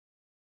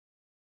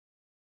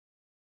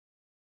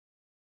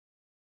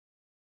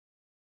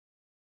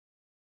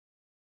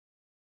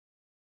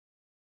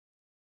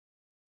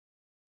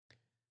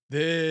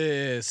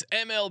This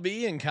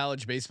MLB and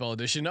college baseball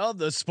edition of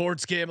the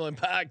Sports Gambling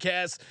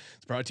Podcast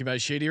is brought to you by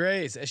Shady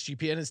Rays.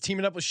 SGPN is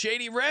teaming up with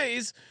Shady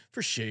Rays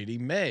for Shady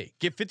May.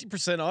 Get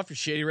 50% off your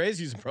Shady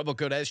Rays using promo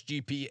code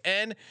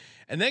SGPN,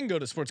 and then go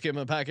to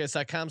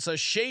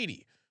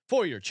sportsgamblingpodcast.com/shady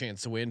for your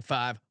chance to win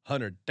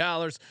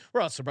 $500.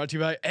 We're also brought to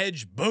you by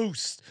Edge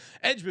Boost.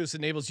 Edge Boost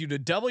enables you to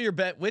double your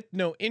bet with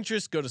no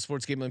interest. Go to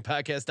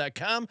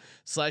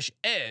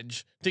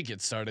sportsgamblingpodcast.com/edge to get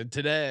started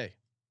today.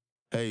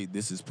 Hey,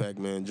 this is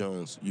Pac-Man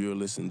Jones. You're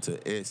listening to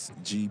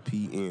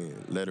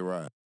SGPN. Let it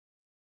ride.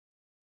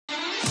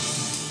 Yes,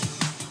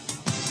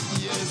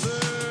 sir.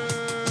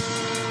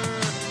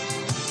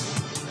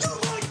 You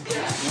like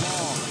that?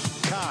 Long,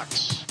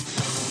 Cox.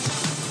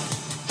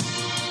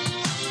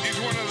 He's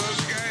one of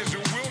those guys who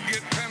will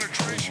get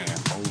penetration.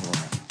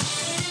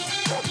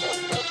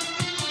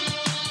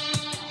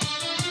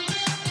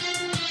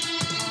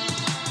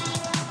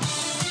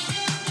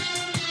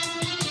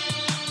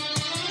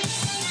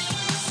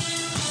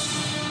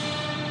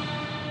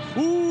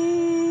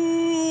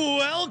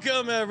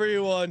 Welcome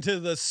everyone to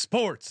the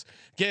Sports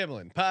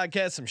Gambling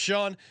Podcast. I'm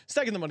Sean,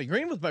 stacking the money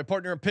green with my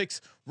partner in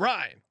picks,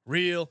 Ryan.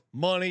 Real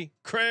Money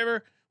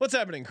Kramer. What's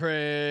happening,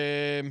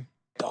 Kramer?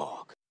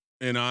 Dog.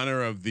 In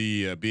honor of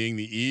the being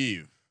the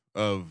eve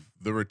of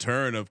the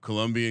return of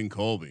Colombian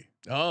Colby.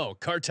 Oh,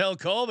 Cartel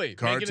Colby.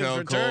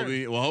 Cartel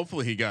Colby. Well,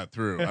 hopefully he got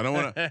through. I don't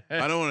want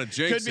to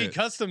jinx Could be it.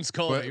 Customs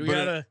Colby. But, We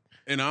gotta.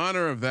 in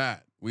honor of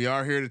that, we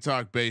are here to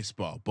talk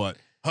baseball. But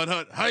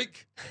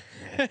hike.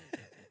 Of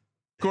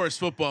course,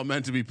 football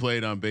meant to be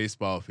played on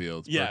baseball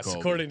fields. Yes,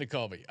 according to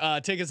Colby.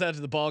 Take us out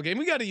to the ball game.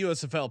 We got a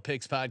USFL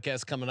picks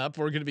podcast coming up.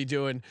 We're going to be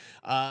doing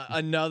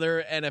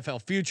another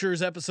NFL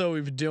futures episode.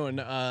 We've been doing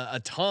a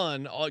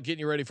ton, getting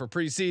you ready for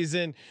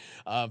preseason,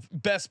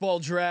 best ball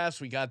drafts.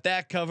 We got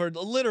that covered.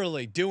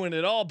 Literally doing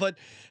it all. But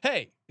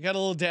hey, we got a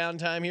little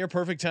downtime here.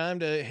 Perfect time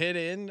to hit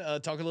in,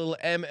 talk a little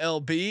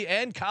MLB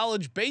and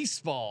college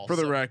baseball. For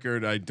the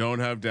record, I don't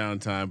have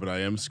downtime, but I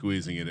am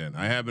squeezing it in.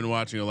 I have been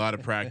watching a lot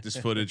of practice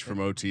footage from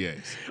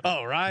OTAs.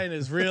 Oh, Ryan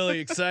is really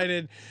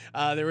excited.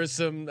 There was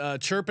some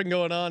chirping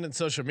going on in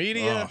social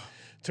media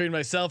between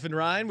myself and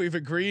Ryan. We've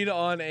agreed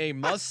on a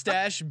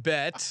mustache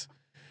bet.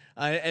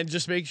 And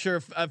just make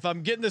sure if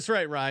I'm getting this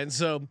right, Ryan.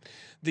 So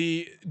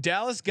the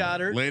Dallas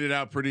Goedert Laid it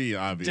out pretty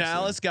obviously.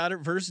 Dallas Goedert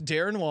versus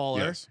Darren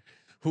Waller. Yes.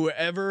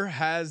 Whoever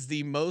has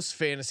the most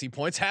fantasy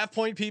points, half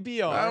point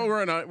PPR. Oh,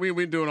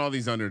 we're doing all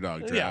these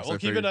underdog drafts. Yeah, we'll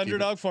keep it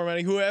underdog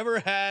formatting. Whoever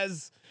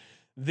has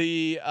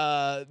the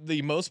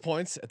most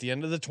points at the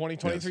end of the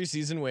 2023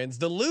 season wins.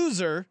 The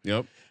loser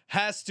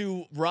has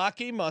to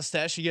rock a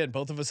mustache. Again,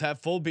 both of us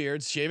have full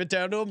beards. Shave it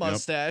down to a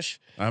mustache.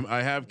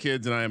 I have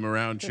kids and I am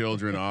around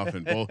children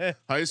often, both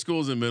high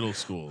schools and middle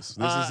schools.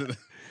 This is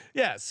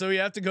Yeah, so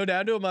you have to go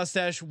down to a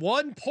mustache.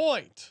 1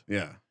 point.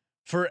 Yeah.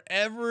 For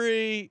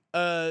every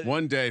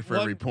 1 day for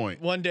every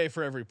point. 1 day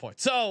for every point.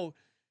 So,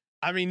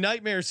 I mean,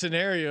 nightmare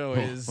scenario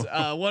is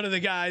one of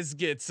the guys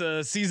gets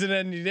a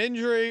season-ending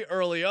injury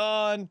early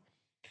on.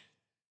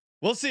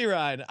 We'll see,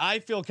 Ryan. I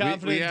feel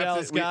confident in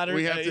Dallas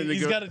Goedert.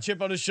 He's got a chip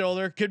on his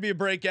shoulder. Could be a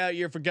breakout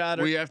year for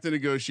Goddard. We have to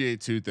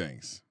negotiate two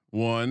things.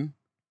 One,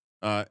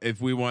 if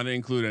we want to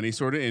include any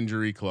sort of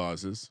injury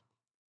clauses,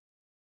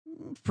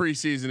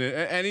 preseason,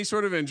 any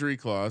sort of injury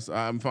clause,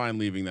 I'm fine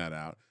leaving that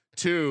out.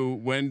 Two,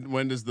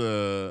 when does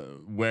the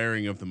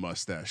wearing of the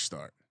mustache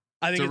start?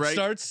 I think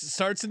it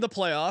starts in the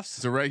playoffs.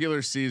 It's a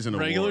regular season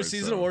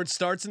award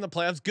starts in the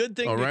playoffs. Good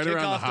thing to right kick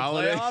around off the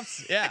holiday.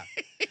 Playoffs. Yeah.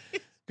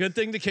 Good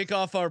thing to kick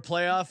off our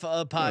playoff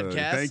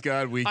podcast. Thank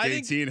God week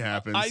 18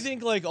 happens. I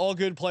think like all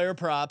good player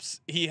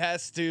props,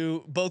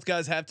 both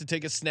guys have to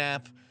take a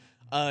snap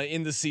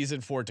in the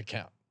season for it to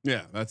count.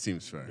 Yeah, that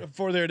seems fair.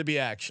 For there to be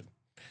action.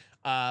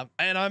 And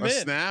I'm a in.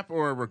 Snap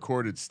or a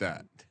recorded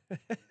stat?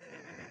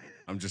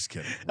 I'm just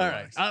kidding. All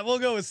right. We'll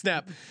go with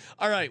snap.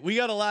 All right. We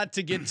got a lot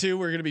to get to.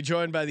 We're going to be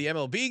joined by the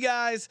MLB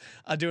guys,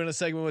 doing a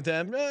segment with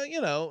them,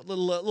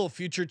 little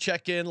future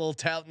check-in, little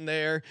touting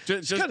there,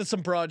 just kind of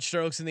some broad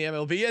strokes in the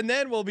MLB. And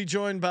then we'll be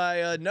joined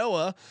by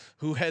Noah,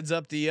 who heads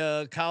up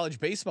the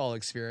college baseball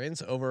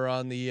experience over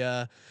on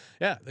the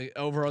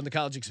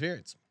college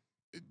experience.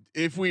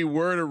 If we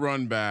were to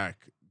run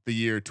back the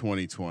year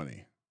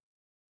 2020,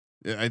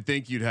 I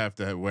think you'd have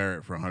to wear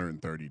it for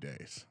 130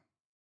 days.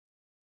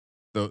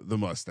 The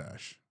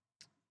mustache.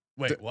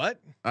 Wait,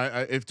 what?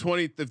 If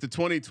the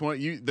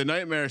 2020 the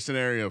nightmare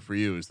scenario for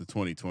you is the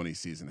 2020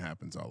 season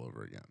happens all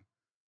over again,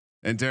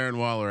 and Darren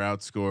Waller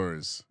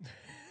outscores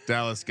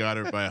Dallas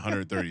Goedert by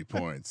 130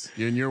 points,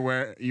 and you're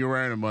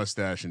wearing a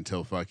mustache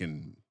until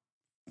fucking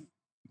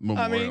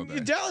Memorial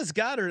Day. Dallas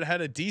Goedert had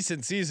a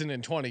decent season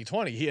in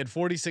 2020. He had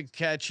 46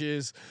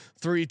 catches,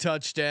 3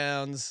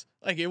 touchdowns.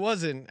 Like it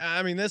wasn't.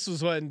 I mean, this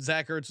was when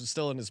Zach Ertz was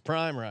still in his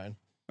prime, Ryan.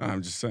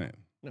 I'm just saying.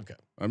 Okay.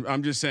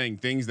 I'm just saying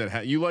things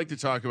that you like to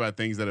talk about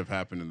things that have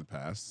happened in the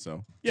past.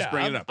 So just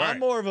bring it up. I'm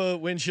more of a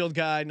windshield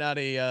guy, not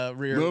a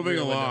rear. Moving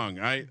rear along,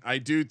 window. I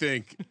do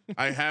think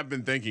I have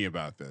been thinking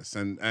about this,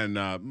 and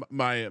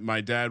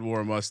my dad wore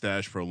a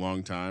mustache for a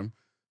long time,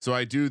 So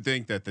I do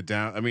think that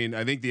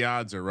I think the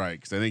odds are right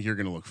because I think you're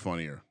going to look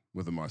funnier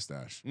with a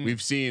mustache.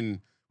 We've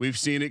seen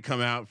it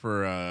come out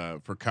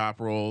for cop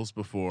roles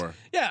before.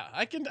 Yeah,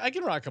 I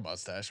can rock a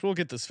mustache. We'll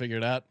get this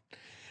figured out.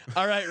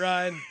 All right,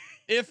 Ryan.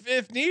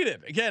 If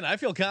needed, again, I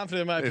feel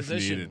confident in my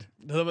position.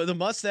 The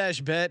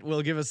mustache bet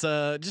will give us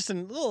just a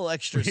little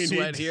extra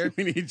sweat here.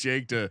 We need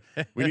Jake to.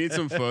 We need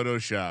some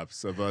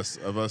photoshops of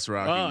us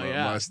rocking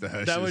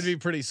mustaches. That would be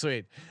pretty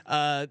sweet.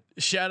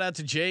 Shout out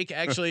to Jake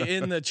actually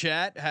in the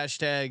chat.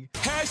 Hashtag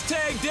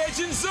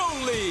Legends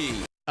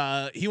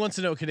only. He wants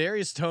to know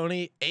Kadarius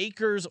Toney,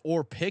 Akers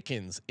or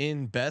Pickens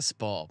in best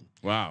ball.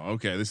 Wow.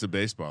 Okay, this is a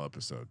baseball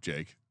episode,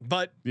 Jake.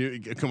 But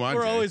come on,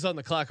 we're Jake. always on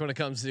the clock when it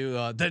comes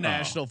to the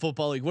National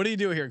Football League. What do you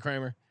do here,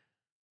 Kramer?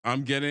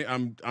 I'm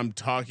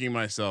talking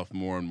myself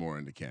more and more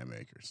into Cam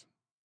Akers.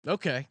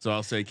 Okay. So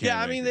I'll say Cam. Yeah,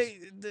 I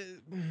Akers.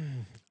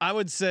 mean, I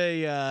would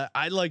say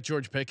I like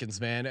George Pickens,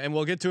 man, and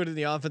we'll get to it in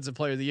the Offensive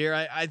Player of the Year.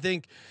 I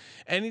think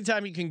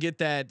anytime you can get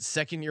that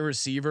second-year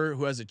receiver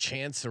who has a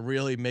chance to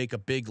really make a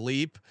big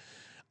leap.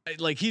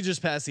 Like he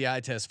just passed the eye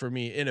test for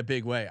me in a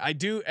big way. I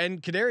do,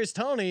 and Kadarius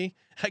Toney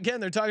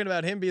again. They're talking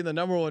about him being the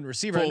number one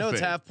receiver. Full I know fit.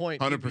 it's half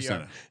point.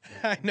 100%.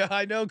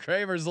 I know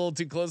Kramer's a little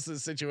too close to the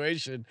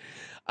situation,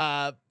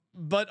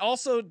 but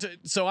also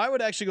so I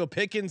would actually go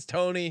Pickens,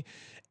 Toney,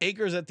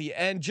 Akers at the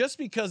end, just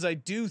because I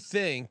do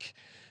think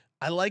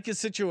I like his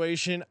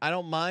situation. I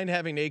don't mind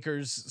having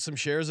Akers, some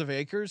shares of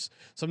Akers,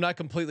 so I'm not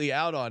completely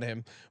out on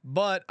him,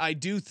 but I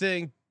do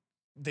think.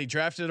 They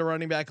drafted a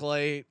running back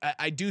late.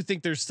 I do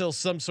think there's still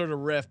some sort of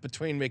rift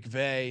between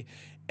McVay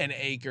and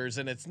Akers,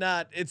 and it's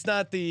not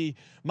the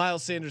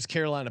Miles Sanders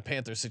Carolina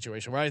Panthers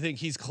situation where I think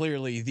he's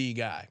clearly the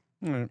guy.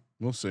 All right,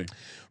 we'll see.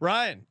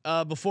 Ryan,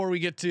 before we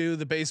get to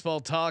the baseball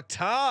talk,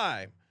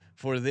 time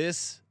for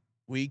this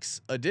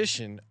week's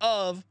edition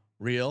of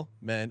Real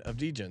Men of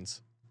Degens.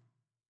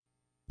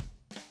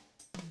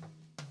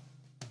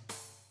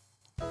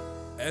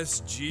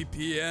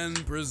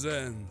 SGPN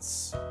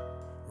presents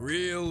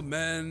Real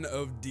Men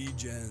of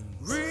Degens.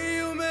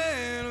 Real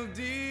Men of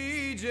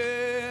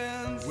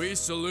Degens. We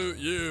salute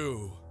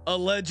you.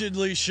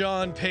 Allegedly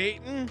Sean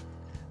Payton.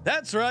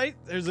 That's right.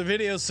 There's a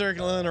video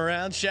circling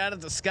around. Shout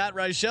out to Scott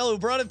Reichel who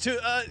brought it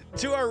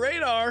to our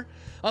radar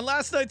on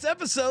last night's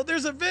episode.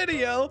 There's a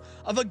video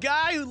of a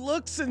guy who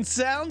looks and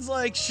sounds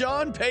like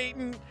Sean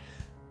Payton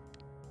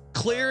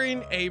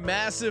clearing a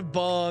massive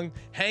bong,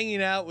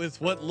 hanging out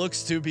with what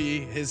looks to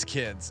be his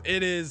kids.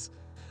 It is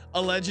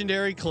a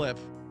legendary clip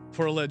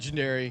for a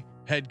legendary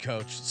head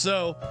coach.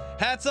 So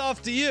hats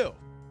off to you.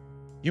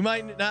 You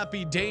might not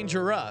be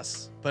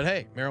dangerous, but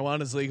hey,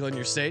 marijuana is legal in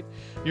your state.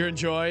 You're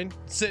enjoying,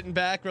 sitting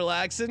back,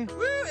 relaxing.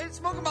 Woo, ain't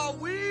smoking my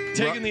weed.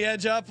 Taking the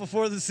edge off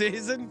before the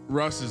season.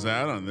 Russ is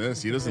out on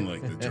this. He doesn't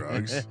like the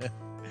drugs.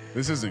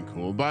 This isn't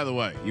cool. By the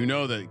way, you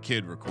know that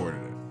kid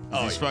recorded it.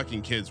 These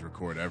fucking kids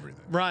record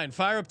everything. Ryan,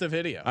 fire up the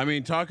video. I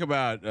mean, talk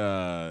about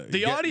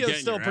the audio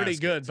is still pretty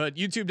good, but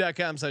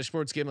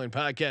youtube.com/sports gambling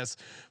podcast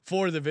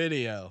for the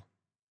video.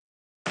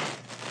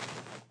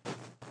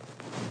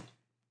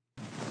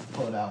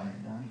 Pull it out when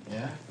you're done.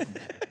 Yeah.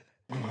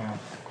 Yeah.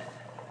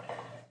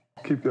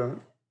 Keep going.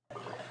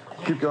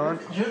 Keep going.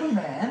 You're the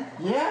man.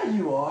 Yeah,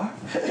 you are.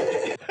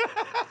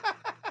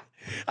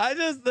 I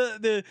just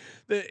the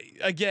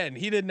again,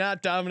 he did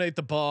not dominate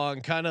the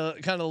bong. Kind of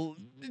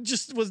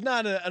just was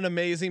not an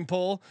amazing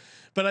pull.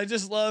 But I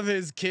just love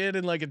his kid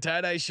in like a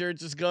tie-dye shirt,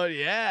 just going,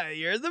 "Yeah,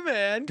 you're the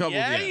man.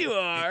 You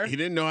are." He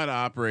didn't know how to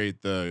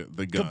operate the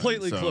gun.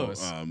 Completely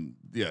clueless.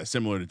 Yeah,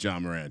 similar to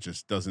John Morant,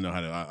 just doesn't know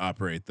how to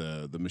operate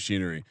the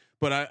machinery.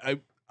 But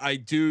I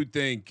do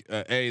think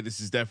this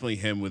is definitely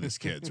him with his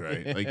kids,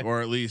 right? Like, or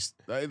at least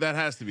that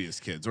has to be his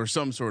kids or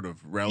some sort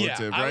of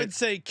relative, yeah, right? I would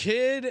say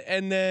kid,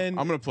 and then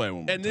I'm gonna play it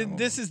one more and then time.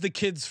 this is the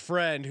kid's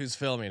friend who's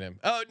filming him.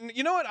 Oh,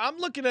 you know what? I'm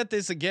looking at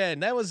this again.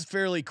 That was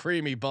fairly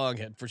creamy bong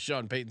hit for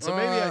Sean Payton. So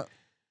maybe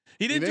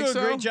he didn't do a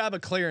great job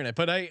of clearing it,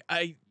 but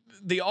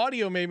the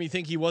audio made me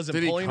think he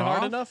wasn't pulling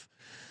hard enough.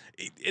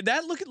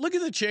 That look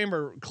at the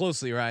chamber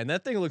closely, Ryan.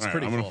 That thing looks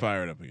pretty. I'm full. gonna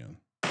fire it up again.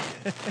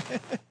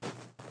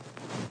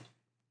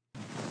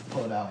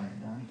 Pull it out when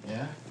you're done.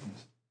 Yeah.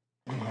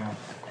 Yeah.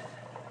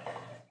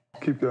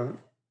 Keep going.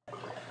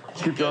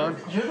 Keep going.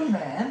 You're the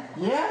man.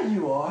 Yeah,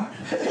 you are.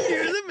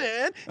 You're the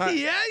man.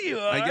 Yeah, you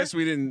are. I guess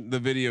we didn't. The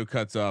video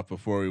cuts off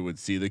before we would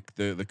see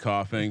the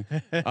coughing.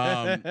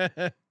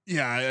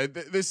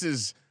 This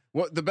is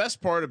what the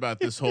best part about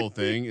this whole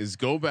thing is.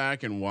 Go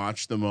back and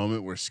watch the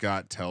moment where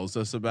Scott tells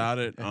us about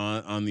it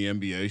on the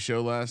NBA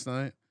show last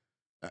night.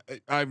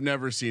 I've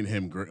never seen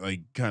him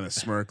kind of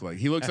smirk. Like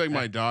he looks like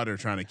my daughter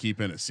trying to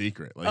keep in a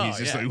secret. Like he's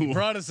just like, he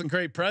brought us a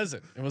great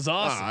present. It was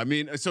awesome. I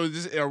mean, so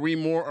are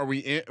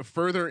we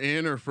further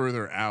in or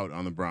further out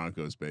on the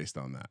Broncos based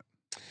on that?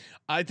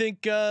 I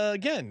think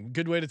again,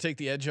 good way to take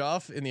the edge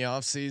off in the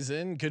off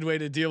season. Good way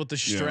to deal with the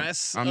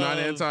stress. I'm not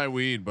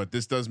anti-weed, but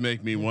this does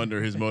make me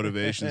wonder his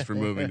motivations for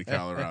moving to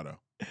Colorado.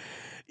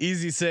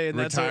 Easy saying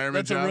that's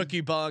a job? rookie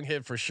bong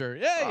hit for sure.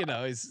 Yeah,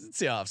 it's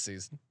the off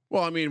season.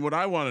 Well, I mean, what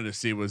I wanted to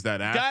see was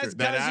that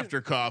after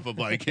cough of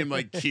like him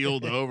like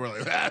keeled over.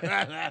 Like,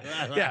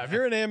 yeah, if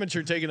you're an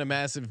amateur taking a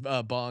massive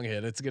bong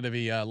hit, it's going to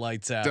be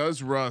lights out.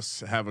 Does Russ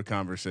have a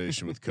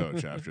conversation with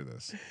Coach after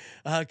this?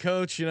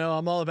 Coach,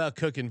 I'm all about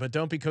cooking, but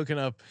don't be cooking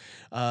up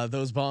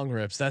those bong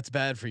rips. That's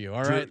bad for you.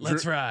 All right,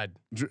 let's ride.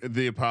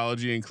 The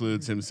apology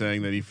includes him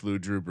saying that he flew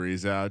Drew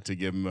Brees out to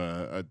give him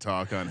a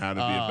talk on how to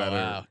be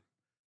a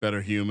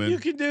better human. You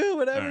can do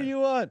whatever you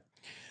want.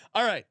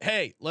 All right.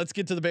 Hey, let's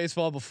get to the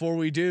baseball. Before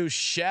we do,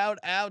 shout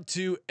out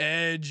to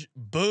Edge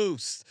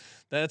Boost.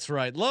 That's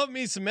right. Love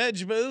me some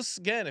Edge Boost.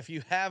 Again, if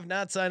you have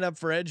not signed up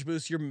for Edge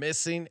Boost, you're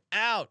missing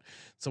out.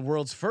 It's the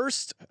world's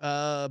first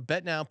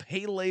bet now,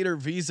 pay later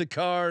Visa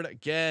card.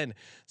 Again,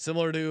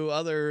 similar to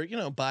other,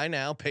 buy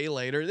now, pay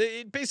later.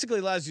 It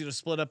basically allows you to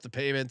split up the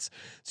payments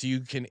so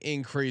you can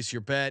increase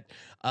your bet.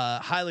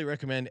 Highly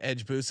recommend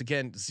Edge Boost.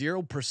 Again,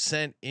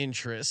 0%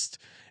 interest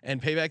and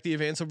pay back the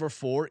advance over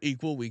 4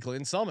 equal weekly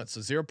installments.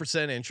 So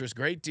 0% interest.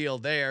 Great deal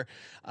there.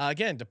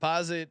 Again,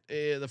 deposit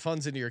the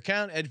funds into your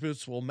account. Edge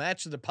Boost will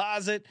match the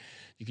deposit.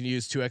 You can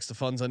use 2x the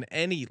funds on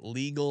any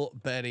legal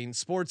betting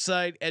sports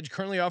site. Edge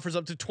currently offers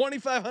up to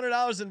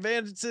 $2,500 in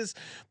advances.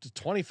 Up to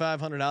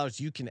 $2,500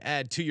 you can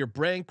add to your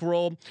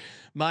bankroll.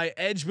 My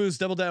Edge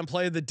Boost double down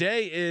play of the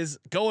day is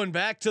going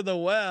back to the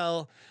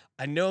well.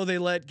 I know they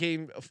let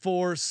game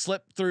 4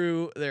 slip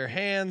through their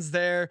hands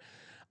there.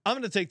 I'm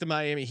going to take the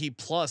Miami Heat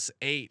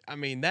 +8. I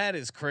mean, that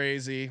is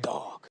crazy.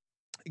 Dog.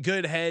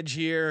 Good hedge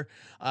here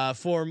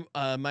for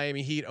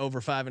Miami Heat over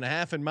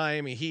 5.5 and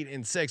Miami Heat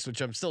in 6, which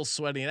I'm still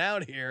sweating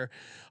out here,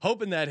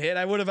 hoping that hit.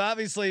 I would have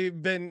obviously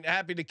been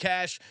happy to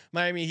cash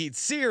Miami Heat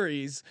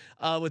series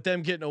with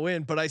them getting a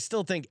win, but I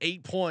still think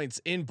 8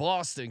 points in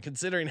Boston,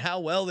 considering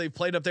how well they've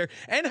played up there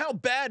and how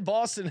bad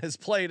Boston has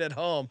played at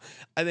home,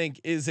 I think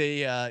is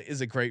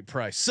a great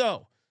price.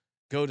 So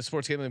go to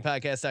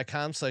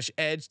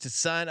sportsgamblingpodcast.com/edge to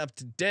sign up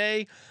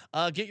today.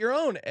 Get your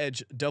own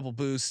Edge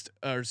Boost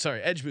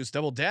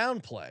double down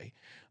play.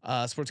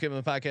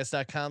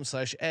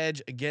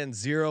 Sportsgamblingpodcast.com/edge. Again,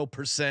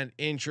 0%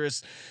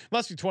 interest.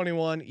 Must be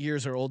 21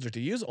 years or older to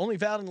use. Only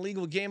valid in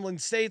legal gambling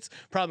states.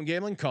 Problem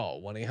gambling?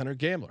 Call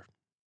 1-800-GAMBLER.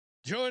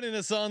 Joining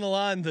us on the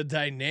line, the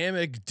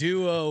dynamic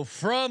duo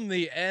from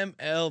the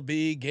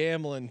MLB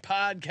Gambling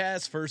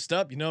Podcast. First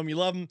up, you know him, you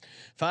love him,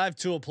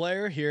 5-tool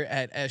player here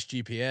at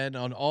SGPN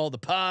on all the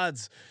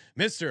pods,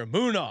 Mr.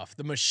 Munaf,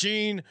 the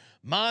Machine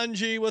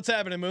Manji. What's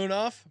happening,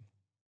 Munaf?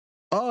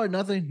 Oh,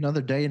 nothing.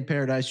 Another day in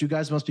paradise. You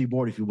guys must be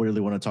bored if you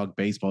really want to talk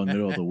baseball in the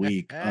middle of the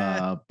week.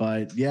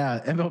 But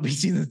yeah, MLB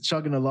season's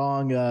chugging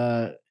along.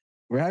 We're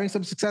having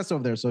some success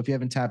over there. So if you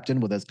haven't tapped in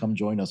with us, come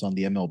join us on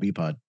the MLB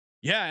pod.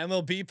 Yeah,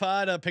 MLB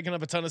pod picking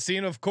up a ton of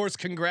steam. Of course,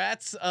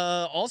 congrats.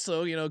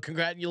 Also,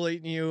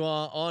 congratulating you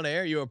on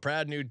air. You're a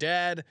proud new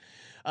dad.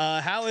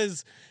 How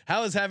is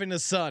having a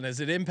son? Has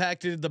it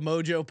impacted the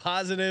mojo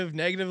positive,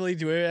 negatively?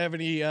 Do we have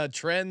any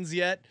trends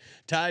yet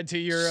tied to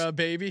your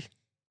baby?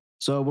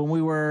 So when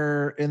we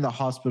were in the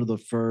hospital the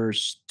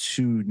first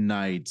 2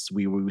 nights,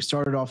 we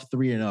started off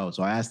 3-0.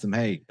 So I asked him,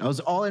 hey, I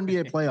was all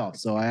NBA playoffs.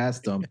 So I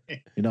asked him,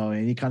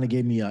 and he kind of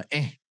gave me a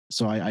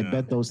So I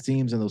bet those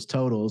teams and those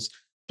totals.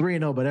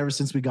 3-0, but ever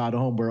since we got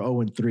home, we're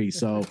 0-3.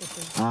 So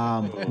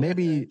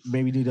maybe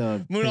need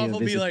to. Munaf will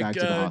be like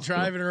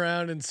driving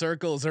around in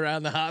circles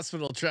around the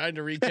hospital, trying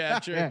to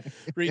recapture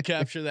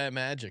that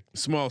magic.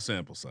 Small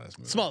sample size.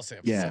 Small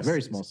sample. Yeah, size.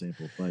 very small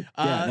sample, but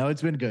no,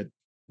 it's been good.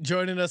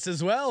 Joining us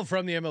as well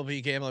from the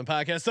MLB Gambling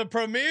Podcast, the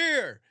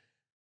premier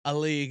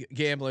league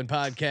gambling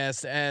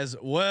podcast as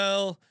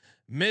well,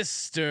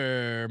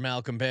 Mr.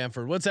 Malcolm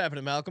Bamford. What's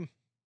happening, Malcolm?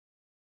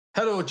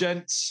 Hello,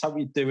 gents. How are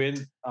you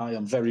doing? I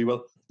am very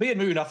well. Me and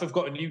Munaf have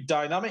got a new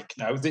dynamic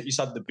now that he's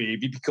had the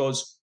baby,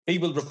 because he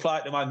will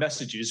reply to my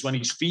messages when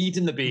he's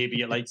feeding the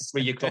baby at like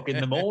 3 o'clock in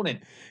the morning,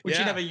 which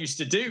he never used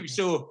to do.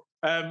 So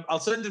I'll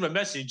send him a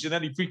message and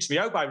then he freaks me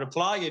out by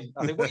replying.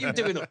 I think, what are you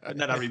doing? And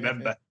then I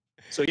remember.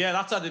 So yeah,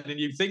 that's added a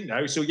new thing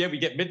now. So yeah, we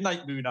get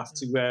midnight Munaf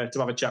to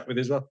have a chat with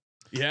as well.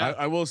 Yeah,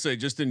 I will say,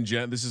 just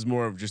this is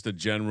more of just a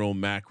general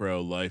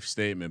macro life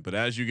statement. But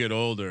as you get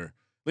older,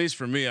 at least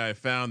for me, I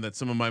found that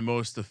some of my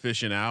most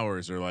efficient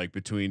hours are like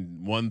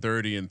between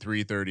 1:30 and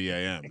 3:30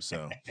 a.m.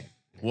 So,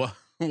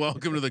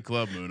 welcome to the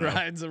club, Moon.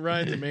 Ryan's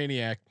a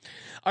maniac.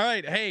 All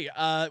right, hey,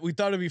 we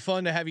thought it'd be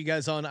fun to have you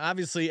guys on.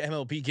 Obviously,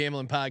 MLB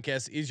Gambling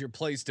Podcast is your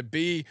place to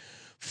be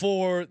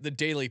for the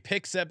daily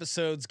picks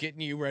episodes,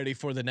 getting you ready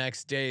for the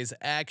next day's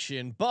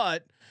action.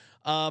 But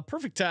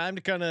perfect time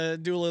to kind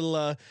of do a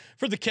little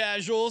for the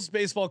casuals,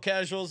 baseball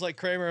casuals like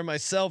Kramer and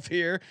myself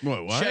here.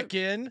 What?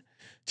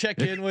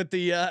 Check in with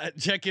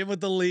the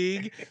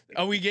league.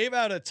 We gave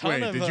out a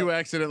ton of. Did you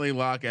accidentally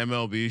lock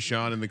MLB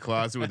Sean in the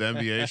closet with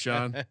NBA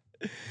Sean?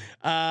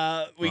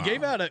 We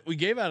gave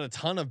out a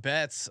ton of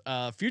bets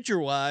future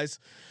wise.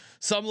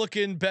 some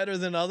looking better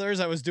than others.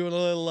 I was doing a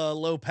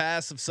little low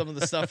pass of some of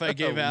the stuff I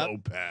gave out. Low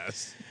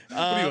pass. What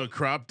are you, a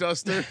crop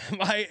duster?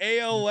 My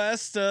AL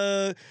West,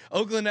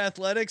 Oakland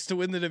Athletics to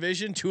win the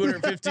division,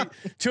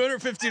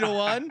 250 to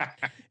 1.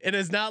 It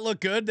has not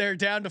looked good. They're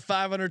down to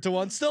 500 to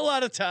 1. Still a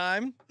lot of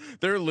time.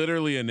 They're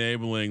literally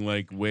enabling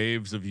like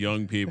waves of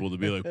young people to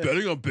be like,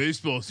 betting on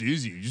baseball is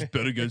easy. You just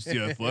bet against the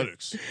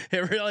Athletics.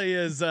 It really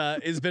is.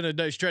 Has been a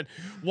nice trend.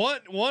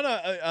 One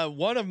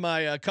of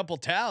my couple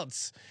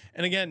touts,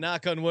 and again,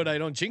 knock on wood, I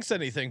don't jinx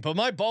anything, but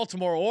my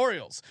Baltimore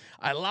Orioles,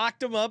 I locked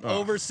them up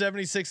over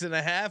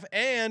 76.5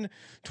 and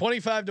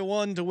 25 to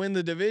 1 to win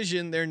the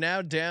division. They're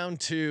now down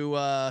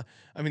to,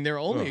 they're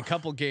only a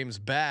couple games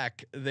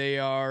back. They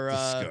are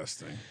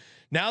disgusting.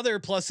 Now they're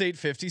plus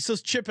 850, so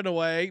it's chipping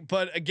away.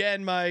 But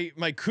again, my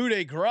coup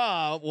de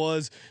grace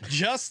was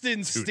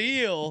Justin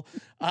Steele,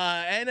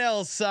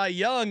 NL Cy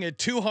Young at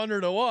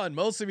 200 to 1,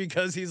 mostly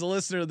because he's a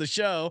listener of the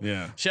show.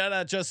 Yeah. Shout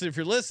out Justin if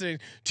you're listening.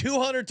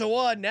 200 to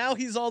 1. Now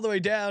he's all the way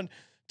down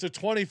to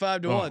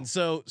 25 to 1.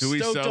 So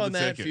stoked on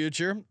that ticket?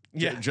 Future.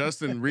 Yeah,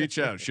 Justin, reach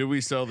out. Should we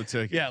sell the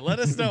ticket? Yeah, let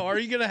us know. Are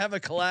you going to have a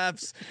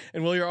collapse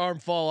and will your arm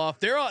fall off?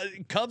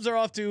 Cubs are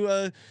off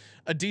to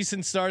a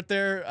decent start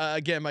there.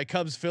 Again, my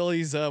Cubs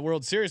Phillies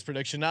World Series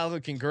prediction not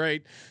looking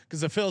great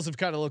because the Phils have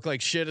kind of looked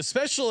like shit,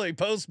 especially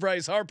post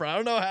Bryce Harper. I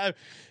don't know how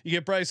you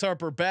get Bryce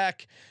Harper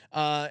back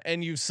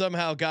and you've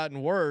somehow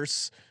gotten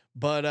worse.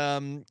 But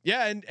and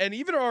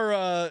even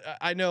our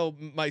I know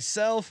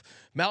myself,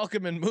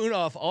 Malcolm and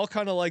Munaf all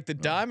kind of like the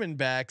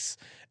Diamondbacks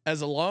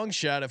as a long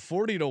shot at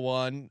 40 to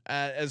 1.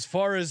 As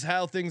far as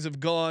how things have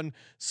gone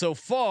so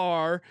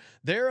far,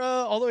 they're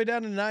all the way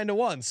down to 9 to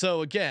 1.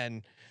 So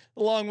again,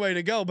 a long way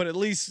to go, but at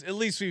least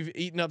we've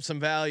eaten up some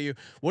value.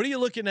 What are you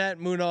looking at,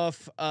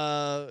 Munaf,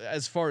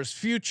 as far as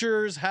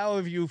futures? How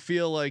have you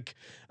feel like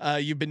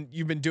you've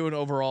been doing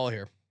overall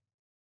here?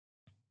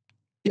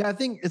 Yeah, I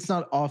think it's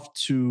not off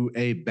to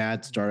a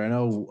bad start. I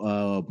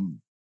know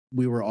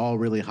we were all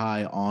really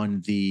high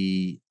on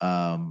the,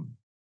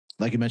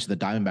 like you mentioned,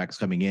 the Diamondbacks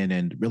coming in,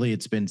 and really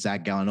it's been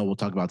Zach Gallen. I know we'll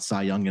talk about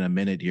Cy Young in a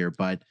minute here,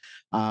 but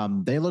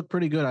they look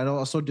pretty good. I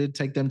also did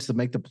take them to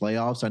make the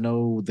playoffs. I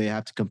know they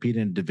have to compete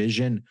in a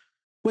division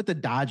with the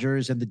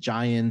Dodgers and the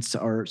Giants,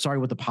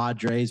 with the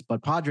Padres,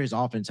 but Padres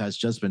offense has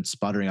just been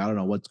sputtering. I don't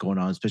know what's going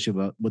on,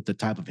 especially with the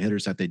type of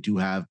hitters that they do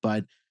have,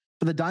 but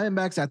for the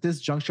Diamondbacks at this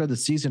juncture of the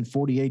season,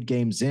 48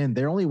 games in,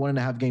 they're only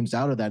 1.5 games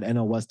out of that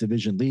NL West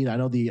division lead. I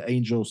know the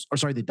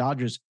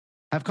Dodgers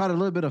have caught a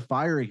little bit of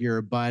fire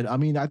here, but I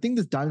mean, I think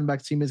this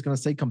Diamondbacks team is going to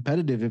stay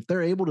competitive. If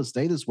they're able to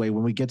stay this way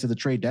when we get to the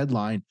trade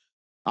deadline,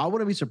 I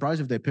wouldn't be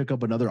surprised if they pick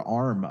up another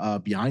arm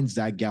behind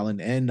Zach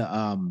Gallen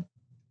and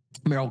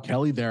Merrill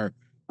Kelly there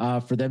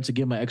for them to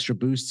give them an extra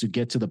boost to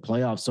get to the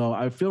playoffs. So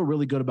I feel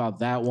really good about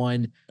that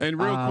one. And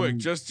real quick,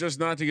 just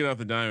not to get off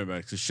the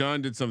Diamondbacks, because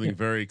Sean did something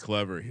very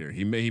clever here.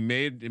 He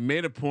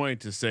made a point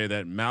to say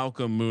that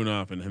Malcolm,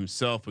 Munaf, and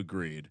himself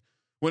agreed,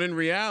 when in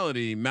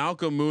reality,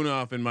 Malcolm,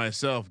 Munaf, and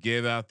myself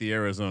gave out the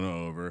Arizona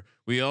over.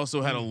 We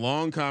also had a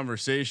long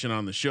conversation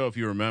on the show, if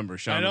you remember.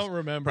 Sean, I don't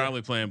remember,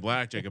 probably playing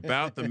blackjack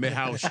about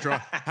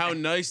how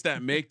nice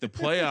that make the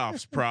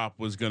playoffs prop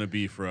was going to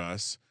be for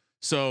us.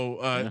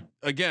 So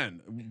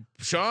again,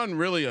 Sean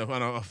really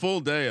on a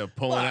full day of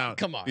pulling out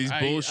these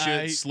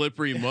bullshit,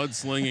 slippery,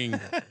 mudslinging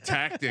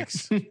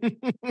tactics.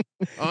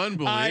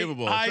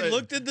 Unbelievable. I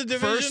looked at the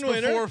division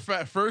winner.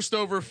 First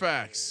over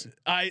facts.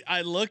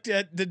 I looked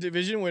at the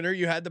division winner.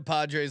 You had the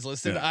Padres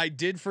listed. Yeah. I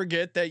did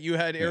forget that you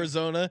had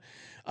Arizona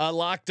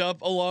locked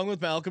up along with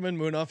Malcolm and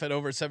Munaf at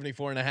over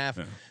 74.5.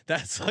 Yeah.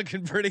 That's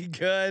looking pretty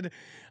good.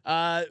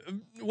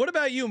 What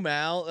about you,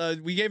 Mal?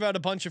 We gave out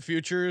a bunch of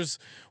futures.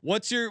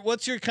 What's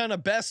your kind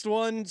of best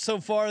one so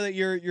far that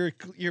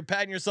you're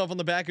patting yourself on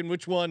the back, and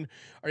which one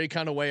are you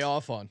kind of way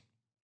off on?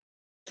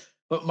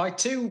 But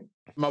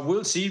my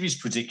World Series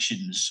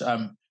predictions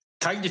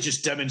kind of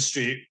just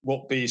demonstrate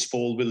what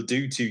baseball will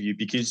do to you,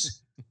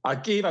 because I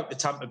gave out the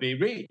Tampa Bay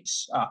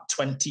Rays at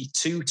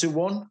 22 to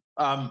 1.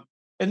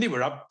 And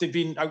they've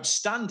been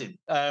outstanding.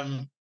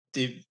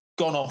 They've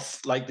gone off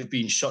like they've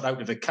been shot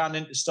out of a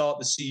cannon to start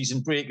the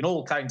season, breaking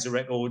all kinds of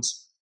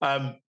records.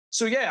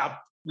 So yeah, a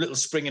little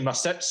spring in my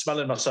step,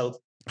 smelling myself.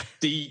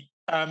 The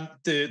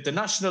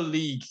National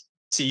League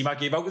team I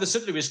gave out with the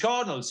St. Louis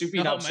Cardinals, who've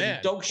been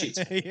absolute dog shit.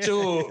 Yeah.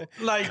 So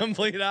like,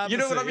 complete opposite, you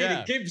know what I mean?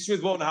 Yeah. It gives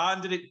with one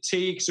hand and it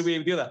takes away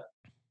with the other.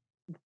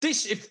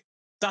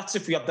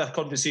 If we had that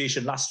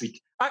conversation last week.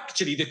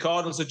 Actually, the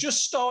Cardinals are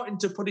just starting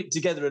to put it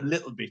together a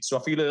little bit, so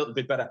I feel a little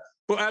bit better.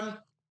 But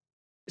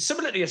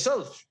similar to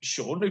yourself,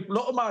 Sean, a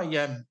lot of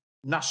my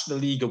National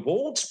League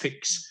awards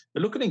picks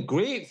are looking in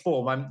great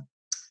form.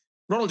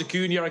 Ronald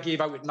Acuna, I gave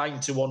out at 9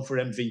 to 1 for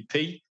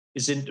MVP,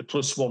 is into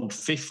plus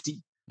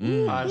 150.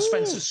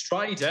 Spencer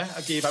Strider,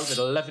 I gave out at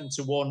 11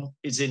 to 1,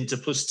 is into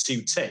plus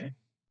 210.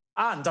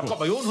 And I've got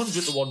my own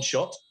 100 to 1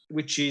 shot,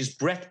 which is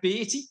Brett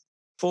Beatty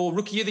for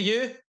Rookie of the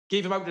Year.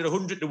 Gave him out at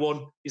 100 to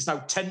 1. He's now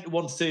 10 to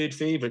 1 third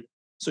favorite.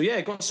 So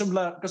yeah, got some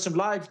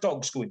live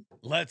dogs going.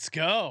 Let's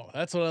go.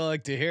 That's what I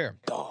like to hear.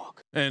 Dog.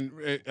 And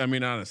I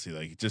mean, honestly,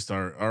 like just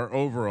our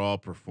overall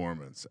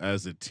performance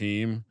as a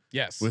team.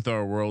 Yes. With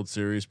our World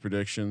Series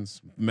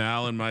predictions,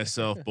 Mal and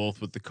myself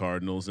both with the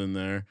Cardinals in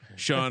there.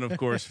 Sean, of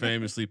course,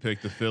 famously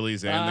picked the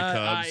Phillies and the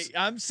Cubs.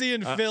 I'm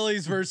seeing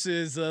Phillies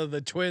versus the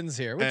Twins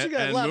here. What you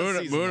got?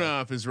 And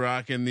Munaf is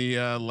rocking the.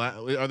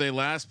 Are they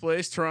last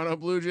place? Toronto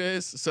Blue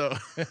Jays. So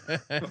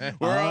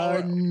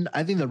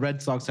I think the Red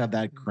Sox have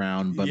that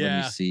crown, but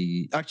let me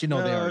see. Actually,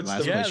 no, they are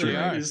last place. They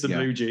are. It's the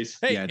Blue Jays.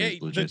 Hey,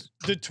 Blue Jays.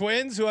 The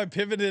Twins, who I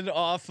pivoted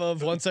off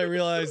of once I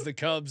realized the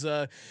Cubs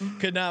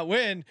could not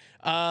win.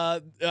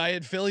 I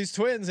had Phillies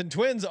Twins, and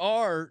Twins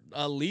are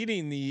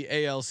leading the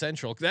AL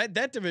Central.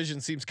 That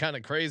division seems kind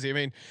of crazy. I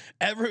mean,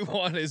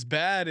 everyone is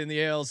bad in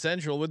the AL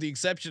Central with the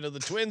exception of the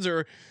Twins.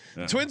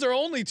 Twins are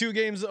only 2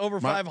 games over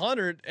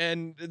 500,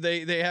 and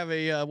they have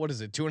a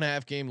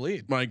 2.5 game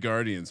lead. My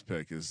Guardians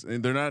pick is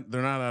they're not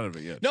out of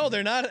it yet. No,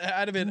 they're not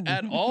out of it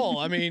at all.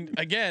 I mean,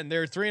 again,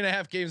 they're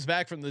 3.5 games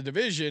back from the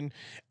division.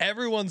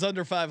 Everyone's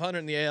under 500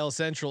 in the AL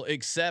Central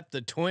except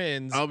the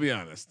Twins. I'll be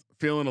honest.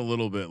 Feeling a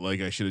little bit like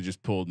I should have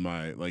just pulled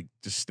my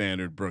just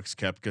standard Brooks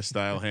Koepka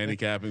style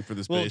handicapping for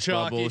this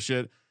baseball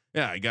bullshit.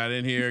 Yeah, I got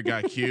in here,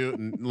 got cute,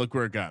 and look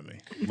where it got me.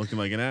 I'm looking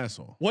like an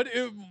asshole. What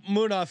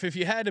Munaf, if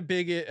you had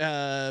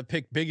to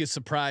pick biggest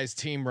surprise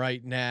team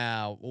right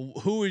now,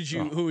 who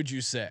would you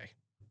say?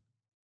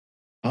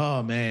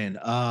 Oh man,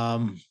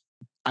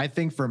 I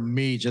think for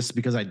me, just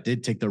because I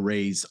did take the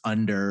Rays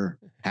under,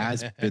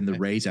 has been the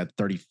Rays at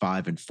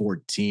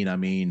 35-14. I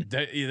mean,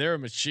 they're a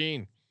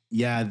machine.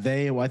 Yeah,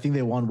 I think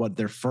they won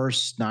their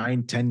first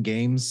 9-10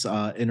 games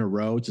in a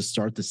row to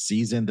start the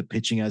season. The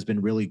pitching has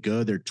been really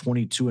good. They're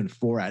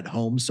 22-4 at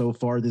home so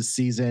far this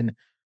season.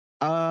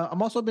 I'm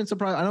also been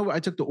surprised. I know I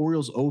took the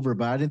Orioles over,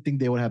 but I didn't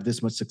think they would have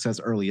this much success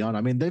early on.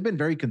 I mean, they've been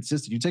very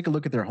consistent. You take a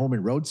look at their home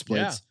and road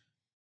splits: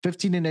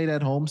 15-8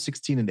 at home,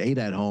 16-8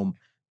 at home.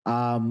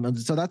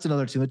 So that's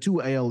another team. The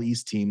 2 AL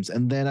East teams,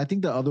 and then I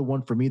think the other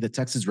one for me, the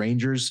Texas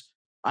Rangers.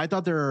 I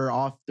thought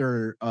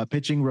their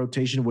pitching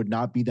rotation would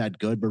not be that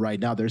good, but right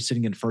now they're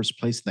sitting in first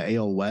place in the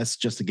AL West,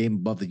 just a game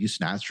above the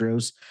Houston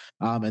Astros.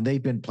 And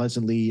they've been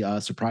pleasantly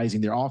surprising.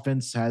 Their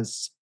offense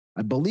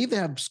I believe they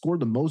have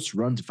scored the most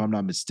runs, if I'm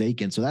not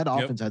mistaken. So that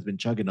offense has been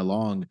chugging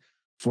along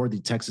for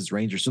the Texas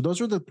Rangers. So those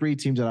were the 3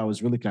 teams that I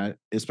was really kind of,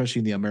 especially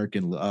in the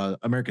American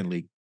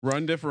League.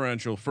 Run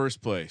differential,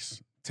 first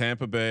place,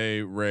 Tampa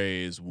Bay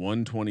Rays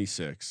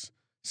 126.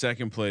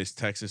 Second place,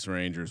 Texas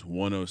Rangers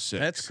 106.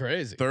 That's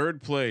crazy.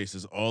 Third place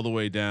is all the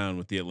way down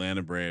with the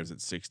Atlanta Braves at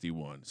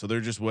 61. So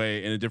they're just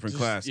way in a different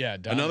class. Yeah.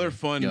 Another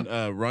fun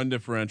run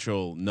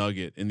differential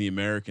nugget in the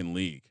American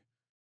League.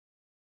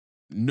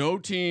 No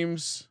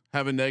teams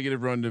have a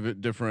negative run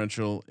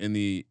differential in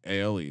the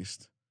AL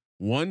East.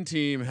 One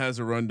team has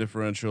a run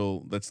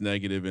differential that's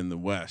negative in the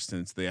West,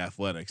 and it's the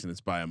Athletics, and it's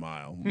by a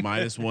mile,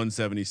 minus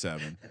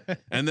 177.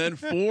 And then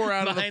 4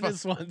 out of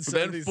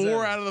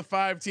the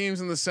 5 teams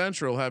in the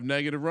Central have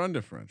negative run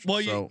differential.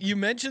 Well, you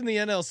mentioned the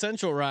NL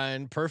Central,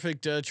 Ryan.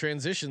 Perfect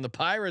transition. The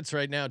Pirates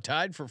right now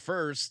tied for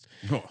first.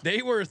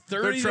 They were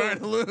 30. They're trying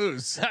to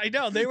lose. I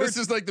know they were. This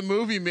is like the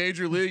movie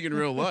Major League in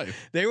real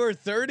life. They were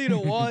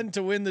 30-1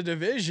 to win the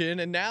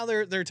division, and now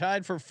they're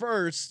tied for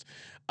first.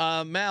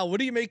 Mal, what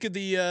do you make of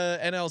the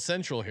NL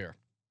Central here?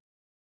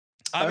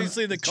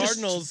 Obviously, the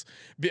Cardinals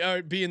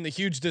being the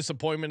huge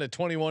disappointment at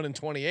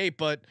 21-28,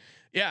 but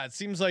yeah, it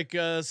seems like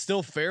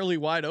still fairly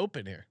wide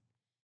open here.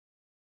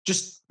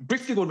 Just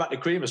briefly going back to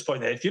Kramer's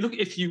point there,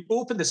 if you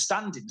open the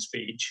standings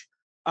page,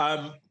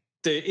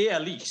 the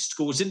AL East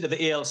goes into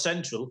the AL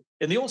Central,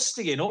 and they all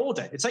stay in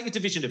order. It's like a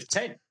division of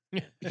 10.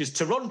 Because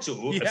Toronto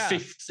are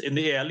 5th in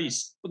the AL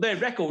East, but their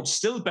record's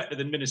still better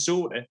than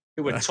Minnesota,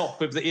 who were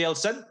top of the AL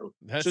Central.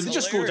 That's so they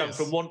hilarious. just go down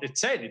from 1 to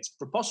 10. It's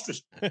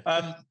preposterous. But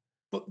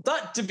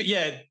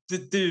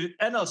the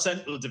NL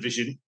Central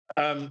division,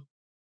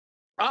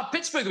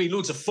 Pittsburgh will be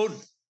loads of fun.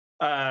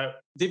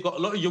 They've got a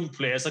lot of young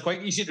players. They're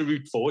quite easy to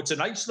root for. It's a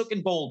nice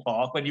looking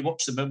ballpark when you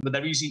watch them, but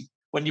they're easy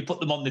when you put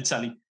them on the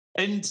telly.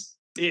 And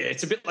yeah,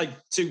 it's a bit like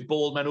 2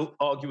 bald men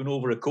arguing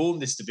over a comb,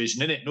 this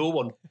division, isn't it? No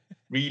one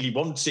really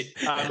wants it.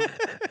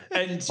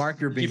 And Mark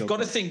your bingo. You've got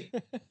to think,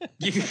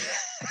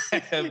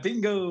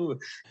 bingo.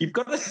 You've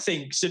got to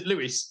think St.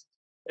 Louis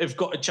have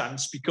got a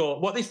chance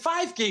because they're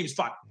 5 games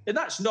back, and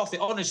that's nothing.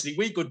 Honestly,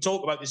 we could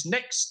talk about this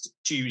next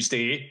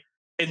Tuesday,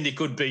 and they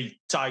could be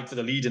tied for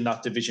the lead in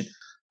that division.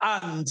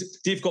 And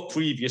they've got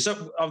previous.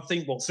 I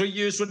think 3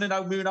 years running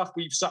now, Munaf,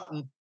 we've sat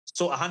and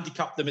sort of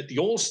handicapped them at the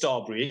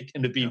All-Star break,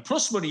 and they've been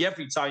plus money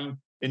every time,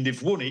 and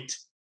they've won it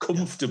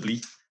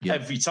comfortably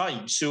every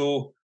time.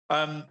 So.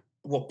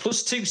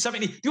 Plus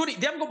 270. They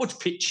haven't got much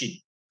pitching,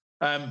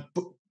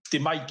 but they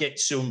might get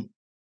some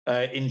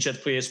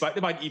injured players back. They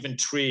might even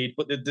trade.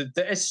 But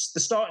the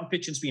starting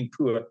pitching's been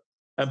poor.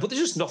 But there's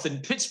just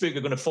nothing. Pittsburgh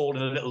are going to fall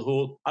in a little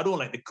hole. I don't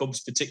like the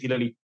Cubs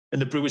particularly,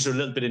 and the Brewers are a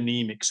little bit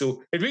anemic.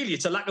 So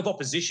it's a lack of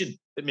opposition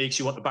that makes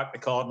you want to back the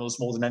Cardinals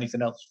more than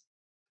anything else.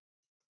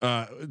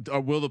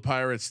 Will the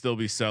Pirates still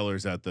be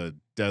sellers at the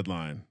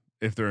deadline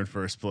if they're in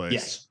first place?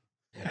 Yes.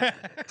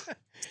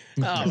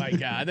 Oh my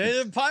God,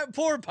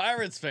 poor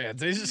Pirates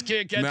fans. They just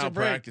can't catch a break.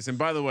 Malpractice. And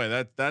by the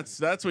way, that's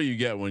what you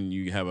get when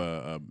you have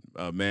a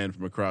man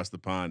from across the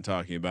pond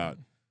talking about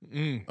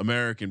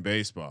American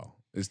baseball.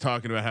 Is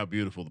talking about how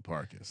beautiful the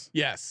park is.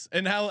 Yes,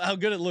 and how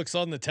good it looks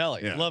on the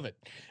telly. Yeah. Love it.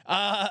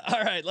 All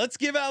right, let's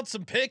give out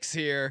some picks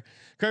here.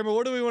 Kramer,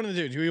 what do we want to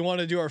do? Do we want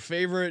to do our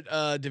favorite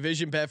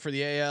division bet for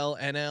the AL,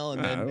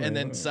 NL, and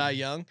then Cy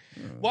Young?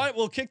 Why?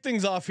 We'll kick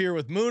things off here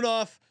with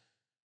Munaf,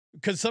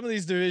 because some of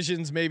these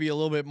divisions may be a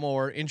little bit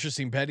more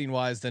interesting betting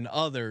wise than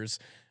others.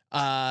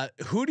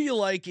 Who do you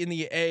like in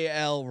the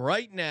AL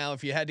right now?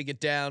 If you had to get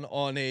down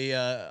on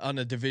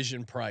a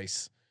division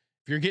price,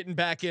 if you're getting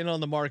back in on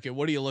the market,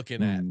 what are you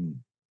looking at?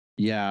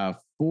 Yeah,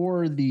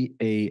 for the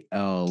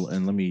AL,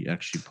 and let me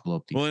actually pull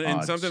up the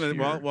and something that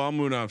here. while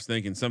Munaf's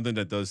thinking, something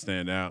that does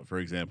stand out, for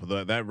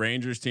example, that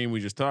Rangers team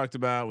we just talked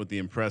about with the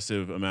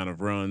impressive amount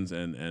of runs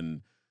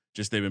and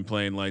just they've been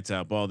playing lights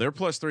out ball. They're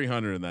plus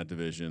 300 in that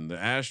division. The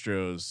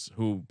Astros,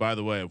 who by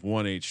the way have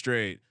won 8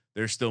 straight,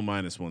 they're still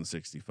minus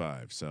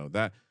 165. So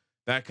that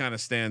kind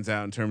of stands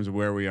out in terms of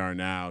where we are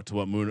now to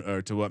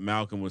what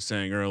Malcolm was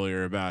saying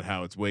earlier about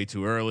how it's way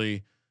too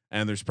early.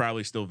 And there's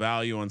probably still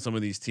value on some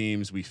of these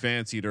teams we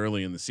fancied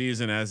early in the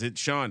season.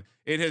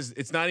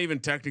 It's not even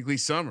technically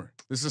summer.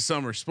 This is a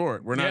summer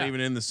sport. We're not even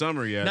in the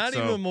summer yet. Not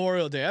even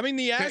Memorial Day. I mean,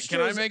 the Astros.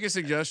 Can I make a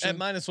suggestion? At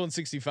minus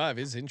 165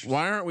 is interesting.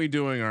 Why aren't we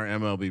doing our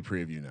MLB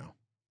preview now?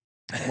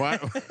 Why?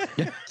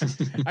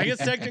 I guess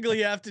technically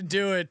you have to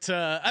do it.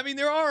 I mean,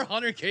 there are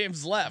 100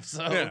 games left,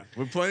 so yeah,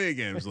 with plenty of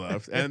games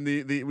left, and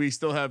we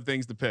still have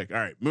things to pick. All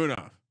right,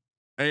 Munaf,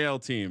 AL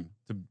team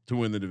to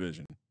win the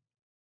division.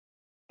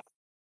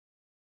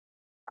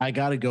 I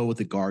got to go with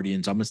the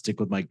Guardians. I'm going to stick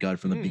with my gut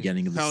from the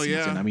beginning of the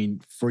season. Yeah. I mean,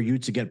 for you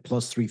to get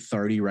plus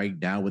 330 right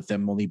now with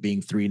them only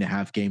being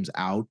 3.5 games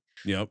out.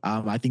 Yep.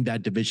 I think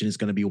that division is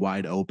going to be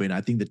wide open.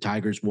 I think the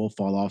Tigers will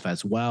fall off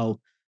as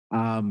well.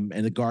 And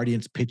the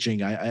Guardians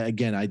pitching, I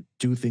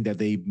do think that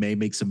they may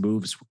make some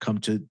moves come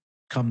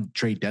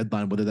trade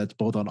deadline, whether that's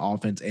both on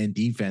offense and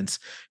defense.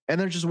 And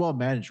they're just well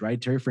managed,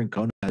 right? Terry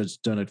Francona has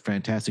done a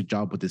fantastic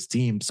job with this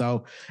team.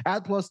 So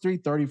at plus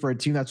 330 for a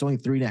team that's only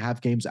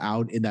 3.5 games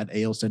out in that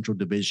AL Central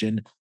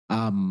division.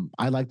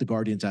 I like the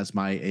Guardians as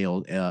my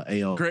AL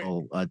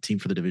team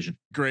for the division.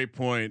 Great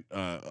point.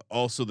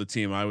 Also, the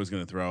team I was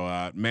going to throw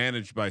out,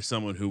 managed by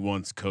someone who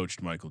once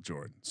coached Michael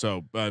Jordan.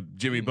 So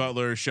Jimmy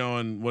Butler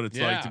showing what it's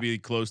like to be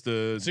close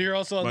to. So you're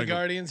also on the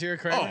Guardians here,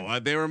 Kramer? Oh,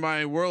 they were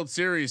my World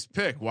Series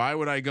pick. Why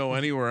would I go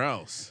anywhere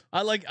else?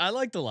 I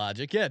like the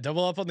logic. Yeah,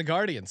 double up on the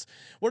Guardians.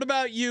 What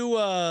about you,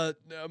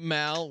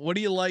 Mal? What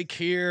do you like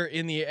here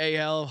in the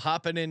AL?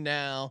 Hopping in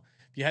now.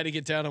 If you had to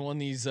get down on one of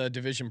these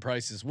division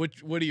prices, what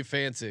do you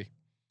fancy?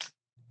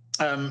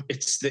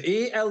 It's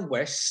the AL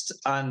West,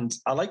 and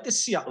I like the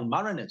Seattle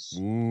Mariners,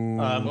 who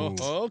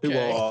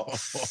are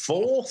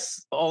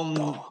fourth on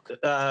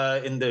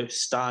in the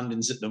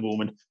standings at the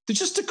moment. There's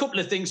just a couple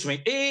of things for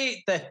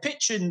me. Their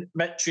pitching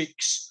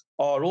metrics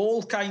are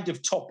all kind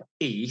of top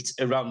 8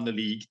 around the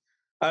league,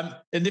 and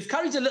they've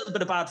carried a little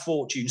bit of bad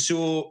fortune.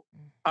 So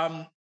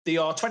they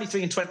are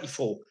 23 and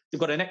 24. They've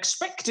got an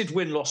expected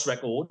win-loss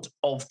record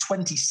of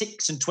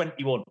 26 and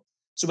 21.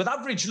 So with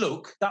average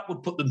luck, that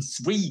would put them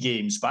 3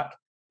 games back.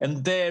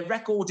 And their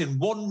record in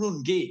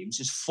 1-run games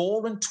is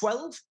 4 and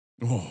 12.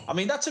 Oh. I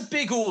mean, that's a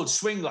big old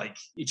swing. Like,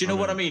 do you know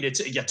what I mean?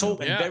 You're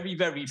talking very,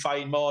 very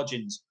fine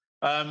margins.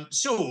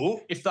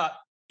 So if that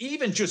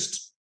even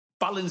just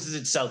balances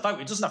itself out,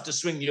 it doesn't have to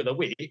swing the other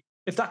way.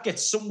 If that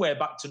gets somewhere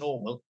back to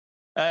normal,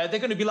 they're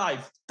going to be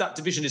live. That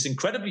division is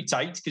incredibly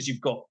tight because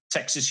you've got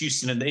Texas,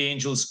 Houston, and the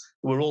Angels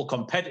who are all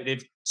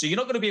competitive. So you're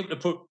not going to be able to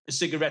put a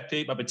cigarette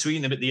paper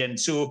between them at the end.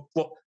 So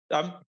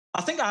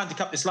I think I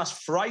handicapped this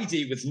last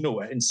Friday with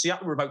Noah in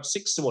Seattle. We're about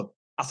 6-1.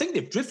 I think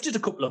they've drifted a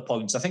couple of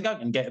points. I think I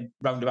can get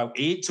around about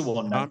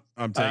 8-1 now.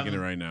 I'm taking it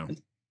right now.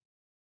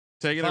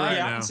 Taking it right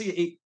now. I can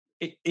see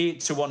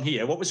 8-1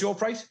 here. What was your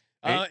price?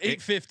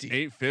 850.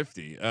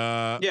 850.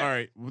 All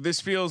right. Well,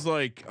 this feels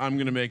like I'm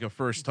going to make a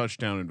first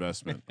touchdown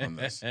investment on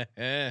this.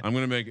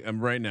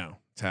 I'm right now.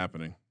 It's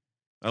happening.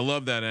 I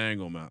love that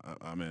angle.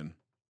 I'm in.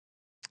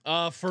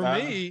 For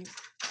me,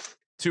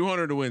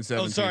 200 to win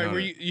 17. Oh,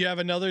 sorry. You have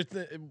another?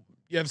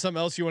 You have something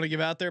else you want to give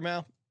out there,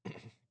 Mal?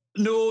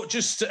 No,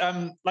 just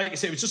like I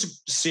said, it was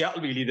just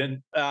Seattle really.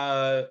 Then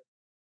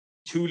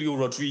Julio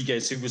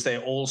Rodriguez, who was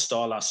their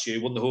all-star last year,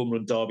 won the home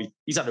run derby.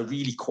 He's had a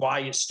really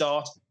quiet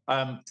start.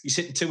 He's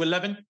hitting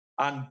 211,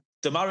 and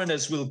the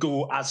Mariners will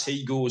go as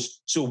he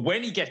goes. So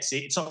when he gets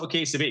it, it's not a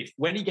case of if.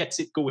 When he gets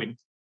it going,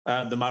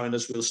 the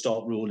Mariners will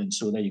start rolling.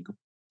 So there you go.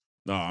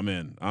 No, I'm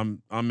in.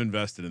 I'm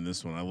invested in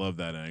this one. I love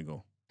that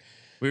angle.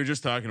 We were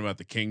just talking about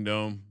the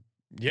Kingdom.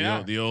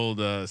 Yeah, the old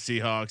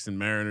Seahawks and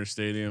Mariners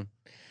Stadium.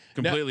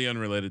 Completely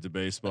unrelated to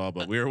baseball,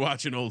 but we were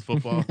watching old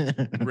football.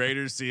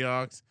 Raiders,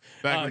 Seahawks.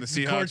 Back when the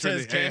Seahawks were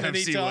the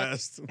AFC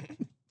West.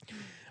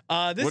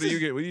 What do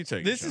you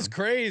take? This is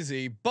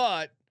crazy,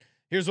 but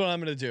here's what I'm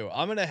going to do.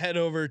 I'm going to head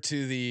over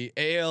to the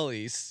AL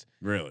East.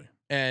 Really?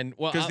 And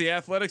well, because the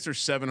Athletics are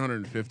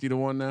 750 to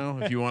 1 now.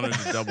 If you wanted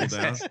to double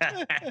down,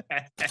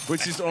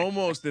 which is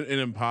almost an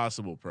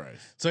impossible price.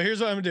 So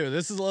here's what I'm gonna do.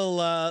 This is a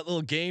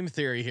little game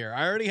theory here.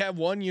 I already have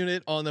 1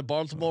 unit on the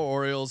Baltimore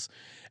Orioles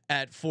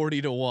at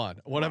 40 to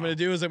 1. What I'm going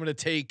to do is I'm going to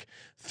take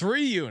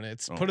 3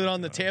 units, put it on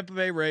the Tampa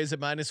Bay Rays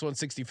at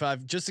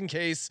 -165, just in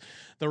case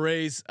the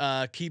Rays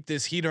keep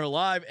this heater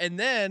alive. And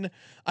then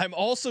I'm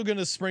also going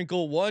to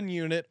sprinkle 1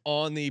 unit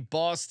on the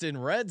Boston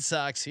Red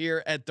Sox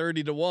here at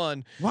 30 to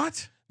 1.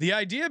 What? The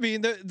idea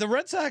being the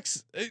Red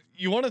Sox,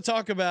 you want to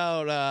talk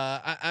about,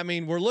 I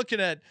mean, we're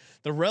looking at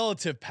the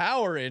relative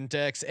power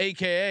index,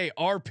 AKA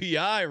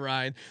RPI,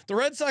 Ryan. The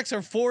Red Sox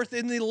are 4th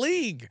in the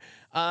league.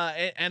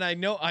 And I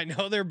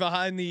know they're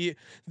behind the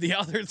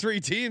other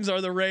 3 teams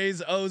are the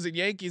Rays, O's, and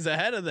Yankees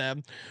ahead of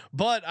them.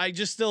 But I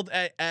just still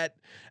at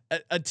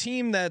a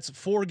team that's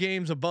 4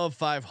 games above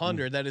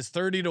 500, that is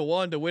 30 to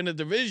 1 to win a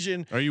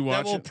division. Are you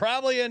watching? That will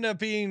probably end up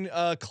being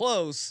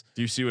close.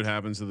 Do you see what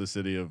happens to the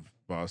city of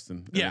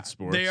Boston? Yeah,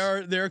 sports?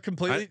 they're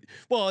completely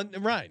well.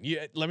 Ryan,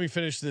 let me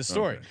finish this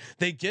story.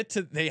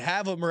 Okay. They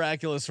have a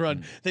miraculous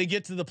run. They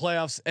get to the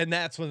playoffs, and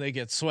that's when they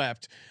get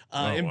swept,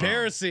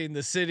 embarrassing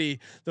the city,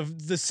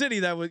 the city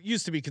that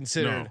used to be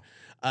considered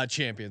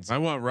champions. I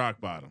want rock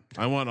bottom.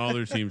 I want all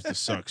their teams to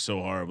suck so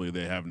horribly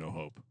they have no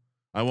hope.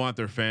 I want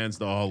their fans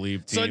to all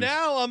leave teams. So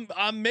now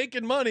I'm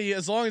making money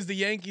as long as the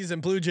Yankees and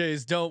Blue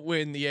Jays don't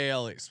win the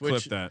AL East.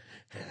 Clip that.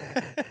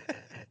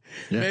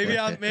 maybe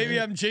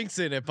I'm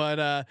jinxing it, but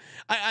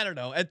I don't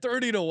know. At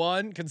 30 to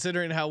 1,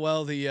 considering how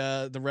well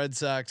the Red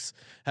Sox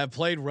have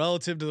played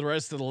relative to the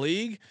rest of the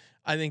league,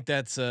 I think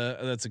that's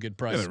a good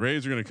price. Yeah, the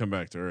Rays are going to come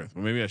back to earth.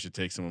 Well, maybe I should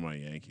take some of my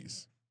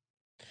Yankees.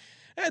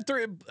 At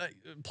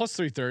plus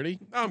 330.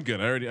 I'm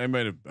good. I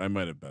might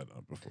have bet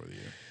up before the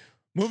year.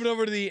 Moving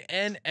over to the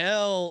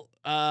NL,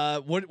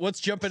 what's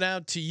jumping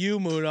out to you,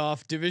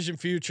 Munaf? Division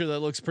future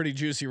that looks pretty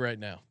juicy right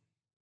now.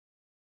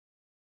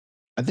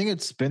 I think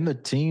it's been the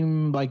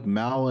team like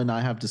Mal and I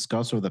have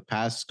discussed over the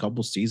past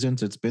couple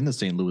seasons. It's been the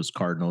St. Louis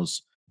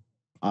Cardinals,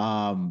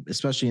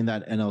 especially in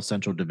that NL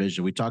Central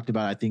division. We talked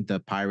about, I think the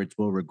Pirates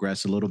will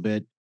regress a little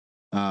bit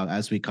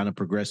as we kind of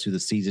progress through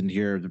the season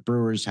here. The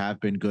Brewers have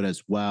been good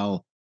as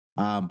well.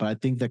 But I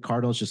think the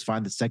Cardinals just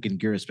find the second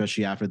gear,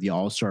 especially after the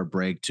All-Star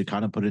break, to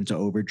kind of put into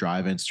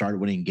overdrive and start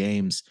winning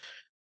games.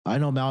 I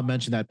know Mal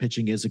mentioned that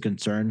pitching is a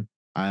concern.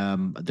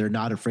 They're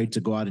not afraid to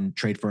go out and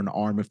trade for an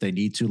arm if they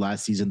need to.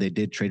 Last season, they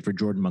did trade for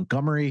Jordan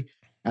Montgomery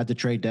at the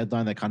trade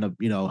deadline that kind of,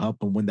 helped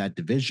them win that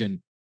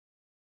division.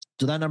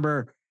 So that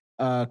number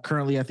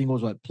currently, I think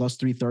was plus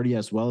 330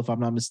 as well, if I'm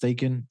not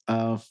mistaken,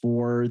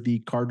 for the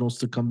Cardinals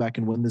to come back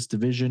and win this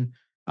division.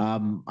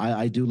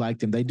 I do like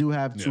them. They do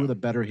have 2 of the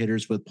better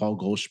hitters with Paul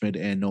Goldschmidt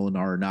and Nolan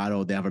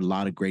Arenado. They have a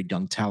lot of great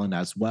young talent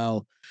as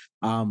well.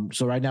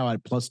 So right now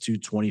at plus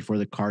 220 for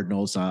the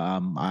Cardinals,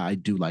 I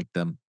do like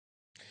them.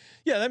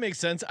 Yeah, that makes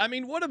sense. I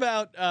mean, what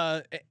about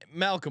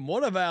Malcolm?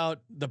 What about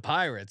the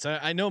Pirates?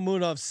 I know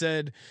Munaf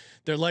said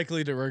they're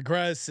likely to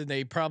regress, and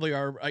they probably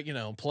are.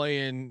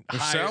 Playing. They're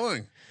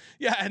selling.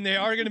 Yeah, and they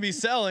are going to be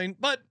selling.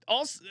 But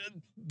also,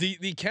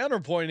 the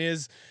counterpoint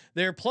is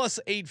they're plus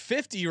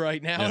 850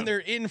 right now, and they're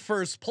in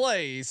first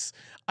place.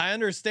 I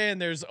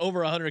understand there's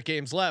over 100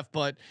 games left,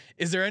 but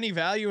is there any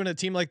value in a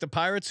team like the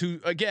Pirates,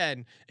 who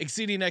again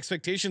exceeding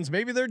expectations?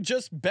 Maybe they're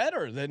just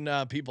better than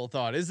people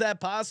thought. Is that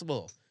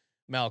possible,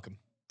 Malcolm?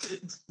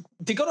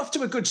 They got off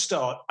to a good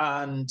start,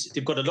 and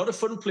they've got a lot of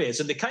fun players,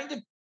 and they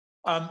kind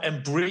of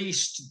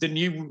embraced the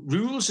new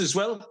rules as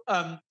well.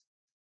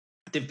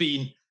 They've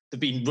been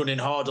running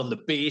hard on the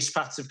base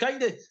paths.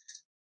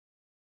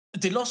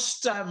 They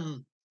lost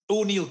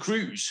O'Neal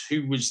Cruz,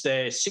 who was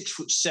their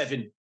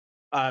 6'7"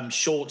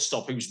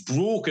 shortstop, who's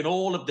broken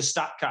all of the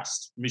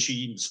StatCast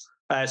machines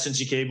since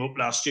he came up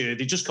last year.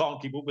 They just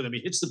can't keep up with him.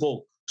 He hits the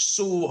ball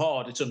so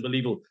hard, it's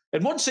unbelievable.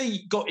 And once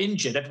he got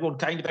injured, everyone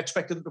kind of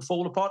expected him to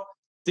fall apart.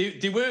 They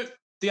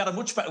had a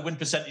much better win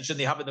percentage than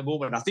they have at the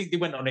moment. I think they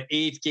went on an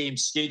 8-game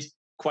skid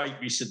quite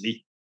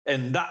recently,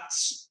 and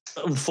that's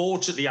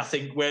unfortunately, I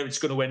think, where it's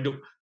going to end up.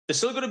 They're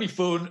still going to be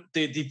fun.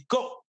 They've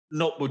got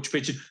not much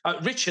pitching.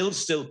 Rich Hill's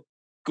still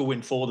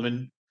going for them,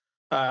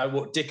 and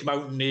what Dick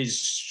Mountain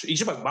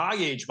he's about my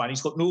age, man.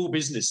 He's got no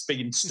business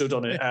being stood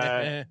on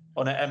an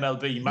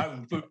MLB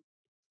mound. But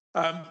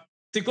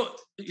they've got,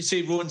 you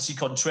say, Roansy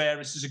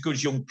Contreras is a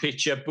good young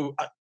pitcher, but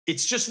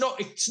it's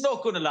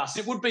not going to last.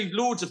 It would be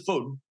loads of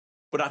fun,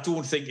 but I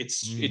don't think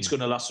it's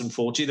going to last,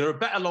 unfortunately. There are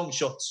better long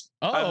shots.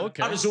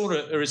 Okay.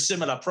 Arizona are a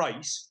similar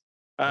price.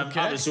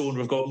 Arizona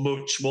have got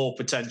much more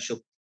potential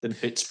than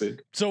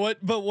Pittsburgh. So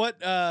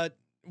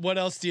what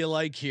else do you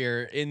like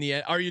here in the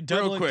end? Are you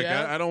doubling real quick?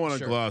 down? I don't want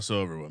to gloss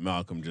over what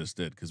Malcolm just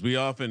did, because we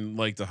often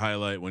like to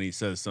highlight when he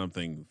says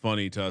something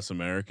funny to us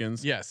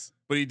Americans. Yes.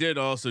 But he did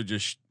also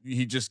just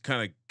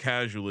kind of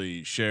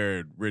casually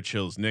shared Rich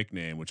Hill's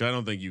nickname, which I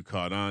don't think you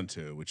caught on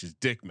to, which is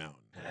Dick Mountain.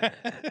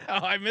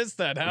 I missed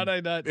that. How did I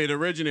not? It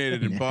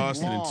originated in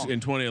Boston in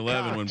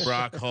 2011 when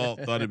Brock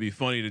Holt thought it'd be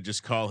funny to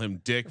just call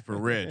him Dick for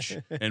Rich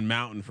and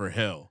Mountain for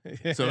Hill.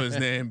 So his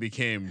name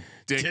became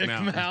Dick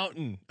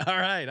Mountain. All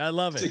right, I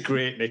love it. It's a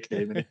great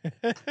nickname.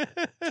 No,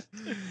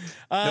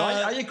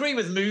 I agree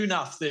with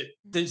Munaf that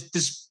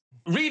there's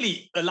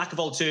really a lack of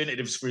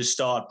alternatives for a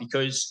start,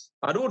 because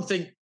I don't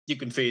think you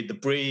can fade the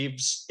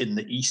Braves in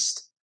the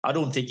East. I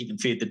don't think you can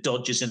fade the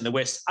Dodgers in the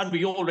West. And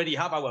we already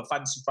have our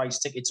fancy price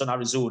tickets on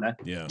Arizona.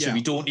 Yeah. So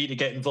we don't need to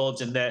get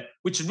involved in there,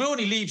 which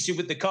only leaves you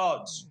with the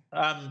Cards.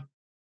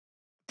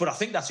 But I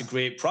think that's a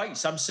great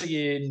price. I'm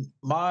saying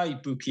my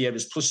book here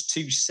is plus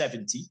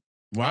 270.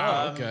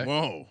 Wow. Okay.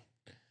 Whoa.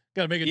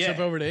 Got to make a trip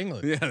over to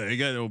England. Yeah, there you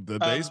go. The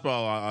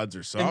baseball odds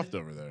are soft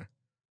over there.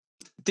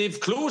 They've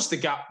closed the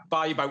gap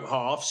by about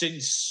half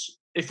since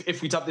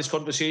if we'd had this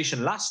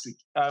conversation last week.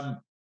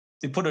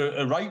 They put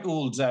a right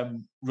old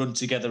run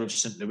together of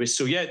St. Louis.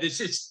 So yeah,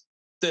 it's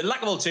the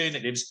lack of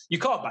alternatives. You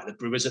can't back the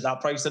Brewers at that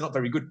price. They're not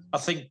very good. I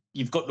think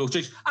you've got no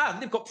choice. And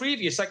they've got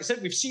previous, like I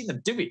said, we've seen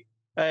them do it.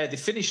 They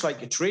finish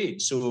like a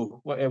trade. So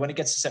when it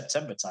gets to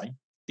September time,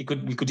 we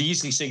could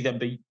easily see them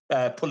be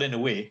pulling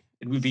away,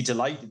 and we'd be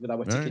delighted with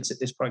our tickets at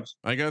this price.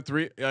 I got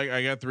three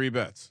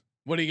bets.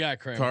 What do you got,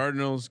 Kramer?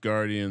 Cardinals,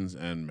 Guardians,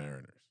 and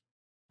Mariners.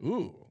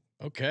 Ooh,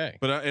 okay.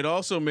 But it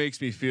also makes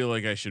me feel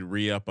like I should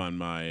re-up on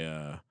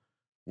my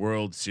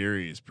World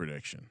Series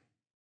prediction,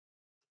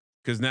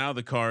 because now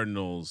the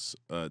Cardinals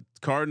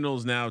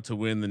now to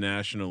win the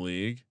National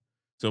League.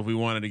 So if we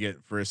wanted to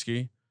get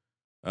frisky,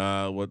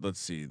 let's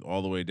see,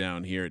 all the way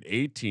down here at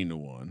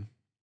 18-1.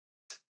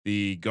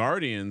 The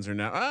Guardians are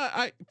now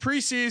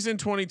preseason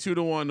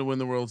 22-1 to win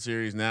the World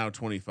Series. Now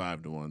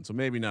 25-1. So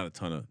maybe not a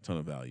ton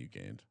of value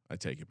gained. I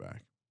take it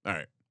back. All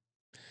right,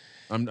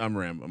 I'm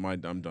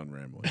rambling. I'm done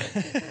rambling.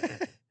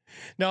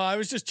 No, I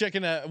was just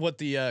checking what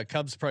the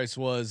Cubs price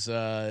was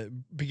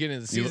beginning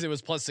of the season. It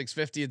was plus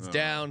 650. It's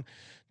down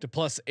to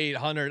plus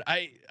 800.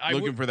 I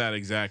looking for that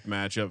exact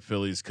matchup,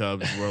 Phillies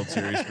Cubs World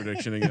Series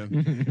prediction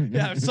again.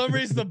 Yeah, for some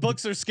reason the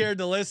books are scared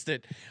to list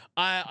it.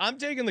 I'm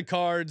taking the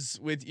Cards.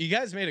 With you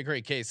guys made a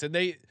great case, and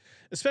they,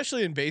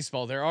 especially in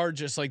baseball, there are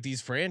just like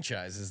these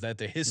franchises that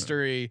the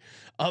history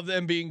of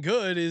them being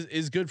good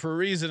is good for a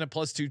reason. At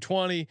plus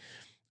 220.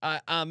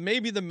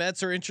 Maybe the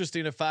Mets are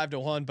interesting at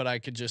 5-1, but I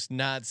could just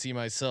not see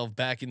myself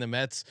backing the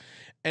Mets.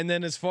 And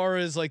then as far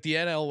as like the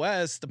NL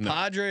West, the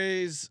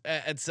Padres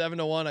at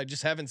 7-1, I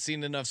just haven't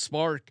seen enough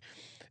spark.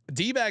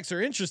 D-backs are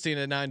interesting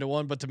at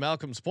 9-1, but to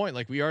Malcolm's point,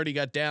 like we already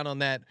got down on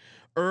that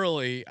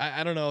early.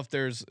 I don't know if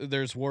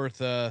there's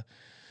worth I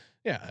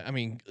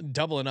mean,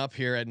 doubling up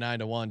here at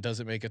 9-1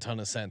 doesn't make a ton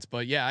of sense,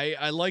 but yeah,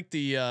 I like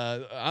the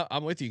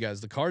I'm with you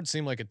guys. The Cards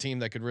seem like a team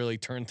that could really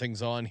turn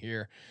things on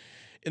here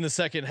in the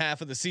second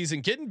half of the season.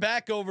 Getting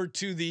back over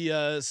to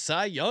the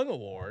Cy Young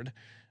Award.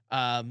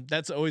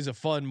 That's always a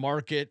fun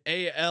market.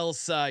 AL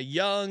Cy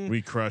Young.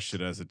 We crushed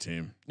it as a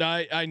team.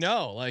 I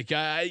know. Like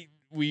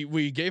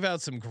we gave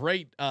out some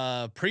great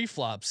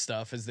pre-flop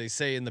stuff, as they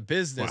say in the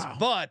business. Wow.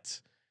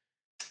 But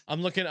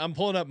I'm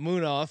pulling up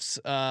Munaf's.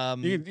 I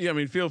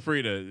mean, feel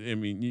free to. I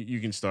mean, you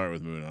can start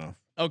with Munaf.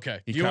 Okay.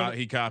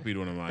 He copied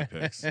one of my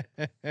picks.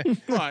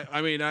 Well,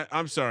 I mean,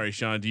 I'm sorry,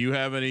 Sean. Do you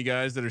have any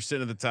guys that are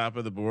sitting at the top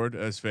of the board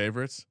as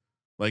favorites,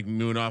 like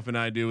Munaf and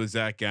I do with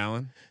Zach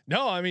Gallen?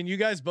 No, I mean, you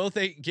guys both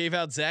gave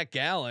out Zach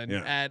Gallen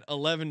at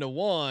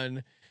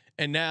 11-1,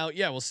 and now,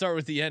 we'll start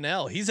with the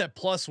NL. He's at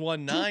plus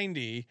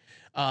 190.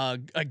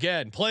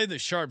 Again, play the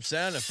sharp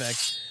sound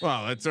effect.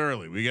 Wow, that's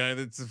early.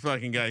 It's a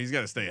fucking guy. He's got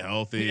to stay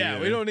healthy.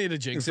 Yeah, we don't need to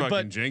jinx it.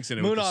 But jinxing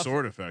it with the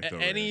sword effect.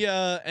 Any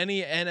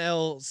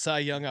NL Cy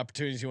Young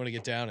opportunities you want to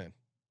get down in?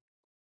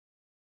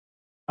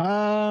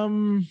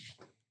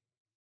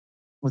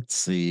 Let's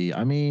see.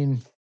 I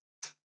mean,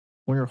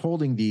 when you're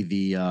holding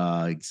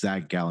the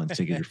Zach Gallen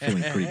ticket, you're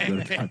feeling pretty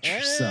good about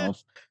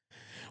yourself.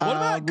 What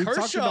about we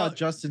Kershaw? talked about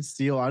Justin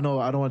Steele. I know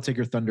I don't want to take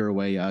your thunder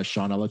away,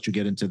 Sean. I'll let you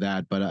get into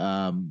that, but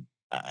I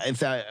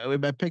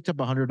picked up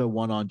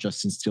 100-1 on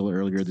Justin Steele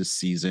earlier this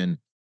season.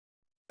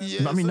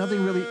 Yes, I mean,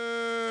 nothing really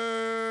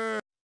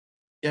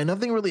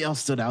else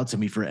stood out to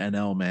me for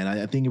NL, man.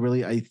 I think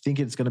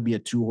it's going to be a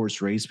 2-horse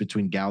race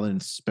between Gallen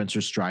and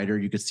Spencer Strider.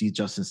 You could see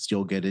Justin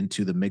Steele get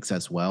into the mix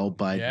as well,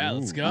 but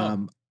let's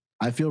go.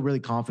 I feel really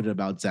confident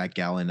about Zach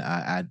Gallen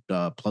at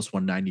plus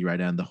 190 right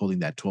now, and holding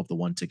that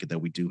 12-1 ticket that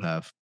we do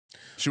have.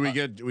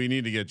 Should we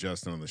need to get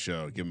Justin on the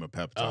show, give him a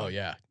pep talk. Oh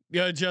yeah,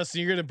 Justin,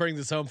 you're gonna bring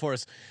this home for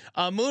us.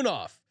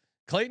 Munaf,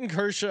 Clayton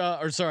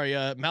Kershaw,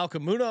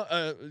 Malcolm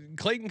Munaf,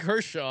 Clayton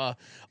Kershaw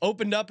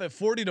opened up at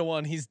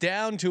 40-1. He's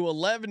down to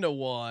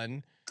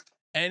 11-1.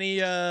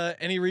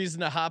 Any reason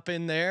to hop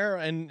in there?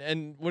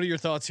 And what are your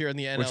thoughts here on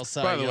the NL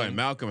side? By the way,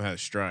 Malcolm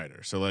has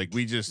Strider, so like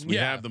we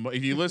have the.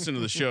 If you listen to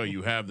the show,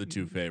 you have the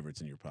two favorites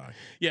in your pocket.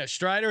 Yeah,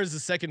 Strider is the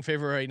second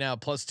favorite right now,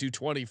 plus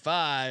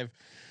 225.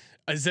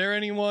 Is there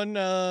anyone?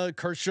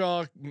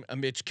 Kershaw,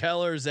 Mitch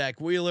Keller,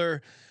 Zach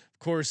Wheeler, of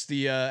course,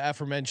 the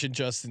aforementioned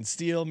Justin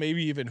Steele,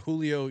 maybe even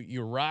Julio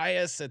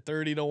Urias at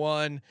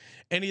 30-1.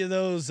 Any of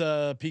those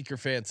pique your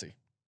fancy?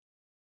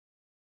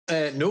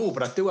 No,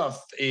 but I do have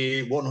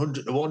a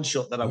 100-1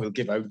 shot that I will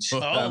give out.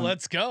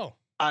 Let's go.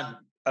 And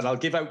I'll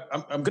give out.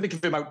 I'm going to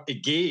give him out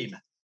again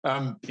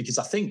because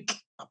I think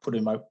I put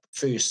him out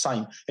first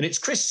time, and it's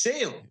Chris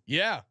Sale.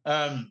 Yeah.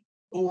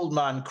 Old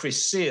man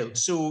Chris Sale.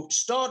 So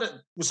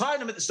was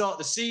hiring him at the start of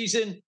the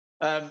season.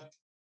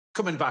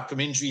 Coming back from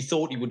injury,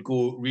 thought he would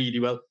go really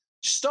well.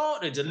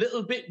 Started a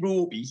little bit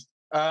ropey,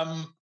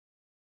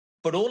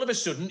 but all of a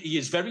sudden he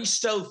is very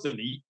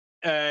stealthily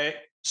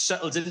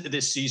settled into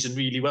this season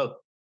really well.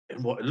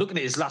 And looking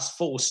at his last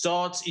 4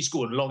 starts, he's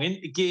going long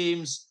into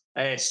games.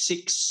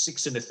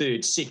 6 and a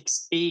third,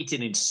 6, 8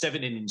 innings,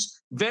 7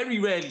 innings. Very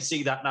rarely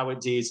see that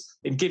nowadays.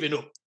 In giving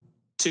up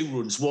 2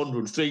 runs, 1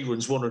 run, 3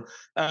 runs, 1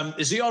 run.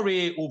 His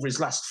ERA over his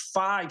last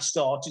 5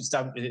 starts is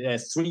down to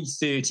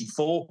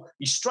 3.34.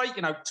 He's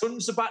striking out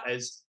tons of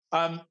batters.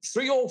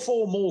 3 or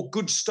 4 more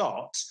good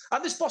starts.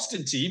 And this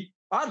Boston team,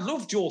 I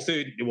loved your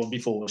 30-1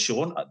 before,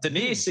 Sean. The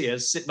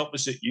naysayers sitting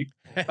opposite you,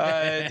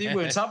 they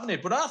weren't having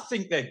it. But I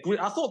think they're great.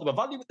 I thought they were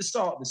value at the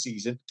start of the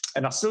season,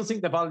 and I still think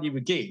they're value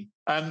again.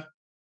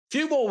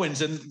 Few more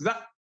wins, and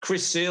that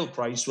Chris Sale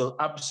price will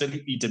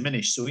absolutely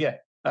diminish. So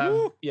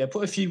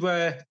put a few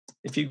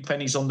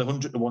pennies on the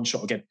 100-1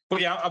 shot again. But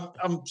yeah,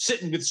 I'm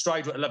sitting with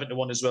Strider at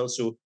 11-1 as well.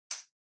 So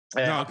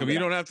no, you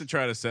don't have to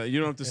try to say. You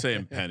don't have to say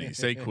in pennies.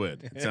 Say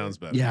quid. It sounds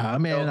better. Yeah, I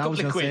mean, I was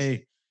gonna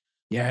say.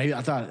 Yeah,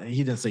 I thought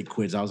he didn't say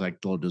quids. I was like a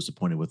little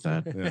disappointed with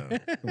that. Yeah,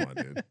 come on,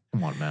 dude.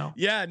 Come on, Mal.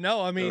 Yeah,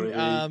 no, I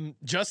mean,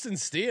 Justin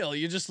Steele.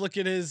 You just look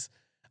at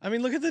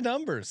look at the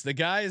numbers. The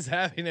guy is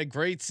having a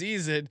great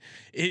season.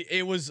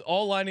 It was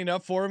all lining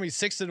up for him. He's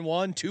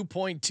 6-1,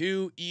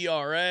 2.2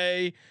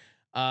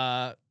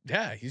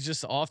 ERA. He's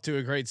just off to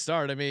a great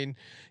start. I mean,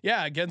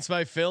 against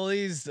my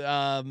Phillies,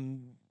 the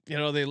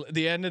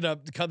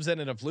Cubs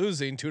ended up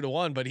losing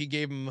 2-1, but he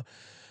gave him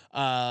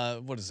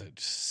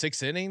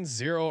 6 innings,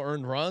 0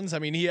 earned runs. I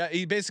mean,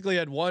 he basically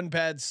had 1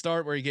 bad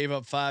start where he gave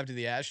up 5 to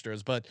the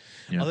Astros, but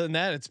other than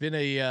that, it's been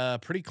a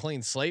pretty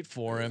clean slate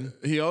for him.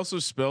 He also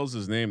spells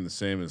his name the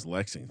same as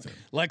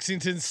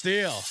Lexington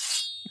Steele.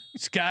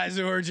 These guys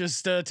who are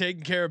just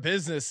taking care of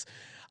business.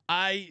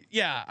 I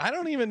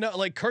don't even know.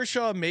 Like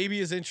Kershaw maybe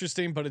is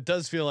interesting, but it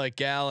does feel like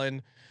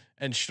Gallen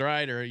and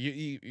Strider.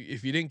 You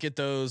if you didn't get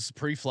those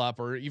pre-flop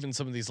or even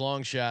some of these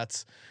long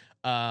shots.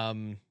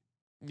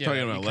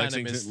 Talking about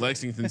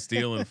Lexington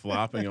Steel and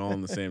flopping all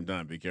in the same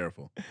time. Be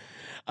careful.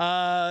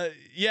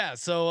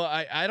 So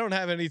I don't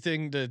have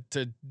anything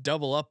to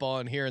double up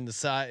on here in the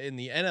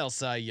NL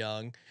Cy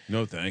Young.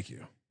 No, thank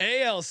you.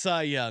 AL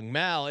Cy Young,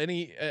 Mal.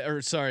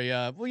 We'll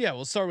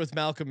start with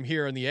Malcolm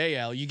here in the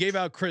AL. You gave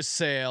out Chris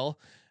Sale.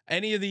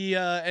 Any of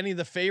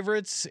the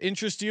favorites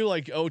interest you,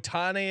 like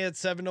Ohtani at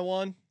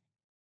 7-1?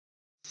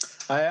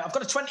 I've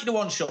got a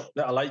 20-1 shot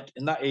that I like,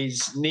 and that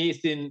is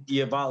Nathan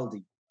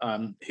Eovaldi.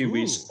 Who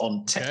is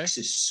on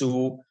Texas.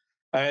 So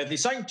they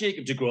signed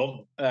Jacob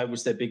deGrom,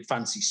 was their big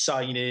fancy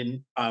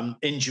signing,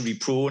 injury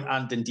prone,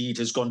 and indeed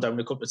has gone down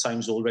a couple of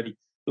times already.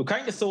 So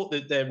kind of thought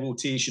that their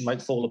rotation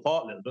might fall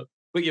apart a little bit.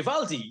 But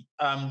Eovaldi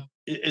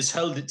has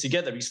held it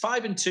together. He's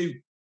 5-2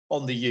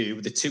 on the year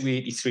with a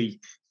 2.83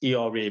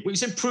 ERA, but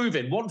he's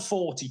improving,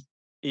 1.40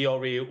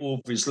 ERA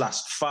over his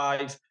last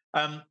 5.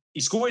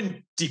 He's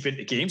going deep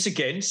into games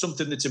again,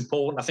 something that's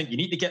important. I think you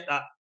need to get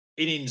that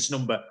innings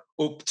number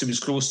up to as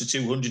close to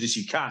 200 as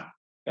you can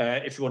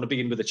if you want to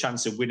begin with a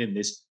chance of winning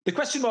this. The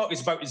question mark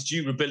is about his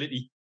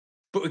durability,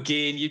 but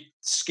again, you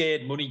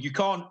scared money. You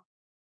can't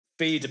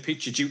fade a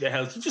pitcher due to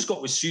health. You've just got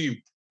to assume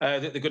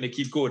that they're going to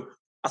keep going.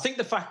 I think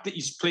the fact that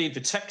he's playing for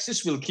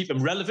Texas will keep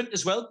him relevant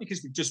as well,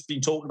 because we've just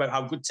been talking about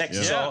how good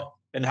Texas are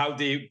and how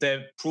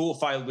their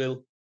profile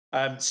will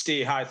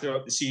stay high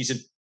throughout the season.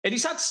 And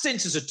he's had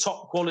stints as a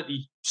top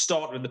quality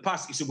starter in the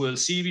past. He's a World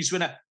Series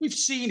winner. We've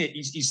seen it.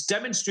 He's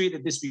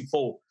demonstrated this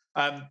before.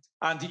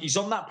 And he's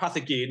on that path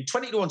again.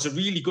 20-1's a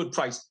really good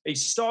price.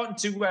 He's starting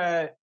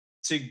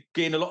to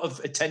gain a lot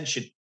of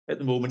attention at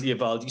the moment,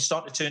 Eovaldi. He's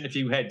starting to turn a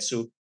few heads.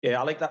 So yeah,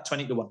 I like that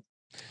 20-1.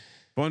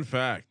 Fun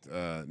fact,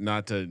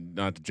 not to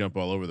jump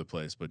all over the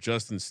place, but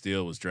Justin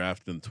Steele was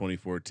drafted in the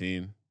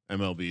 2014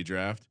 MLB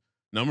draft.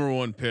 Number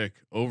 1 pick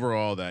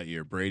overall that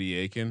year. Brady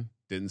Aiken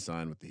didn't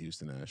sign with the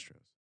Houston Astros.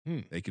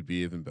 They could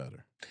be even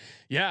better.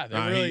 Yeah,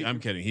 I'm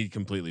kidding. He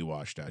completely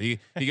washed out. He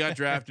got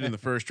drafted in the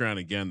first round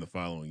again the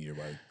following year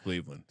by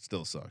Cleveland.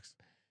 Still sucks.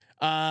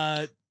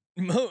 Munaf,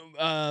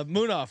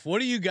 what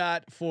do you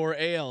got for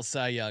AL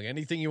Cy Young?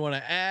 Anything you want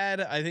to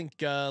add? I think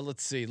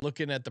let's see.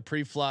 Looking at the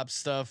pre-flop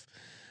stuff,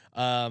 you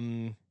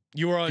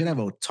were on. You can have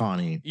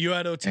Ohtani. You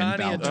had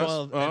Ohtani at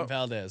 12 and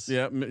Valdez.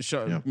 Yeah,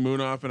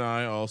 Munaf and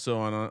I also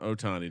on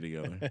Ohtani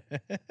together.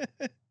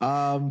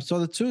 So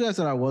the 2 guys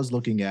that I was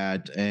looking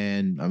at,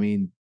 and I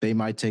mean, they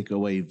might take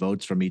away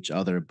votes from each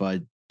other,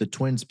 but the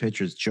Twins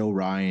pitchers, Joe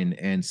Ryan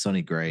and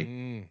Sonny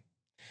Gray.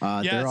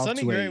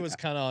 Sonny Gray was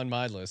kind of on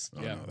my list.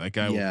 No, that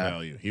guy will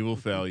fail you. He will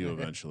fail you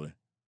eventually.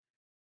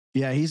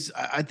 Yeah,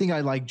 I think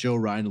I like Joe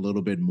Ryan a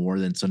little bit more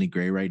than Sonny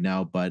Gray right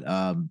now, but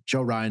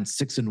Joe Ryan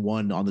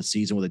 6-1 on the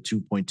season with a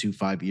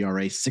 2.25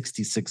 ERA,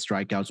 66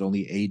 strikeouts,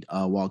 only 8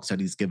 walks that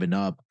he's given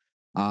up.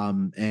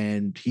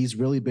 And he's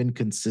really been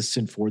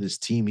consistent for this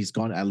team. He's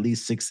gone at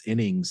least 6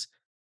 innings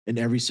in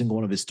every single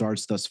one of his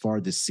starts thus far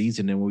this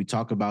season. And when we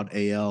talk about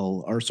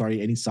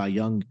any Cy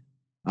Young,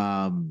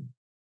 kind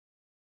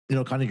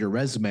of your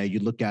resume, you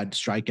look at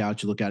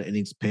strikeouts, you look at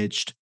innings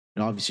pitched,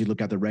 and obviously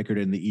look at the record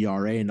in the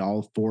ERA, and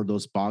all 5 of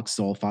those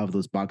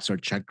boxes are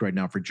checked right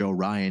now for Joe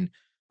Ryan.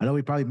 I know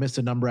we probably missed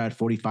a number at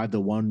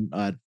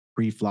 45-1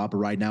 pre-flop, but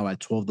right now at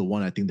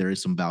 12-1, I think there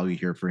is some value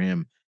here for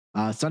him.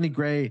 Sonny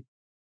Gray,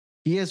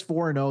 he is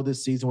 4-0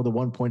 this season with a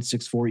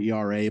 1.64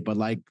 ERA, but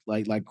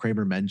like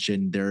Kramer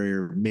mentioned,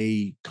 there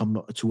may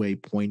come to a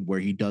point where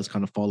he does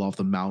kind of fall off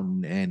the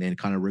mountain and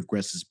kind of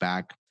regresses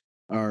back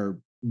or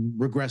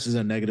regresses in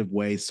a negative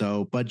way.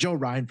 So, but Joe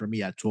Ryan for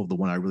me at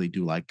 12-1, I really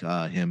do like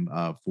him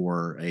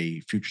for a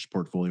futures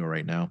portfolio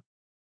right now.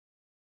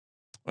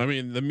 I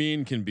mean, the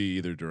mean can be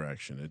either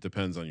direction. It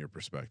depends on your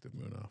perspective,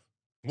 Munaf.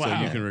 Wow.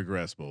 So you can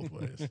regress both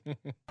ways.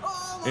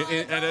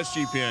 At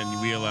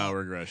SGPN, we allow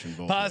regression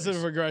both Positive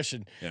ways.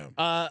 regression. Yeah.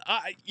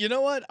 You know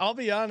what? I'll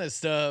be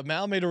honest.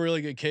 Mal made a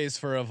really good case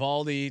for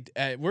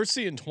Evaldi. We're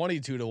seeing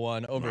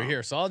 22-1 over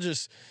here. So I'll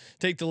just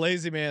take the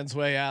lazy man's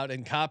way out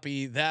and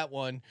copy that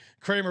one.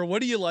 Kramer,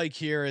 what do you like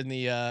here in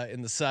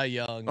the Cy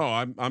Young?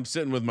 Oh, I'm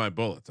sitting with my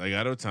bullets. I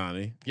got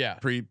Ohtani. Yeah.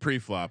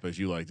 Pre-flop, as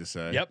you like to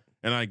say. Yep.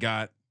 And I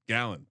got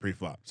Gallen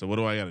pre-flop. So what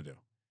do I got to do?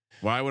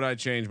 Why would I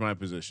change my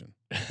position?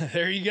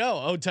 There you go.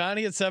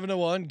 Ohtani at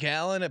 7-1,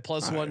 Gallen at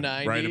plus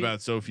 190. Right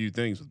about so few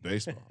things with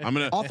baseball.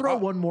 I'll throw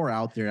one more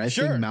out there. I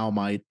think Mal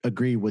might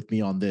agree with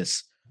me on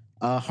this.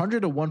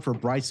 100-1 for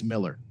Bryce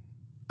Miller.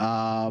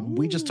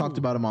 We just talked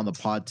about him on the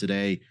pod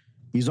today.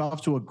 He's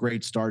off to a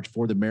great start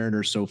for the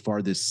Mariners so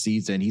far this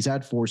season. He's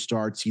had 4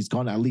 starts. He's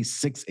gone at least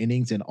 6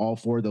 innings in all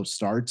 4 of those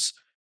starts.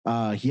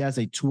 He has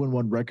a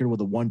 2-1 record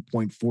with a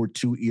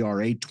 1.42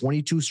 ERA,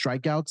 22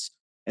 strikeouts,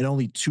 and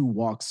only 2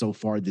 walks so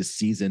far this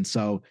season.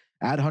 So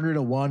at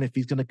 100-1, if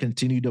he's going to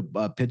continue to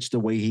pitch the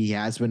way he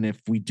has been,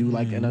 if we do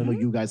and I know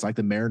you guys like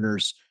the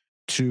Mariners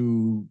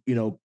to,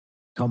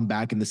 come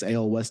back in this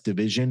AL West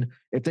division,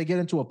 if they get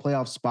into a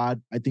playoff spot,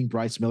 I think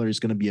Bryce Miller is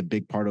going to be a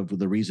big part of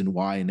the reason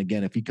why. And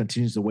again, if he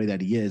continues the way that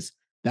he is,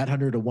 that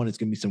 100-1 is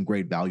going to be some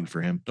great value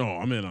for him. Oh,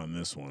 I'm in on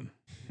this one.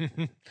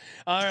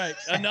 All right,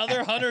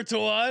 another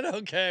 100-1.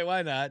 Okay,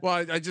 why not?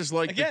 Well, I just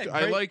like Again,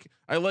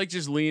 I like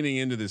just leaning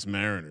into this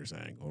Mariners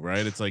angle,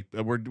 right? It's like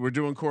we're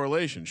doing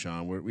correlation,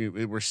 Sean.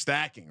 We're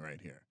stacking right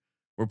here.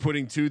 We're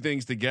putting 2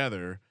 things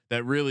together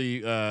that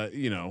really,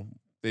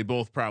 they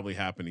both probably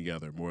happen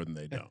together more than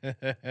they don't.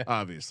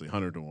 Obviously,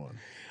 100-1.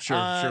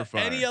 Sure.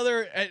 Any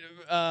other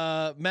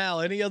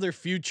Mal? Any other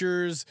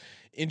futures?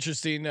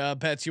 Interesting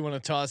bets you want to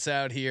toss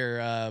out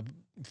here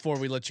before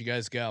we let you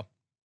guys go?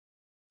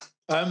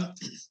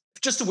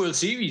 Just a World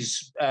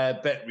Series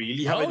bet,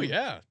 really.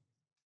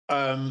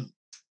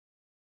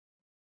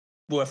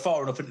 We're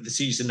far enough into the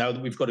season now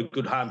that we've got a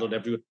good handle on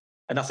everyone.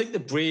 And I think the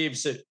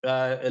Braves at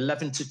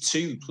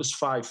 11-2 plus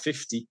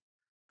 550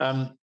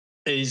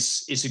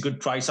 is a good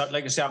price.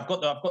 Like I say, I've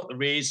got the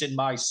Rays in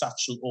my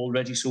satchel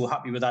already, so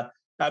happy with that.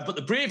 But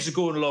the Braves are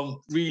going along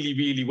really,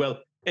 really well.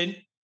 And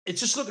it's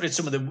just looking at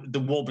some of the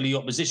wobbly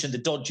opposition. The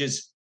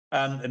Dodgers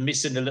are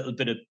missing a little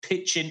bit of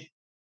pitching.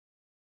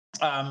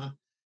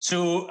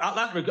 So at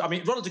that regard, I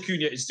mean, Ronald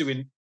Acuna is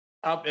doing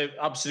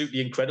absolutely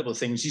incredible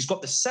things. He's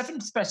got the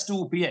 7th best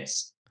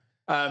OPS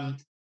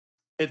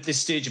at this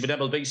stage of an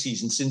MLB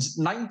season since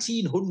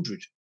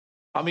 1900.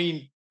 I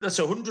mean, that's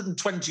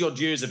 120 odd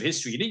years of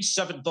history, and he's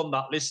 7th on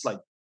that list.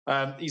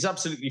 He's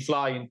absolutely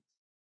flying.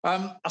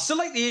 I still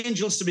like the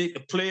Angels to make the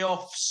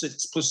playoffs.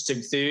 It's plus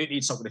 230.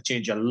 It's not going to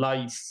change your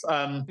life.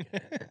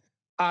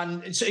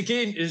 And it's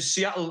again,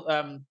 Seattle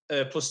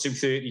plus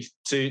 230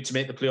 to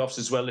make the playoffs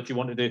as well. If you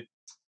wanted to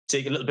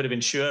take a little bit of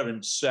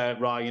insurance,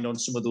 Ryan, on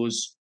some of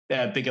those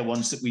bigger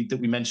ones that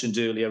we mentioned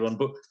earlier on.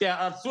 But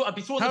yeah, I'd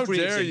be throwing. How the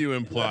Braves dare in, you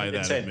imply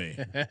that of me?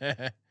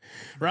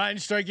 Ryan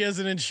strike you as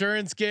an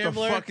insurance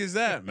gambler. The fuck is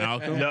that,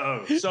 Malcolm?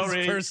 No,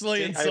 sorry.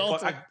 Personally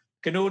insulted. I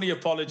can only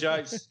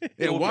apologize.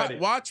 Yeah,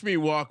 watch me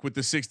walk with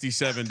the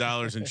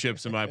 $67 in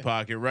chips in my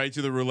pocket right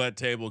to the roulette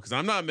table because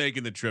I'm not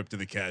making the trip to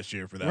the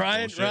cashier for that.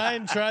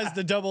 Ryan tries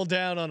to double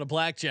down on a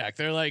blackjack.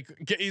 They're like,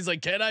 he's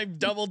like, can I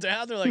double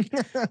down? They're like,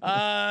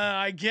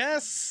 I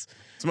guess.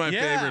 It's my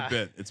favorite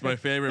bit. It's my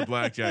favorite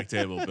blackjack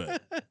table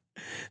bit.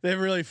 That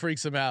really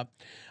freaks him out.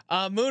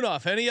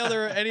 Munaf, any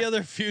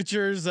other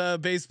futures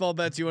baseball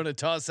bets you want to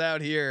toss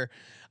out here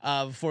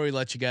before we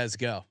let you guys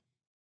go?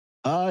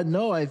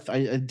 No, I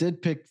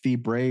did pick the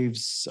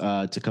Braves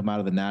to come out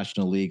of the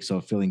National League,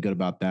 so feeling good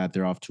about that.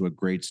 They're off to a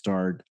great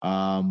start.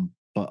 But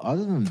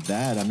other than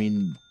that, I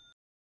mean,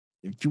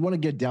 if you want to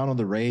get down on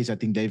the Rays, I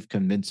think they've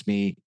convinced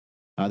me.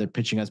 Their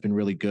pitching has been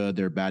really good.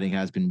 Their batting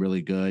has been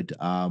really good.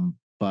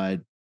 But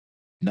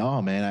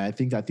no, man, I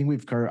think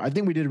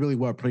we did really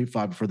well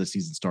pre-flop before the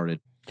season started.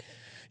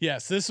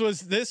 Yes, this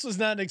was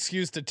not an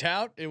excuse to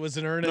tout. It was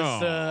an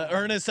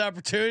earnest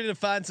opportunity to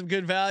find some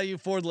good value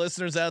for the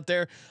listeners out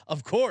there.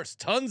 Of course,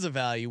 tons of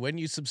value when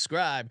you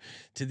subscribe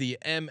to the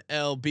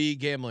MLB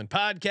Gambling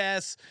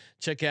Podcast.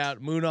 Check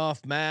out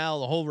Munaf,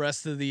 Mal, the whole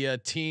rest of the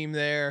team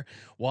there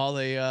while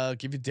they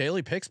give you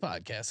daily picks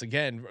podcasts.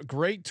 Again,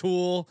 great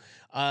tool.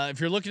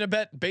 If you're looking to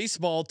bet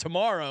baseball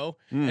tomorrow,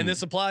 and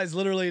this applies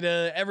literally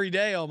to every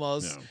day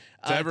almost. Yeah.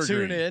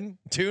 Tune in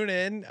to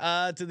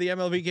the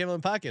MLB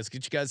Gambling Podcast.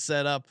 Get you guys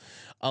set up.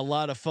 A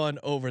lot of fun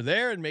over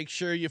there, and make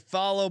sure you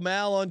follow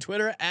Mal on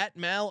Twitter at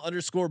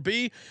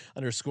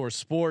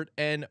Mal_B_sport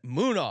and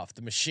Munaf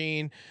the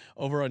Machine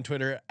over on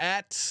Twitter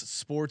at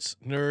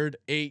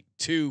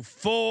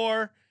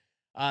SportsNerd824.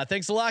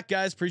 Thanks a lot,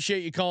 guys.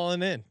 Appreciate you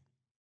calling in.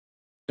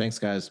 Thanks,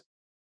 guys.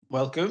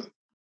 Welcome.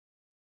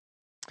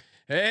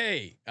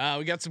 Hey,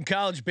 we got some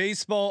college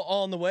baseball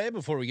on the way.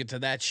 Before we get to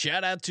that,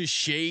 shout out to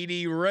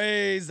Shady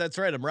Rays. That's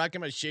right, I'm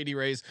rocking my Shady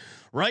Rays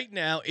right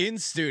now in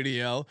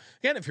studio.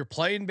 Again, if you're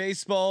playing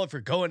baseball, if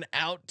you're going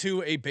out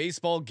to a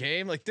baseball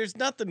game, like there's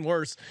nothing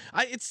worse.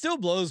 It still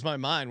blows my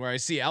mind where I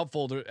see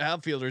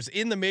outfielders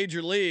in the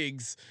major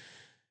leagues,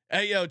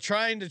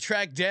 trying to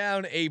track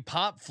down a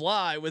pop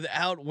fly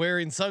without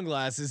wearing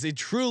sunglasses. It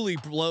truly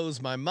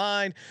blows my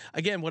mind.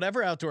 Again,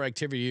 whatever outdoor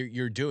activity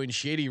you're doing,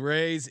 Shady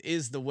Rays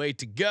is the way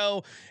to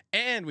go.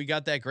 And we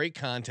got that great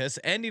contest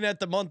ending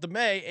at the month of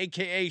May,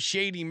 aka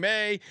Shady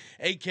May,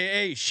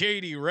 aka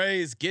Shady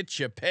Rays. Get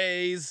your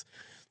pays.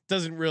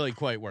 Doesn't really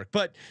quite work,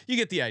 but you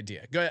get the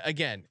idea. Go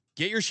again.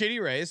 Get your Shady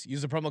Rays,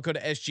 use the promo code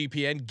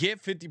SGPN,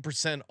 get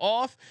 50%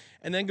 off,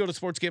 and then go to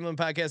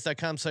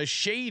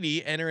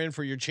sportsgamblingpodcast.com/shady, enter in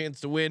for your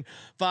chance to win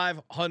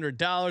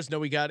 $500. Know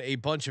we got a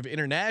bunch of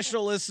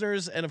international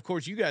listeners, and of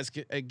course you guys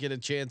get a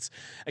chance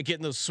at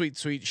getting those sweet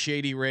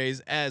Shady Rays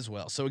as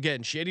well. So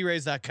again,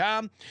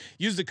 shadyrays.com,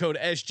 use the code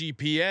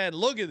SGPN.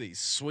 Look at these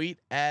sweet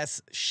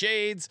ass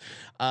shades,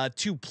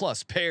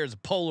 2+ pairs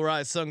of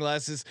polarized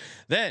sunglasses.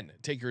 Then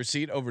take your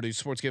receipt over to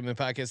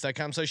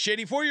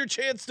sportsgamblingpodcast.com/shady for your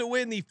chance to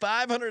win the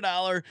 $500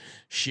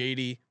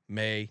 Shady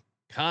May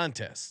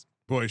contest.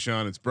 Boy,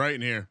 Sean, it's bright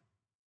in here.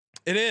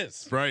 It is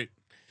It's bright.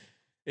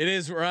 It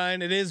is,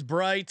 Ryan. It is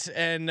bright,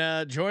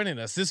 and joining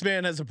us, this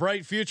man has a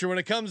bright future when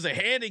it comes to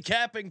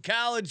handicapping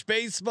college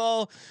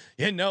baseball.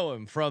 You know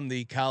him from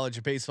the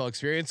College Baseball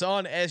Experience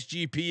on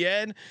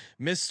SGPN,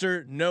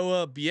 Mr.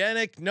 Noah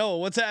Bieniek. Noah,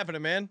 what's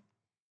happening, man?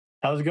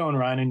 How's it going,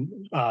 Ryan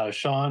and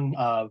Sean?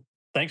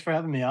 Thanks for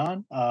having me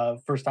on.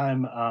 First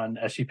time on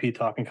SGP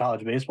talking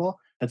college baseball.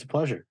 It's a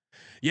pleasure.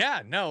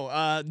 Yeah,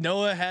 no.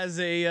 Noah has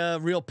a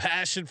real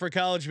passion for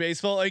college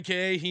baseball,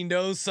 aka he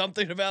knows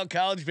something about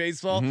college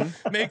baseball.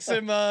 Makes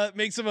him a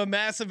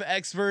massive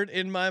expert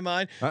in my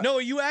mind.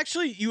 Noah, you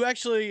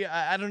actually,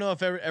 I don't know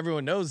if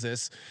everyone knows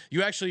this.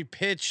 You actually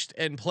pitched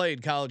and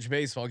played college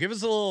baseball. Give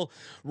us a little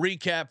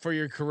recap for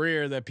your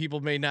career that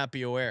people may not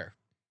be aware.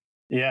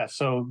 Yeah,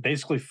 so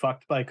basically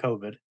fucked by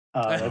COVID.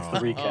 That's the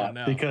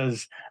recap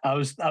because I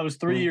was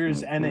 3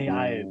 years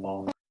NAIA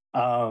ball,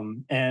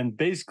 and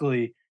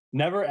basically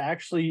never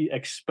actually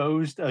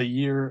exposed a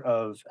year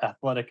of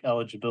athletic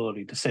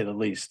eligibility, to say the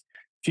least.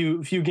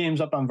 Few games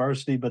up on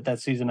varsity, but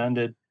that season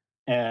ended,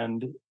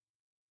 and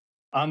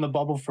on the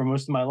bubble for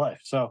most of my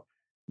life. So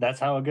that's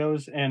how it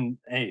goes. And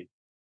hey,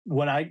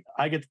 when I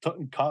get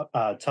to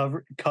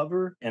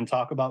cover and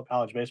talk about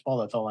college baseball,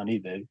 that's all I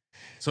need, baby.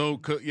 So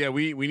yeah,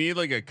 we need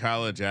like a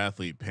college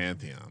athlete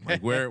pantheon.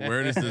 Like where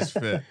does this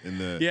fit in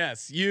the?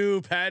 Yes,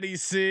 you, Patty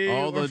C.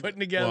 We're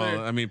putting together.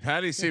 Well, I mean,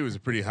 Patty C was a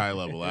pretty high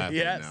level athlete.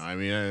 Yes. Now, I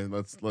mean,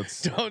 let's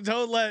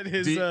don't let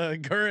his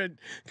current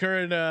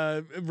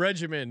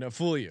regimen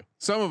fool you.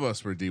 Some of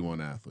us were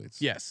D1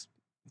 athletes. Yes,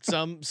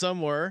 some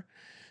were.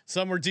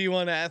 Some were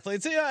D1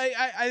 athletes. Yeah,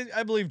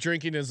 I believe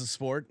drinking is a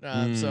sport.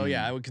 So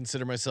yeah, I would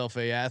consider myself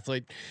a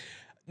athlete.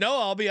 No,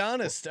 I'll be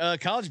honest.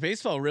 College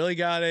baseball really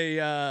got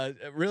a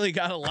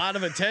lot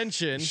of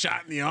attention.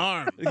 Shot in the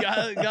arm.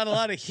 got a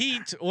lot of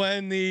heat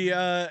when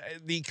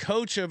the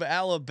coach of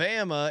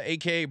Alabama,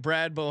 aka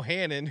Brad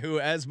Bohannon, who,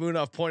 as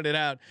Munaf pointed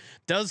out,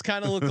 does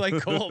kind of look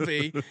like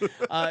Colby,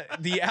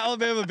 the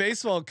Alabama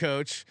baseball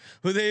coach,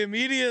 who they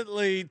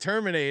immediately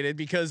terminated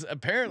because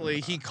apparently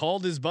he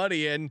called his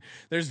buddy, and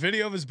there's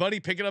video of his buddy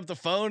picking up the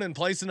phone and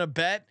placing a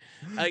bet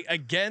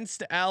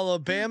against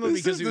Alabama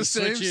because he was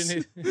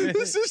switching.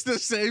 This is the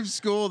same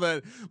school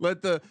that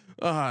let the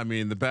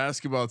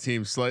basketball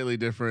team slightly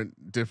different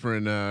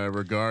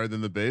regard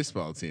than the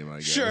baseball team, I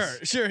guess.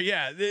 Sure,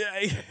 yeah.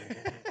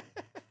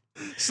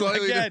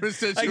 Slightly different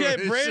situation.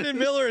 Again, Brandon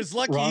Miller is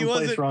lucky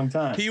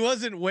he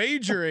wasn't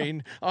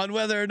wagering on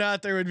whether or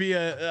not there would be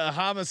a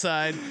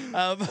homicide.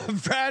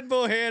 Brad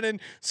Bohannon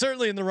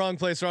certainly in the wrong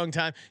place, wrong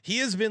time. He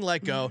has been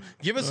let go.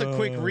 Give us a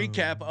quick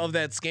recap of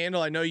that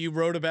scandal. I know you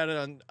wrote about it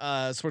on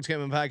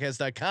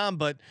sportsgamblingpodcast.com,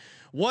 but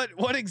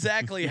what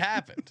exactly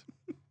happened?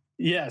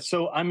 Yeah,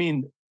 so I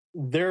mean,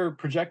 their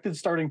projected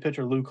starting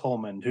pitcher Luke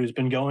Holman, who's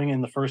been going in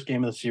the first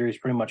game of the series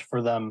pretty much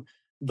for them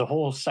the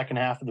whole second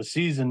half of the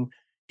season,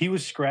 he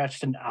was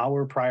scratched an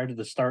hour prior to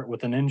the start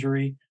with an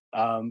injury.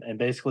 And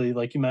basically,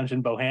 like you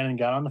mentioned, Bohannon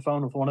got on the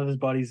phone with one of his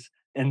buddies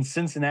in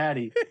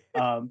Cincinnati,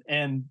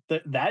 and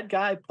that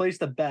guy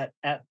placed a bet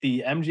at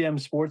the MGM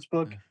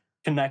Sportsbook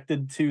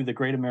connected to the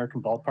Great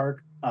American Ballpark,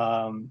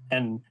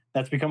 and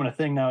that's becoming a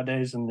thing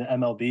nowadays in the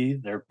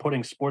MLB. They're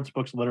putting sports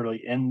books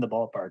literally in the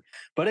ballpark.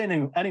 But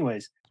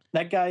anyways,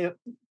 that guy,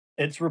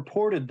 it's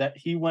reported that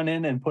he went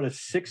in and put a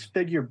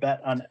 6-figure bet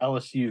on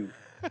LSU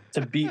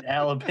to beat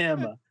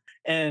Alabama.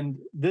 And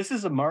this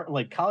is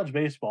like college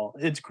baseball.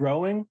 It's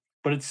growing,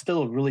 but it's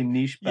still a really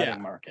niche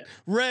betting market.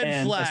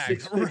 Red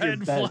flag.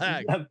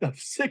 A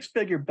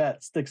 6-figure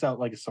bet sticks out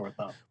like a sore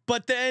thumb.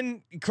 But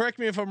then, correct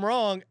me if I'm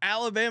wrong,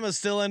 Alabama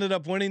still ended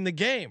up winning the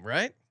game,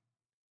 right?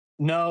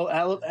 No,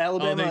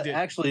 Alabama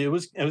actually, it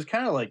was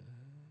kind of like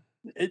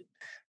it.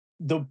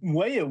 The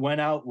way it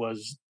went out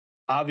was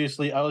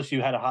obviously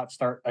LSU had a hot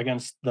start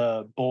against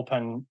the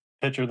bullpen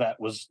pitcher that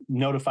was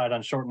notified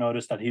on short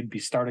notice that he'd be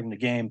starting the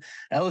game.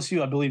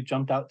 LSU, I believe,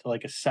 jumped out to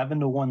like a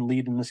 7-1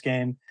 lead in this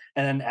game,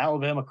 and then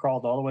Alabama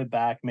crawled all the way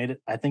back, made it.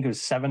 I think it was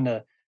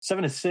 7-6.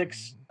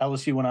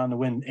 LSU went on to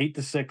win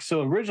 8-6.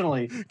 So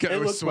originally,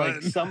 it looked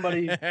like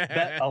somebody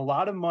bet a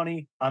lot of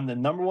money on the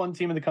number 1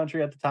 team in the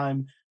country at the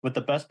time with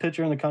the best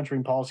pitcher in the country,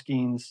 in Paul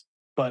Skeens.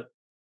 But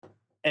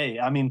hey,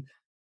 I mean,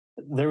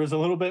 there was a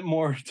little bit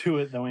more to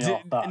it than we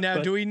all thought.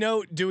 Now, do we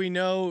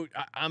know?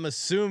 I'm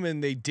assuming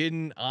they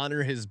didn't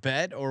honor his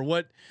bet, or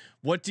what?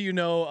 What do you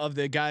know of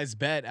the guy's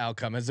bet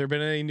outcome? Has there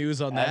been any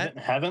news on that?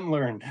 Haven't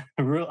learned.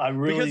 I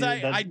really because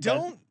I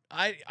don't.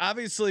 I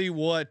obviously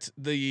what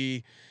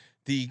the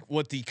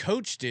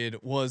coach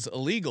did was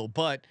illegal,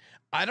 but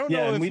I don't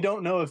know. And we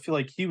don't know if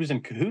like he was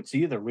in cahoots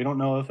either. We don't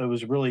know if it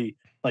was really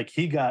like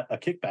he got a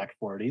kickback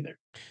for it either.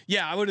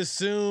 Yeah, I would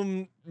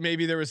assume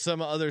maybe there was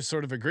some other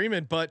sort of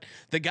agreement, but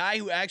the guy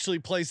who actually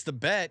placed the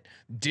bet,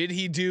 did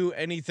he do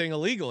anything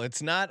illegal?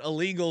 It's not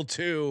illegal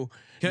to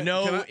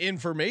know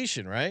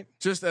information, right?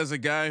 Just as a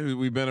guy who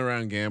we've been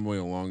around gambling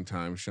a long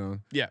time,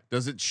 Sean. Yeah.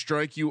 Does it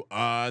strike you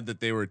odd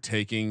that they were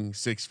taking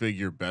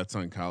 6-figure bets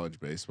on college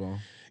baseball?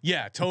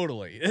 Yeah,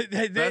 totally.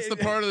 That's the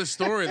part of the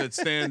story that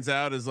stands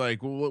out is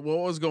like, what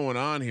was going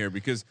on here?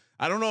 Because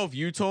I don't know if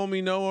you told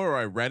me, Noah, or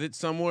I read it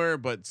somewhere,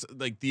 but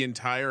like the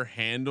entire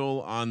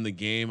handle on the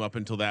game up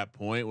until that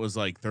point was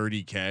like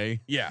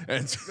 $30K. Yeah.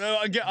 And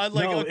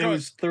it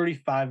was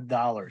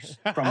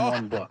 $35 from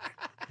one book.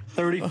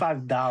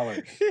 $35.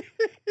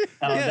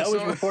 That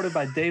was reported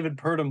by David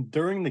Purdom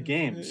during the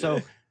game.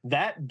 So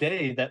that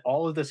day that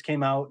all of this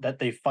came out, that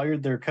they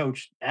fired their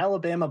coach,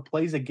 Alabama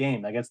plays a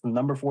game against the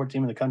number 4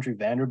 team in the country,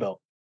 Vanderbilt.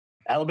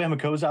 Alabama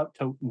goes out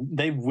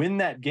they win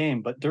that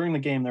game, but during the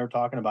game, they were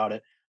talking about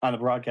it on the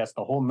broadcast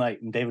the whole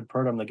night. And David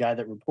Purdom, the guy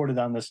that reported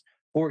on this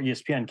for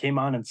ESPN, came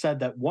on and said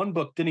that one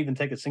book didn't even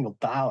take a single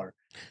dollar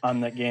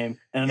on that game,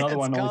 and another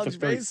one only took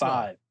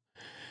 35.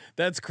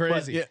 That's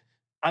crazy. But,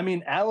 I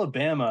mean,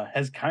 Alabama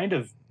has kind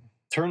of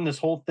turned this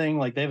whole thing.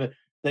 Like they have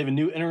a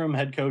new interim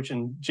head coach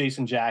in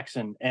Jason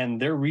Jackson, and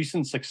their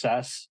recent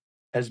success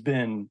has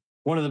been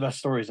one of the best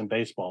stories in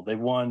baseball. They've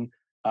won.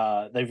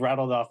 They've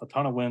rattled off a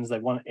ton of wins.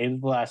 They've won 8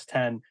 of the last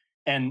 10,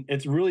 and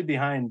it's really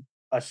behind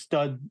a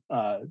stud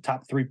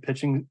top 3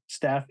 pitching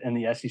staff in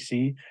the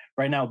SEC.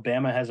 Right now,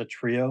 Bama has a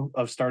trio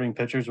of starting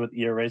pitchers with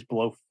ERAs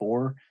below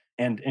 4.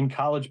 And in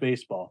college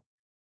baseball,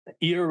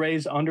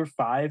 ERAs under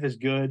 5 is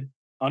good.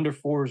 Under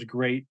 4 is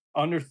great.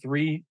 Under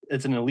 3,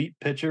 it's an elite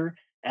pitcher.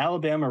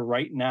 Alabama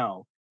right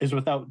now is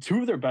without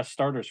 2 of their best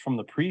starters from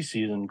the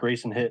preseason,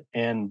 Grayson Hitt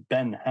and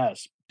Ben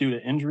Hess, due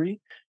to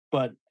injury.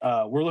 But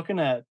we're looking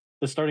at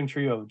the starting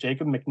trio of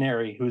Jacob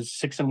McNary, who's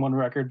 6-1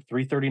 record,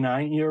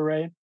 3.39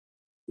 ERA.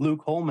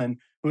 Luke Holman,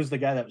 who's the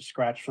guy that was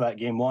scratched for that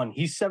game 1,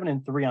 he's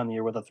 7-3 on the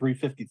year with a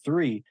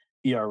 3.53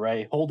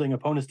 ERA, holding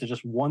opponents to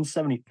just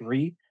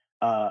 173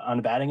 on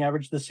the batting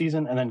average this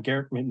season. And then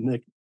Garrett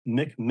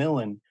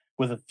McMillan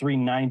with a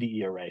 3.90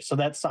 ERA. So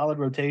that's solid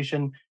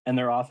rotation, and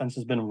their offense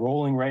has been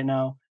rolling right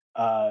now.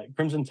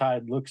 Crimson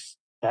Tide looks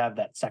to have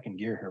that second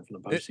gear here for the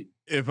postseason.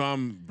 If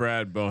I'm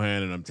Brad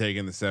Bohannon, I'm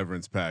taking the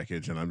severance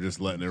package and I'm just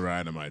letting it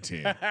ride on my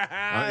team.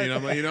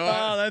 I'm like,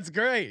 oh, that's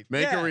great.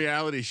 Make a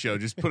reality show.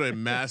 Just put a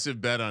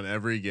massive bet on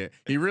every game.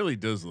 He really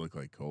does look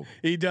like Colby.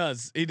 He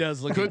does.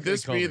 Look. Could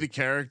this be the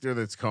character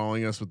that's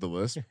calling us with the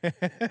lisp?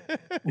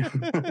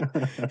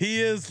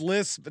 He is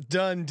Lisp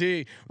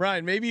Dundee.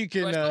 Ryan, maybe you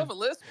can. Do I still have a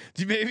lisp?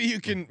 Maybe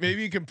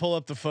you can pull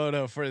up the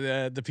photo for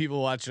the people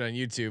watching on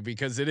YouTube,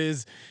 because it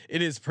is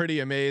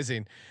pretty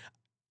amazing.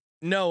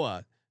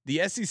 Noah,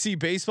 the SEC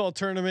baseball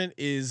tournament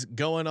is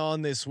going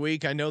on this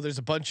week. I know there's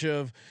a bunch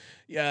of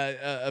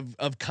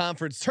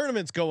conference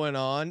tournaments going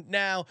on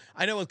now.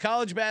 I know with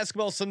college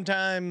basketball,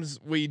 sometimes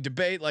we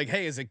debate like,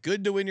 hey, is it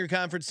good to win your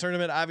conference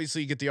tournament?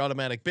 Obviously, you get the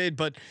automatic bid,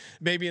 but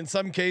maybe in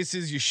some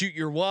cases you shoot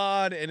your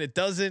wad and it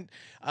doesn't,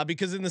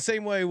 because in the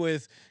same way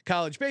with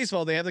college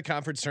baseball, they have the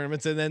conference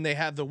tournaments and then they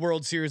have the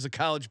World Series of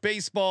college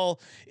baseball.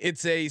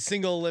 It's a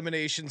single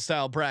elimination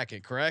style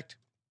bracket, correct?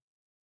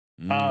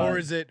 Or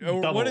is it? Or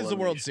what is the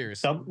World Series?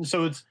 So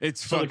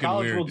it's fucking the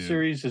College weird, World dude.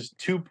 Series is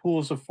 2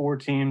 pools of 4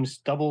 teams,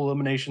 double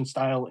elimination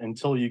style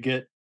until you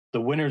get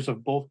the winners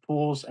of both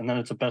pools, and then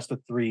it's a best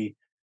of 3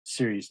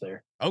 series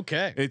there.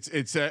 Okay.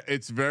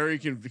 It's very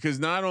because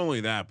not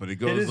only that, but it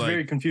goes like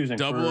very confusing.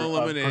 Double for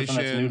elimination,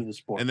 that's new to the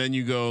sport. and then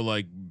you go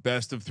like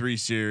best of 3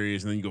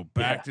 series, and then you go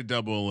back to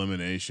double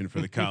elimination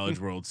for the College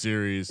World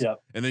Series.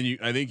 Yep. And then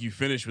I think you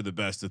finish with the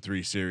best of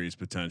 3 series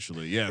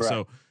potentially. Yeah. Correct.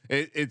 So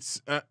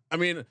it's I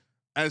mean,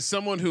 as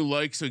someone who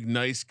likes a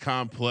nice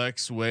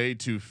complex way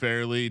to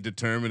fairly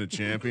determine a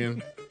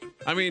champion.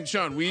 I mean,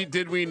 Sean, we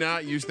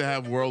not used to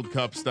have World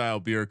Cup style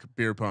beer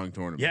pong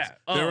tournaments. Yeah.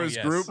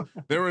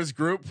 There was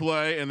group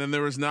play, and then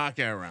there was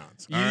knockout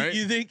rounds.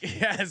 You think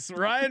yes,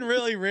 Ryan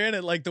really ran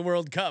it like the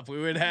World Cup.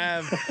 We would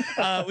have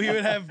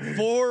 4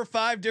 or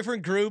 5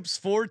 different groups,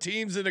 4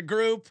 teams in a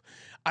group.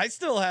 I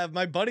still have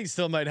my buddy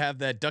still might have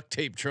that duct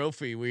tape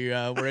trophy we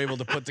were able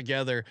to put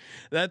together.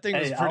 That thing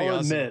was pretty I'll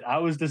awesome. admit, I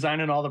was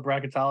designing all the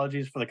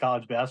bracketologies for the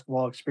college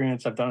basketball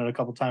experience. I've done it a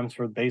couple times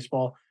for the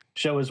baseball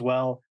show as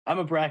well. I'm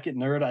a bracket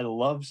nerd. I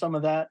love some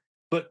of that.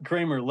 But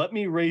Kramer, let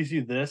me raise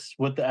you this: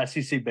 what the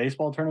SEC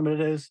baseball tournament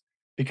is,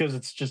 because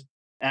it's just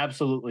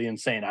absolutely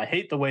insane. I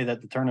hate the way that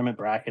the tournament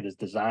bracket is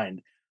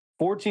designed.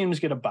 4 teams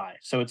get a bye,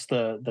 so it's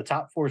the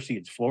top 4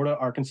 seeds: Florida,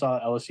 Arkansas,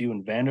 LSU,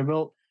 and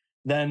Vanderbilt.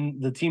 Then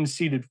the teams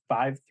seeded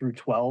 5 through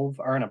 12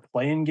 are in a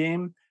play-in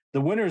game.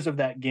 The winners of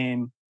that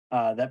game,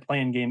 that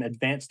play-in game,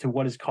 advance to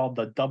what is called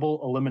the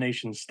double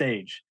elimination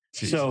stage.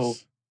 Jesus. So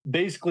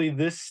basically,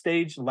 this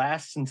stage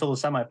lasts until the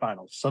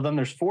semifinals. So then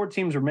there's 4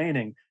 teams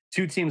remaining: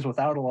 2 teams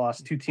without a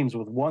loss, 2 teams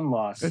with 1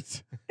 loss.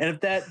 And if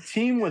that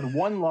team with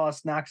 1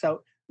 loss knocks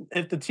out,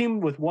 if the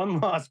team with 1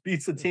 loss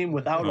beats the team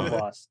without a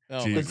loss,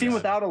 the team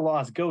without a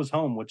loss goes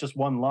home with just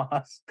 1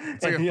 loss,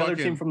 and like the other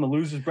team from the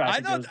losers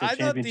bracket goes to the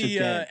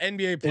championship game.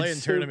 NBA play-in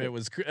tournament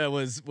was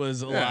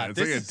a lot. It's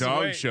like a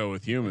dog show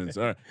with humans.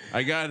 All right.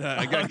 I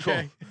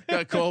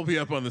got Colby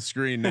up on the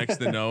screen next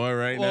to Noah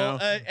right now.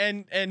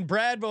 And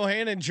Brad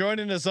Bohannon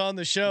joining us on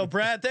the show.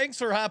 Brad, thanks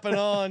for hopping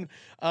on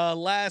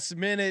last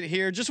minute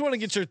here. Just want to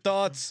get your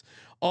thoughts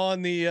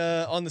on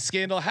the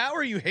scandal. How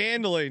are you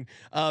handling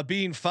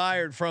being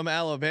fired from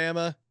Alabama?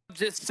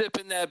 Just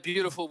sipping that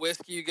beautiful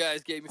whiskey you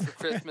guys gave me for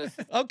Christmas.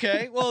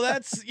 Okay, well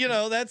that's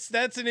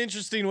an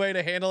interesting way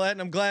to handle that,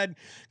 and I'm glad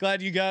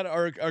you got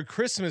our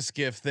Christmas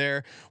gift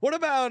there. What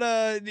about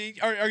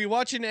are you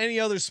watching any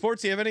other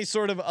sports? Do you have any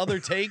sort of other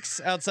takes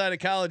outside of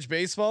college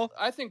baseball?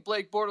 I think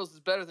Blake Bortles is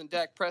better than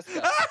Dak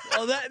Prescott.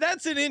 Well,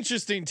 that's an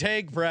interesting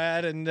take,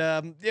 Brad, and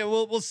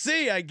we'll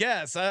see. I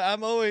guess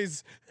I'm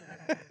always.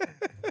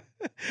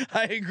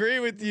 I agree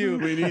with you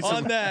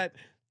on that.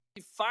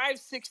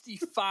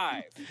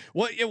 565.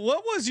 What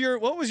was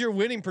your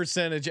winning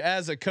percentage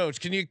as a coach?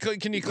 Can you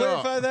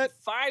clarify that?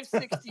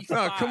 565.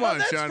 Oh, come on,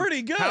 that's Sean.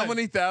 pretty good. How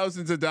many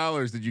thousands of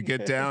dollars did you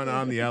get down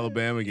on the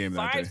Alabama game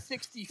that day?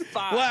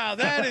 565. Wow,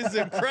 that is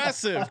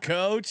impressive,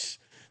 Coach.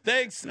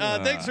 Thanks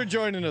for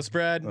joining us,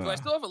 Brad. Do I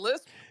still have a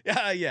list?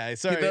 Yeah.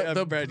 Sorry,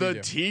 Brad, the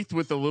teeth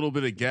with the little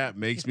bit of gap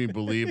makes me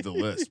believe the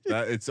lisp.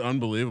 It's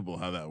unbelievable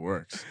how that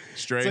works.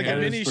 It's like a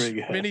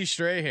mini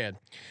Strahan.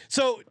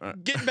 So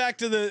getting back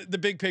to the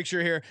big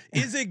picture here,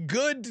 is it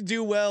good to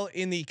do well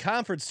in the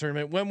conference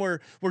tournament when we're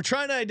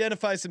trying to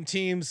identify some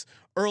teams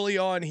early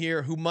on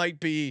here who might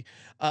be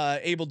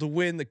able to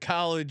win the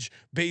College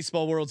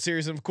Baseball World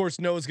Series? And of course,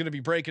 Noah's going to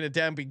be breaking it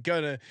down,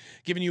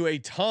 giving you a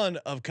ton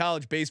of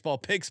college baseball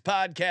picks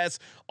podcasts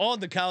on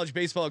the college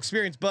baseball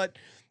experience. But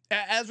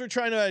as we're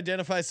trying to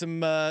identify some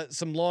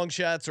long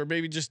shots or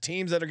maybe just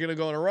teams that are going to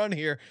go on a run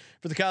here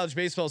for the College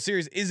Baseball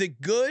Series, is it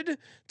good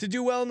to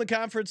do well in the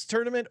conference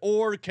tournament,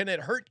 or can it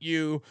hurt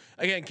you?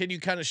 Again, can you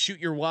kind of shoot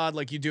your wad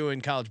like you do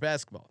in college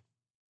basketball?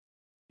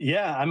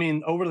 Yeah, I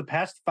mean, over the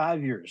past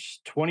 5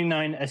 years,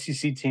 29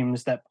 SEC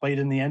teams that played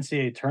in the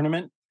NCAA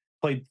tournament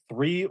played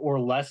 3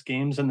 or less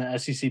games in the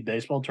SEC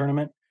baseball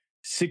tournament.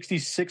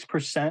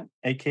 66%,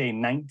 aka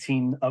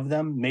 19 of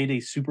them, made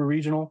a super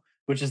regional,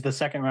 which is the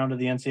second round of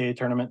the NCAA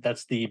tournament.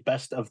 That's the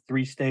best of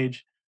 3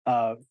 stage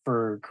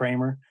for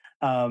Kramer.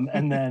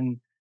 And then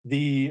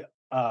the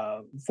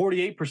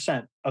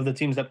 48% of the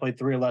teams that played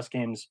 3 or less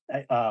games,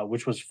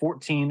 which was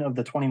 14 of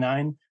the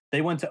 29,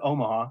 they went to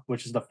Omaha,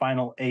 which is the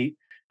final 8.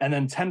 And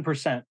then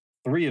 10%,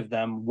 3 of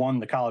them won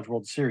the College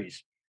World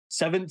Series.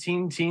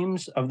 17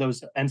 teams of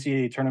those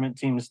NCAA tournament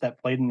teams that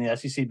played in the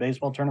SEC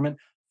baseball tournament,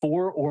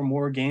 4 or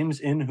more games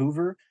in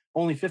Hoover,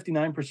 only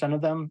 59% of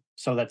them,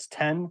 so that's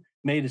 10,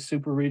 made a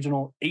super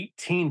regional.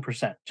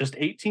 18%, just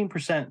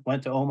 18%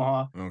 went to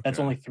Omaha. Okay. That's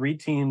only 3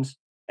 teams.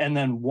 And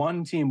then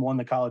 1 team won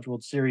the College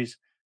World Series.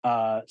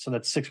 So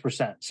that's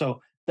 6%.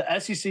 So the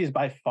SEC is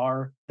by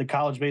far the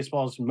college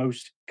baseball's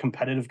most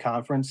competitive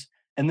conference.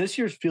 And this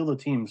year's field of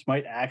teams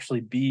might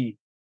actually be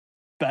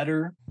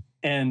better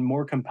and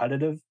more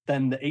competitive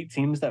than the 8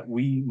 teams that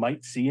we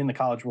might see in the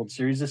College World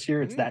Series this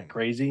year. It's that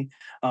crazy.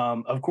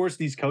 Of course,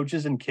 these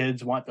coaches and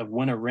kids want to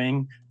win a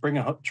ring, bring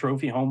a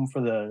trophy home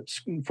for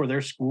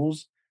their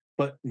schools.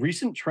 But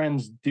recent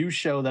trends do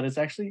show that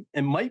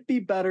it might be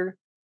better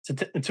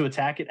to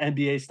attack it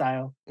NBA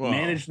style,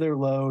 manage their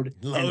load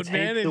and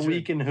take the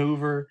week in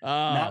Hoover,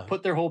 not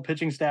put their whole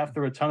pitching staff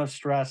through a ton of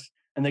stress,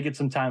 and they get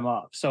some time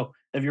off. So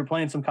if you're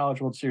playing some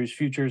College World Series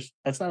futures,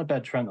 that's not a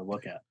bad trend to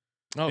look at.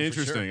 Oh,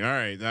 interesting. Sure. All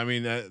right. I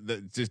mean,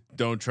 that just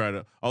don't try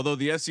to. Although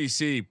the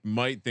SEC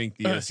might think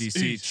the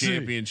SEC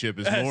championship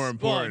is more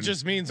important. Well, it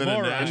just means than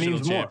more. a national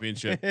means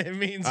championship. It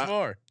means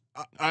more.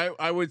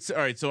 I would say.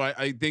 All right. So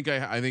I think I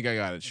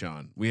got it,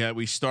 Sean.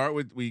 We start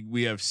with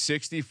we have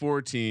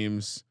 64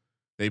 teams.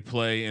 They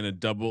play in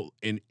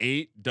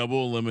 8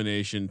 double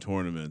elimination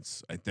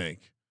tournaments, I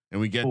think,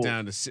 and we get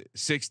down to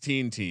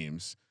 16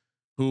 teams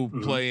who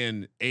play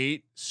in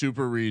 8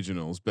 super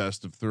regionals,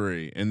 best of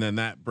 3, and then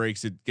that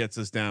gets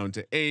us down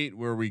to 8,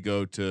 where we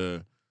go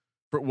to.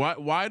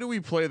 Why do we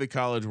play the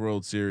College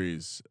World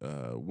Series?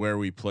 Where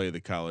we play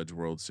the College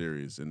World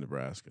Series in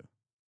Nebraska,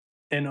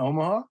 in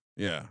Omaha.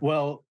 Yeah.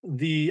 Well,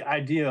 the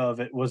idea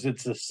of it was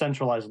it's a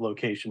centralized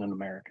location in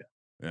America.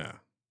 Yeah.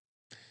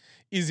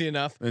 Easy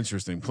enough.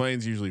 Interesting.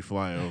 Planes usually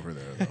fly over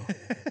there,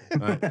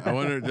 though. I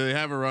wonder, do they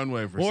have a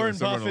runway for Warren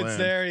someone Buffett's to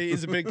land? there.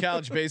 He's a big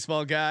college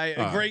baseball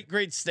guy.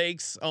 Great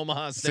steaks,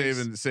 Omaha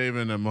steaks.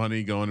 Saving the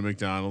money going to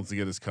McDonald's to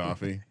get his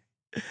coffee.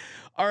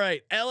 All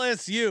right,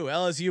 LSU.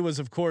 LSU was,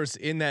 of course,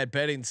 in that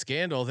betting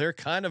scandal. They're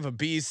kind of a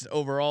beast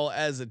overall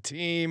as a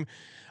team.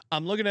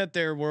 I'm looking at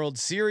their World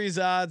Series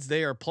odds.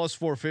 They are plus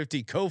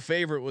 450,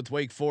 co-favorite with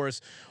Wake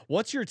Forest.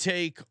 What's your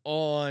take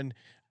on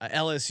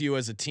LSU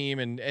as a team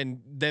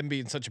and them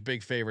being such a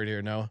big favorite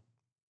here, Noah?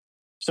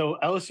 So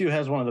LSU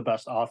has one of the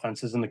best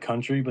offenses in the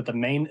country, but the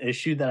main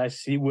issue that I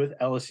see with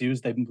LSU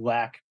is they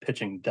lack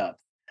pitching depth.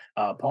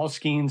 Paul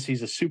Skeens,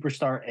 he's a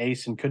superstar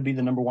ace and could be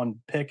the number 1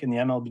 pick in the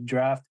MLB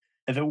draft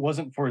if it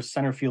wasn't for his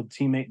center field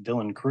teammate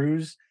Dylan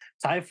Cruz.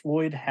 Ty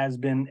Floyd has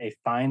been a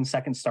fine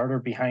second starter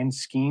behind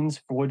Skeens.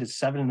 Floyd is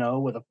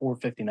 7-0 with a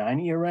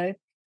 4.59 ERA,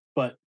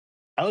 but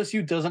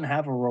LSU doesn't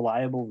have a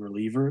reliable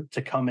reliever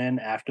to come in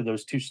after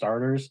those 2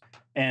 starters,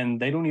 and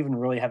they don't even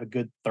really have a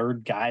good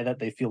third guy that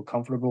they feel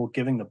comfortable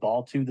giving the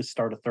ball to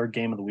start a third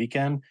game of the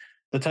weekend.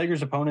 The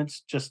Tigers'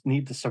 opponents just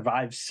need to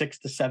survive 6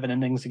 to 7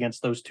 innings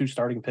against those 2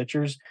 starting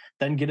pitchers,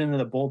 then get into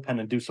the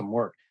bullpen and do some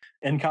work.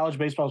 In college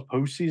baseball's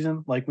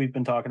postseason, like we've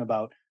been talking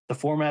about, the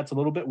format's a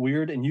little bit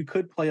weird, and you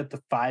could play up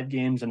to 5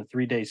 games in a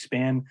 3-day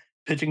span.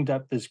 Pitching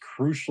depth is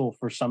crucial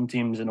for some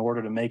teams in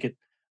order to make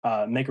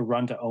a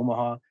run to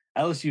Omaha.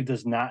 LSU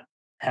does not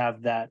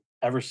have that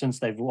ever since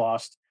they've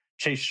lost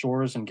Chase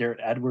Shores and Garrett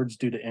Edwards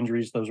due to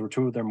injuries. Those were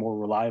 2 of their more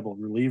reliable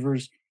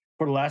relievers.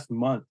 For the last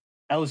month,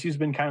 LSU's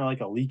been kind of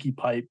like a leaky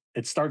pipe.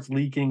 It starts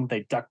leaking.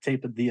 They duct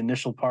tape the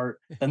initial part.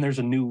 Then there's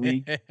a new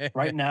leak.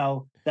 Right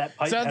now, that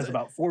pipe has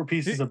about 4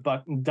 pieces of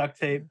duct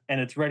tape, and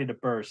it's ready to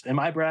burst. In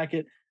my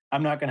bracket,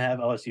 I'm not going to have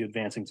LSU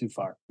advancing too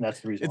far. That's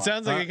the reason. It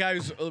sounds like a guy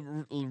who's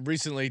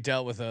recently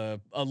dealt with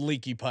a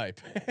leaky pipe.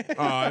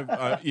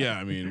 Yeah.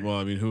 I mean,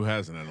 who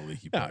hasn't had a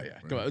leaky pipe? Oh yeah.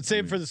 Right? Come on.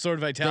 Save for the Sword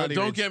of Vitality.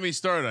 Don't get me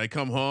started. I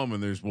come home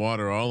and there's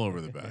water all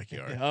over the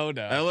backyard. Oh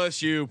no.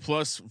 LSU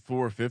plus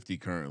 450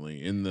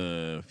 currently in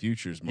the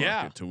futures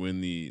market to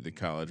win the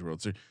College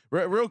World Series.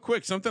 Real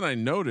quick, something I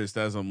noticed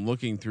as I'm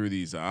looking through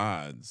these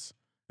odds.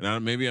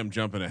 And maybe I'm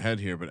jumping ahead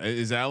here, but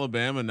is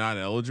Alabama not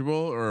eligible,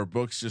 or are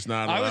books just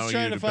not allowing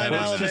you to bet?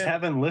 Books just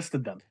haven't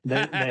listed them.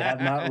 They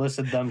have not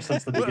listed them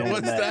since the beginning.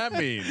 What's that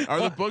mean? Are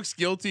the books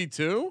guilty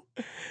too?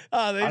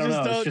 They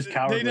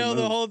they know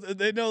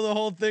the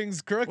whole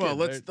thing's crooked. Well,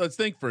 let's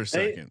think for a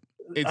second.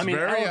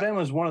 Alabama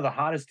is one of the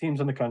hottest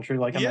teams in the country.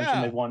 Like I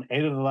mentioned, they've won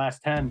 8 of the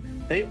last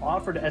 10. They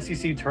offered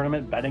SEC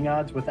tournament betting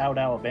odds without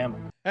Alabama.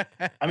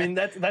 I mean,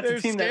 that's a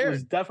team that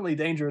was definitely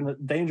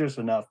dangerous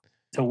enough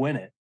to win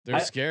it. They're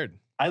scared.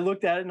 I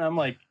looked at it and I'm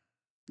like,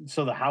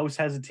 so the house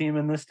has a team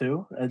in this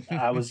too.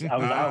 I was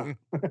out.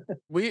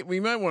 We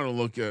might want to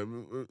look at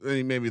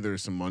maybe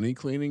there's some money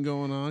cleaning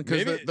going on,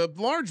 because the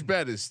large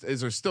bet is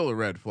still a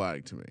red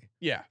flag to me.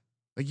 Yeah,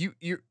 like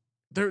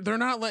they're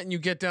not letting you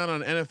get down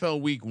on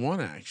NFL Week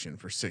 1 action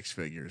for 6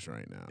 figures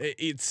right now.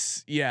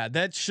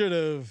 That should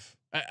have.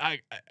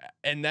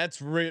 And that's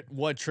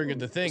what triggered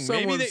the thing.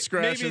 Someone's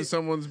scratching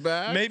someone's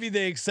back. Maybe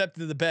they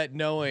accepted the bet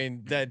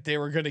knowing that they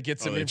were going to get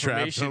some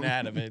information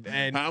out of it.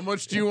 And how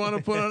much do you want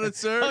to put on it,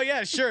 sir? Oh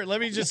yeah, sure. Let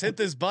me just hit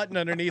this button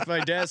underneath my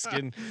desk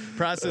and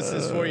process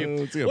this for you.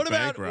 It's like what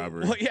about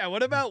robbery?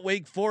 What about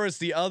Wake Forest,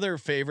 the other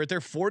favorite? They're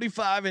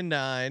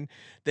 45-9.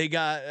 They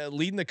got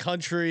leading the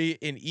country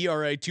in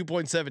ERA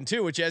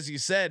 2.72, which, as you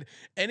said,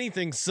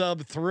 anything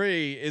sub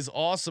 3 is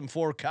awesome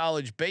for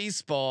college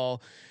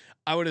baseball.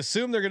 I would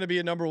assume they're going to be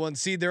a number 1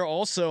 seed. They're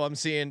also, I'm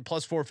seeing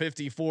plus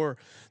 450 for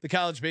the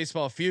college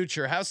baseball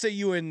future. How say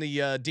you in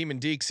the Demon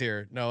Deeks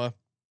here, Noah?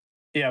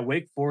 Yeah,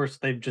 Wake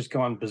Forest, they've just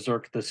gone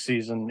berserk this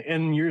season.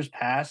 In years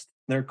past,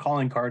 their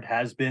calling card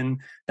has been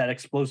that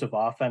explosive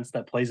offense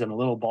that plays in a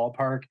little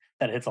ballpark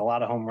that hits a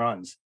lot of home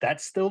runs.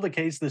 That's still the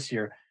case this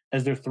year,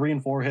 as their 3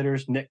 and 4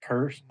 hitters, Nick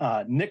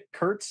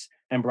Kurtz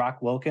and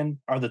Brock Wilkin,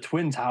 are the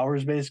Twin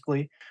Towers,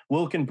 basically.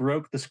 Wilkin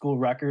broke the school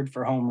record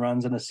for home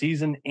runs in a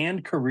season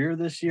and career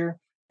this year.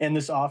 And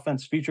this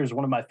offense features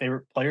one of my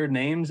favorite player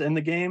names in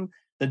the game.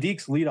 The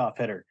Deeks leadoff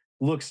hitter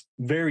looks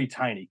very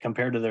tiny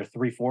compared to their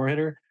 3-4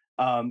 hitter.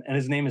 And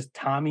his name is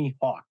Tommy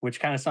Hawk, which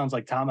kind of sounds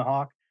like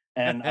Tomahawk.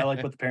 And I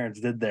like what the parents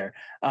did there.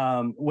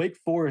 Wake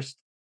Forest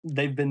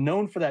they've been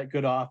known for that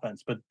good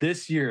offense, but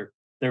this year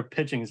their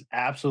pitching is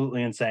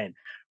absolutely insane.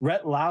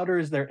 Rhett Lauder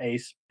is their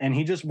ace, and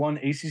he just won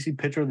ACC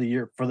Pitcher of the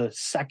Year for the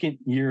second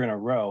year in a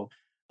row.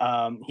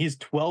 He's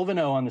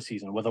 12-0 on the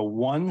season with a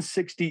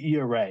 1.60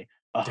 ERA,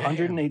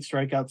 108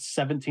 strikeouts,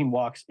 17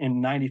 walks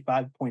in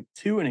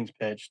 95.2 innings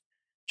pitched.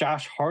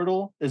 Josh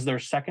Hartle is their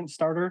second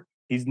starter.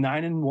 He's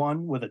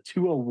 9-1 with a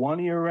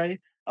 2.01 ERA,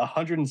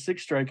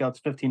 106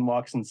 strikeouts, 15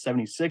 walks in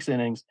 76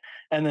 innings.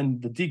 And then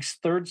the Deke's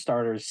third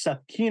starter is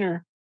Seth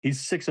Keener.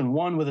 He's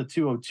 6-1 with a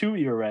 2.02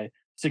 ERA,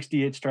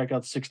 68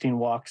 strikeouts, 16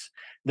 walks.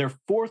 Their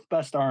fourth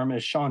best arm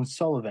is Sean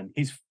Sullivan.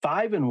 He's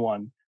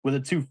 5-1 with a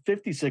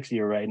 2.56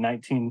 ERA,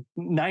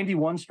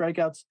 91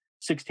 strikeouts,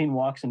 16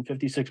 walks, and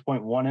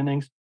 56.1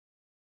 innings.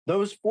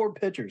 Those four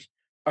pitchers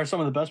are some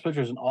of the best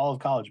pitchers in all of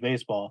college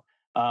baseball.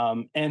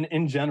 And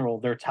in general,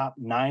 their top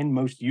 9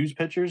 most used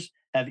pitchers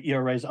have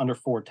ERAs under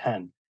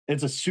 4.10.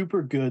 It's a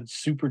super good,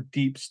 super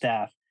deep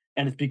staff.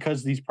 And it's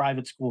because these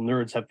private school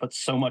nerds have put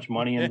so much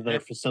money into their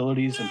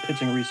facilities and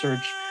pitching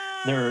research,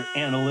 their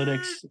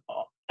analytics,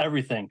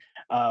 everything.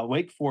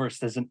 Wake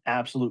Forest is an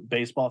absolute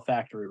baseball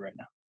factory right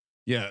now.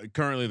 Yeah,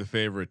 currently the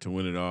favorite to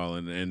win it all,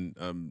 and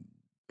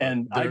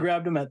I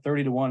grabbed him at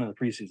 30-1 in the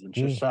preseason.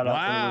 Just shout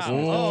out for the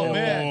listeners. Oh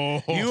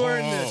man,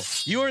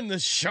 you earned the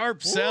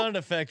sharp sound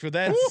effect with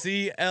that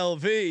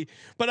CLV.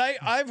 But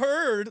I've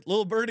heard,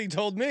 little birdie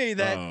told me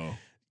that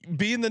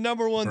being the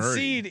number 1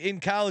 seed in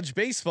college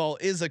baseball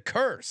is a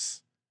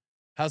curse.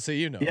 How say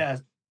you know? Yeah.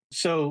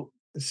 So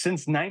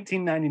since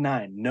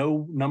 1999,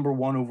 no number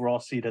 1 overall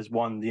seed has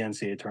won the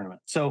NCAA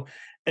tournament. So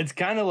it's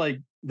kind of like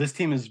this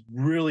team is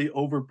really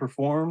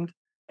overperformed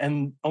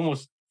and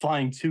almost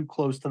flying too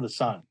close to the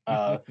sun.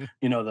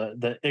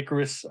 The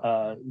Icarus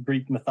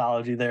Greek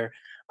mythology there.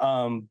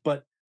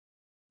 But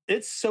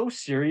it's so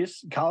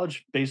serious.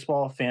 College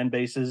baseball fan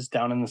bases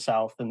down in the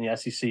South and the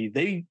SEC,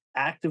 they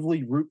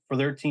actively root for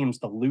their teams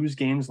to lose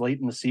games late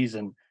in the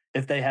season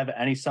if they have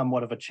any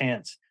somewhat of a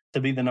chance to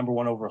be the number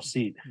 1 overall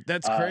seed.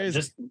 That's crazy.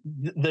 Just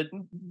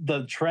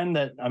the trend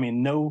that,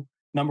 no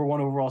number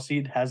 1 overall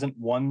seed hasn't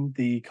won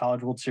the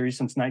College World Series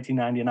since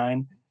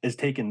 1999 is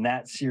taken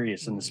that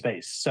serious in the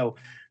space. So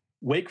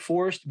Wake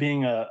Forest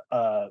being a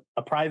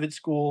private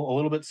school, a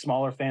little bit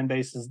smaller fan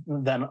bases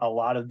than a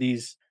lot of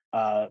these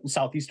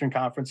Southeastern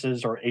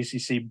conferences or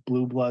ACC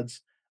blue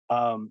bloods.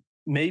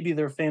 Maybe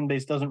their fan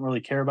base doesn't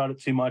really care about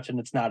it too much and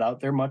it's not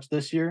out there much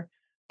this year,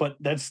 but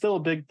that's still a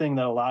big thing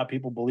that a lot of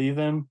people believe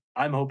in.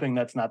 I'm hoping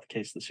that's not the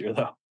case this year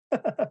though.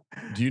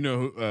 Do you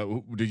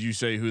know who did you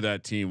say who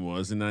that team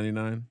was in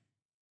 99?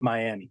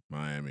 Miami,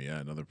 yeah,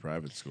 another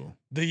private school.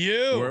 The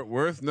U.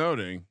 Worth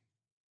noting.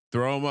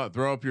 Throw them up.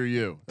 Throw up your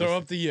U. Throw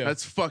up the U.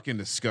 That's fucking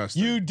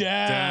disgusting. You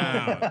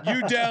down.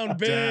 You down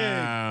big.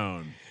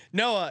 Down.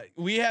 Noah,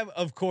 we have,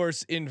 of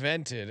course,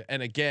 invented,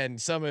 and again,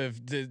 some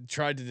have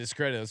tried to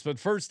discredit us, but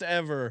first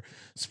ever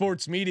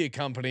sports media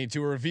company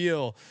to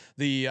reveal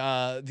the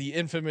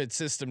infamous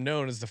system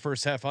known as the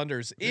first half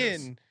unders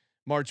in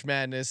March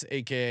Madness,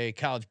 aka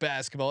college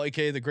basketball,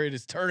 aka the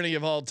greatest tourney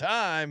of all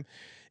time.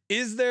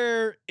 Is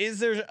there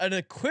an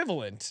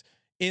equivalent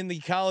in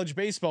the college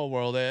baseball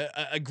world,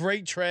 a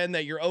great trend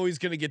that you're always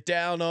going to get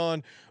down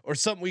on, or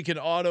something we can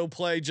auto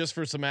play just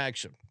for some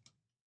action?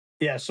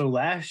 Yeah. So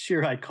last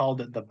year I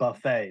called it the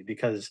buffet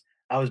because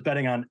I was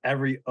betting on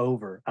every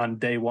over on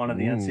day 1 of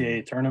the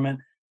NCAA tournament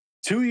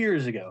 2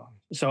 years ago.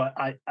 So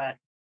I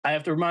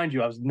have to remind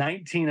you, I was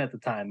 19 at the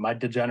time, my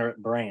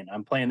degenerate brain.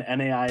 I'm playing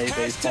NAIA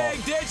baseball,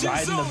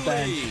 riding the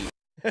bench.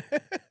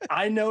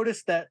 I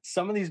noticed that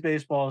some of these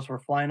baseballs were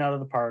flying out of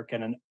the park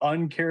at an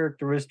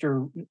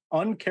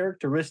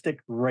uncharacteristic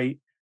rate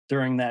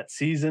during that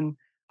season.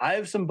 I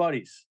have some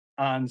buddies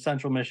on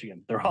Central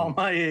Michigan. They're all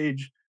my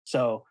age.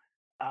 So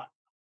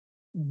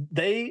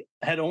they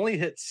had only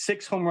hit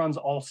 6 home runs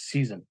all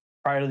season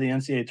prior to the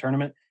NCAA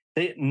tournament.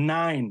 They hit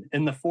 9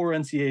 in the 4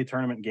 NCAA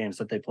tournament games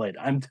that they played.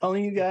 I'm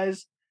telling you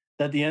guys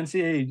that the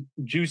NCAA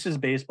juices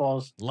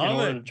baseballs in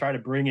order to try to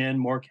bring in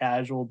more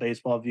casual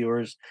baseball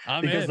viewers,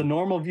 because the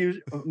normal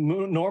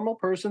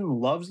person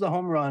loves the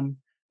home run.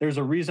 There's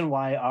a reason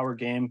why our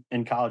game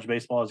in college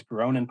baseball has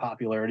grown in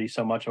popularity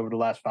so much over the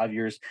last 5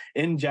 years.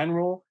 In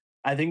general,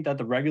 I think that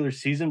the regular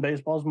season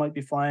baseballs might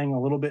be flying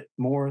a little bit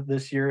more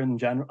this year in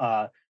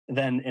general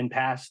than in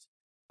past.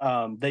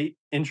 They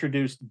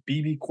introduced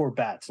BB core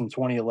bats in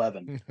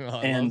 2011,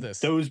 and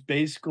those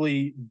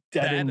basically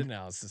deadened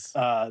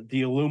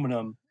the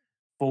aluminum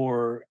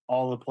for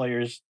all the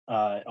players,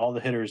 all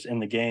the hitters in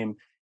the game.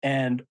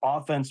 And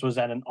offense was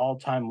at an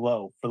all-time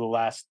low for the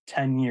last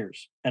 10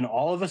 years. And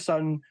all of a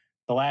sudden,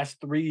 the last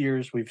 3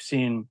 years, we've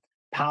seen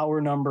power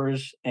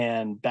numbers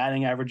and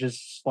batting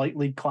averages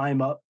slightly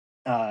climb up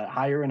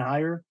higher and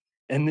higher.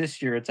 And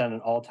this year, it's at an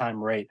all-time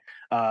rate.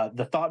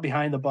 The thought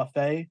behind the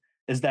buffet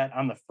is that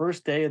on the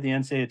first day of the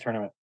NCAA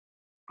tournament,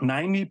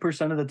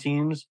 90% of the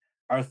teams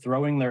are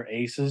throwing their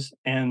aces,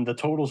 and the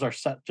totals are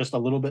set just a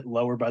little bit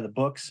lower by the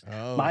books.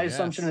 My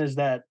assumption is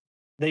that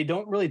they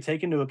don't really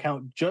take into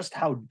account just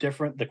how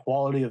different the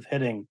quality of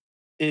hitting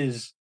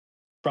is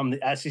from the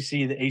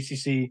SEC, the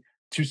ACC,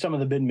 to some of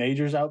the mid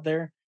majors out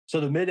there. So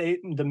the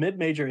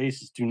mid-major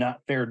aces do not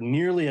fare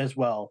nearly as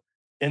well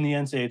in the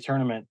NCAA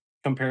tournament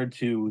compared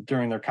to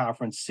during their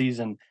conference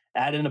season.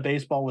 Add in a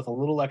baseball with a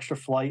little extra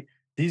flight.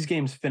 These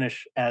games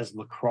finish as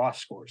lacrosse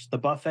scores. The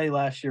buffet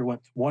last year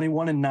went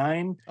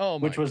 21-9,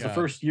 which was the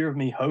first year of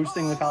me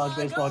hosting the college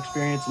baseball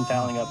experience and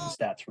tallying up the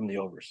stats from the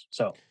overs.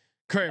 So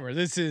Kramer,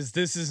 this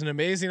is an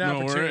amazing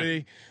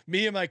opportunity.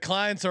 Me and my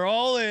clients are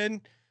all in.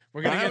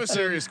 We're gonna have a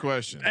serious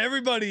question.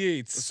 Everybody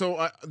eats.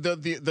 So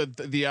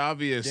the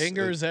obvious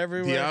dingers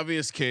everywhere. The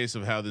obvious case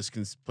of how this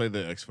can play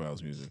the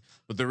X-Files music,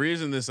 but the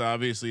reason this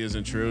obviously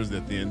isn't true is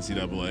that the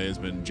NCAA has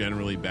been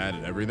generally bad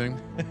at everything.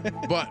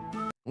 But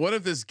what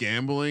if this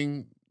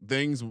gambling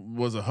things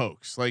was a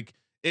hoax? Like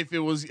if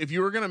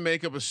you were gonna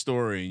make up a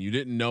story and you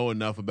didn't know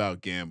enough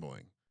about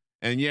gambling,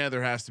 and yeah,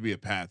 there has to be a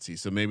patsy.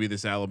 So maybe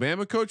this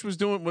Alabama coach was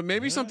doing, but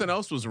maybe something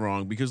else was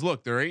wrong because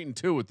look, they're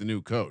 8-2 with the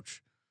new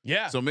coach.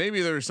 Yeah. So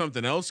maybe there's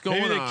something else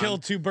going on. Maybe they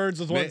killed two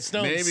birds with one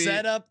stone. Maybe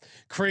set up,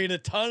 create a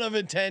ton of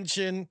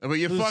attention. But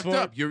you fucked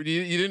up. You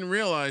didn't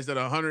realize that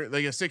a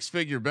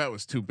 6-figure bet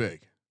was too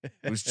big.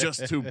 It was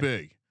just too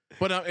big.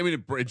 But I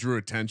mean, it drew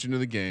attention to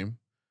the game.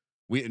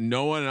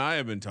 Noah and I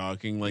have been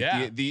talking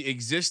the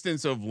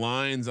existence of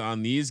lines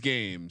on these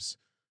games,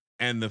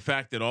 and the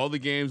fact that all the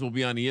games will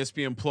be on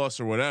ESPN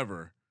Plus or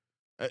whatever.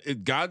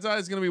 God's eye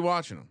is going to be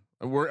watching them.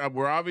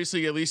 We're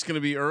obviously at least going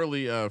to be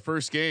early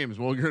first games.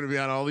 We're going to be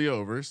on all the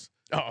overs.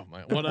 Oh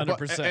my,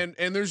 100%.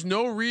 And there's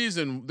no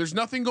reason. There's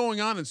nothing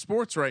going on in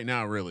sports right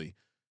now. Really,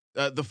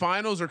 the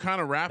finals are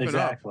kind of wrapping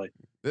up.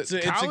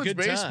 College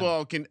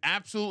baseball can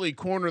absolutely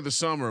corner the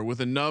summer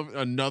with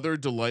another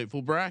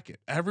delightful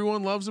bracket.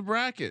 Everyone loves a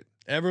bracket.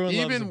 Everyone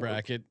loves a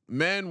bracket.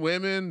 Men,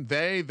 women,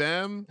 they,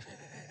 them,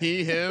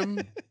 he,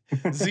 him.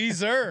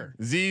 Zer.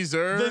 The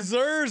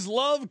Zers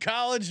love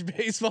college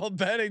baseball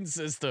betting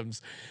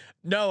systems.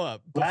 Noah,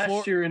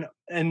 last year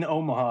in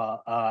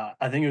Omaha,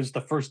 I think it was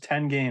the first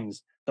 10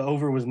 games. The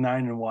over was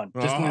 9-1,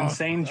 just an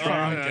insane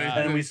trend.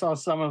 And we saw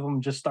some of them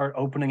just start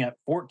opening at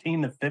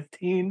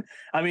 14-15.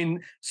 I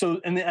mean,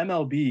 so in the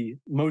MLB,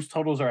 most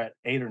totals are at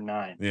 8 or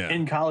 9. Yeah.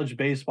 In college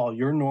baseball,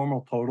 your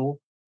normal total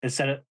is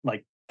set at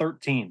like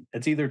 13.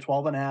 It's either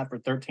 12.5 or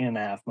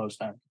 13.5 most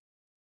times.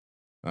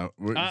 I'm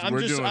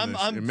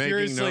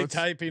furiously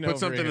typing. Put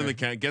something in the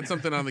get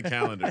something on the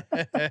calendar.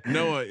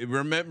 Noah,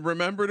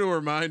 remember to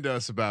remind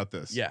us about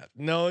this. Yeah,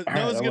 Noah's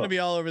going to be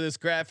all over this,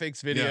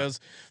 graphics, videos.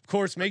 Yeah. Of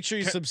course, make sure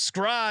you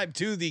subscribe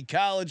to the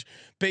College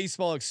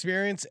Baseball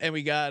Experience, and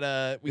we got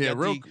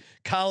the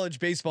College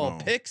Baseball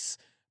Picks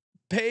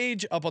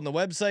page up on the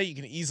website. You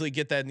can easily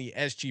get that in the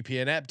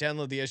SGPN app.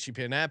 Download the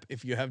SGPN app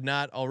if you have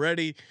not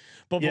already.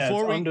 But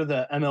before under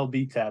the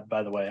MLB tab,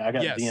 by the way, I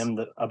got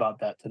DM'd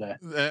about that today.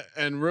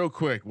 And real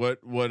quick, what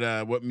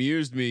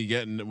amused me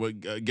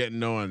getting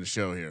Noah on the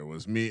show here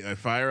was I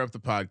fire up the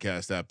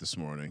podcast app this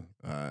morning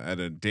at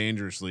a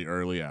dangerously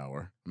early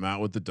hour. I'm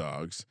out with the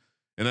dogs,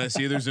 and I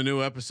see there's a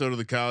new episode of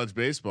the College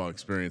Baseball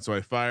Experience. So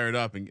I fire it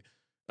up and.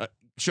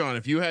 Sean,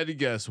 if you had to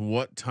guess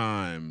what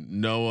time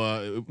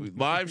Noah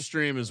live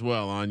stream as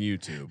well on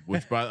YouTube,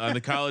 which on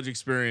the College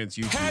Experience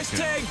YouTube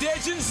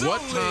channel,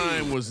 what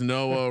time was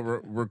Noah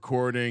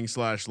recording /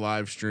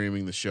 live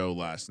streaming the show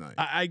last night?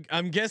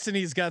 I'm guessing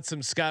he's got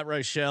some Scott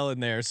Reichel in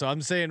there, so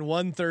I'm saying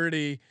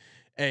 1:30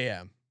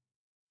 a.m.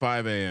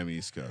 5 a.m.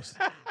 East Coast.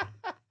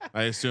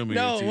 I assume.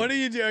 No, what do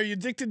you do? Are you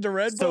addicted to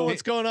Red Bull?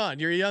 What's going on?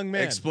 You're a young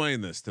man.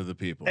 Explain this to the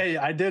people. Hey,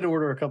 I did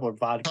order a couple of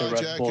vodka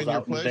Red Bulls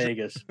out in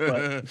Vegas,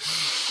 but.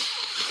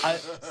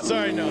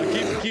 Sorry,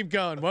 no. Keep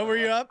going. What were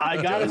you up?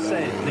 I gotta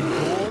say, the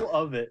goal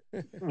of it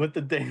with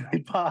the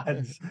daily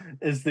pods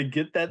is to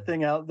get that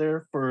thing out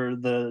there for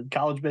the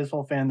college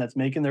baseball fan that's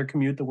making their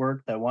commute to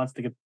work, that wants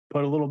to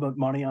put a little bit of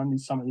money on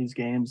some of these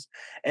games,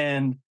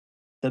 and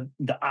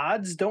the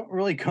odds don't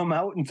really come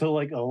out until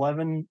like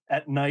 11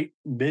 at night,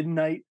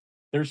 midnight.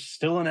 There's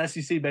still an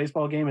SEC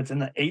baseball game. It's in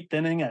the 8th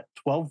inning at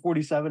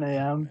 12:47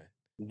 a.m.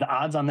 The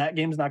odds on that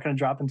game is not going to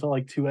drop until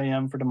like 2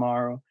 a.m. for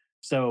tomorrow.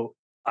 So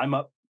I'm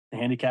up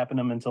handicapping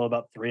them until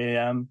about 3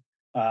 a.m.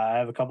 I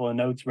have a couple of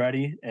notes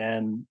ready,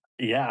 and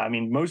yeah, I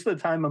mean, most of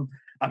the time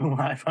I'm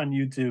live on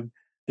YouTube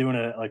doing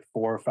it at like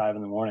 4 or 5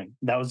 in the morning.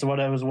 That was what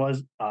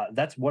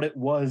that's what it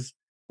was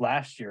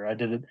last year. I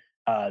did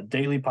it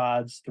daily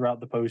pods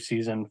throughout the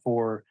postseason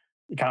for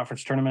the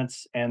conference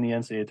tournaments and the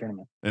NCAA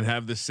tournament. And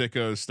have the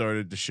sickos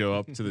started to show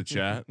up to the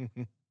chat?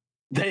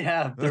 They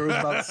have. There was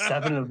about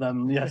 7 of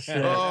them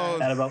yesterday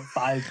at about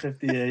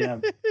 5:50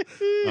 a.m.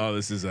 Oh,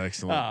 this is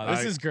excellent. Oh,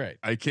 this is great.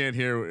 I can't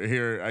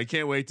I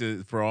can't wait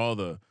for all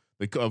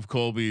of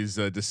Colby's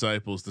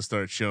disciples to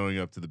start showing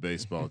up to the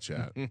baseball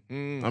chat.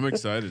 I'm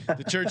excited.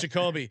 The Church of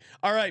Colby.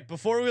 All right,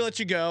 before we let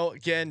you go,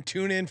 again,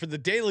 tune in for the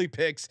daily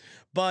picks,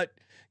 but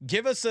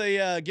give us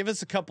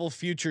a couple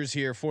futures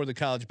here for the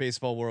College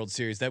Baseball World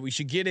Series that we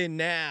should get in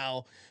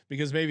now,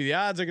 because maybe the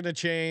odds are going to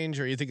change,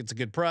 or you think it's a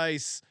good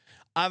price.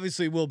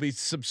 Obviously, we'll be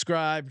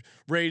subscribed,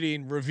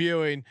 rating,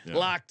 reviewing,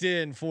 locked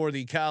in for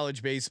the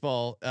College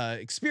Baseball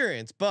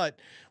Experience. But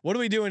what are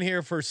we doing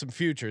here for some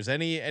futures?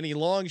 Any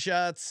long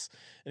shots,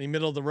 any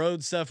middle of the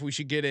road stuff we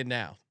should get in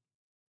now?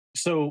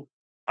 So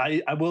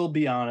I will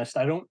be honest.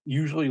 I don't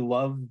usually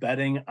love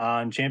betting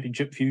on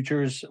championship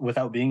futures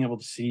without being able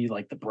to see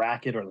like the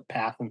bracket or the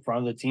path in front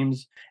of the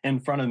teams in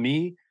front of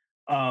me.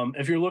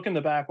 If you're looking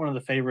to back one of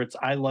the favorites,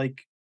 I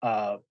like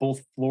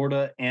both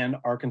Florida and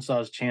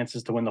Arkansas's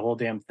chances to win the whole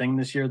damn thing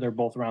this year. They're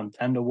both around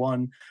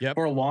 10-1. Yep.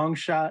 For a long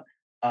shot,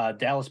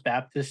 Dallas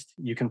Baptist,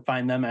 you can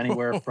find them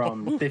anywhere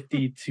from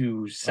 50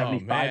 to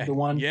 75 to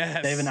 1.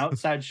 Yes. They have an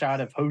outside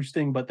shot of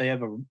hosting, but they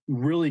have a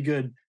really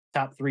good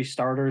top 3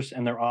 starters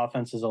and their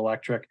offense is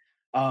electric.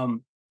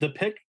 The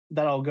pick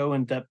that I'll go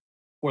in depth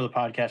for the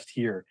podcast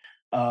here,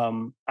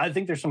 I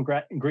think there's some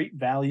great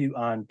value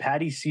on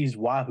Patty C's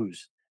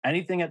Wahoos.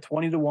 Anything at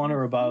 20 to 1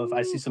 or above.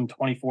 I see some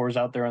 24s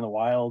out there in the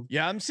wild.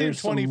 Yeah, I'm seeing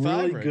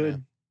 25 right now.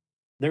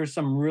 There's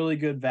some really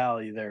good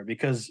value there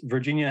because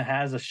Virginia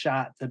has a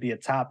shot to be a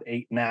top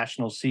 8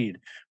 national seed,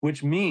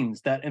 which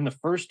means that in the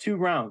first 2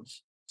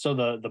 rounds, so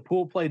the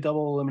pool play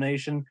double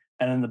elimination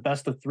and in the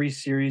best of 3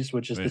 series,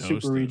 which is the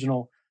super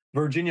regional,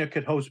 Virginia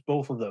could host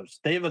both of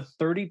those. They have a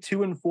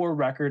 32-4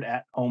 record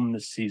at home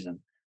this season.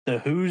 The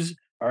Who's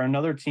are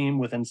another team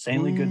with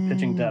insanely good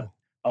pitching depth.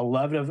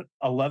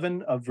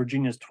 11 of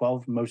Virginia's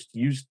 12 most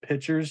used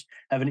pitchers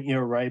have an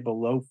ERA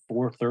below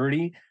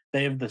 4.30.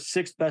 They have the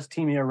 6th best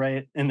team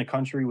ERA in the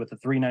country with a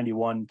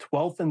 3.91,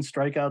 12th in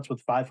strikeouts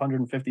with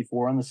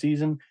 554 on the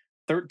season,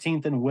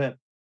 13th in WHIP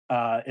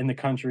in the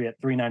country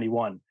at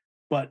 3.91,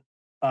 but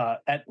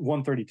at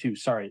 132.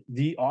 Sorry,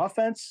 the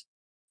offense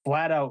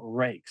flat out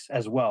rakes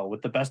as well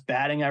with the best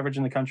batting average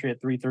in the country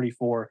at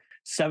 334.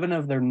 7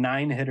 of their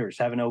 9 hitters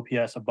have an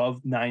OPS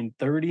above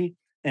 930.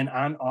 And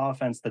on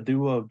offense, the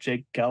duo of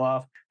Jake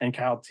Geloff and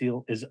Kyle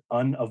Teal is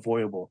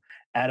unavoidable.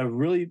 At a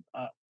really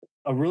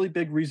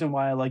big reason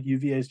why I like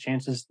UVA's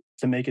chances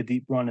to make a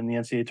deep run in the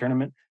NCAA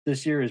tournament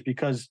this year is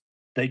because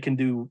they can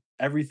do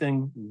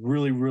everything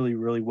really, really,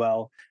 really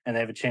well, and they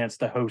have a chance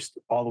to host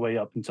all the way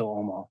up until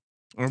Omaha.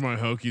 Are my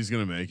Hokies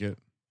going to make it?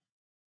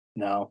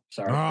 No,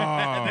 sorry.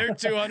 Oh. They're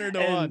 200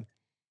 to 1.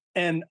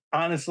 And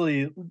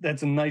honestly,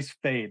 that's a nice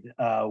fade.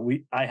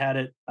 I had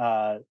it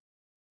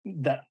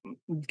that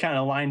kind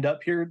of lined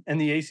up here in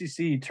the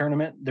ACC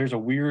tournament. There's a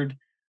weird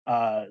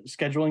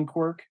scheduling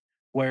quirk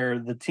where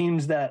the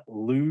teams that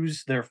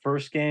lose their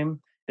first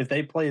game, if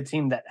they play a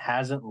team that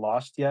hasn't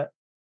lost yet,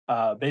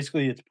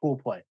 basically it's pool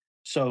play.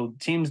 So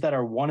teams that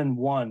are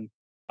 1-1,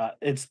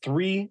 it's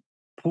 3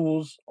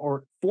 pools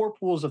or 4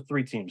 pools of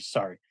 3 teams.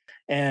 Sorry.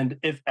 And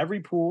if every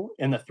pool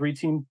in the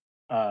 3-team,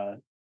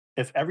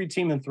 if every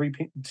team in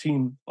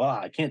 3-team,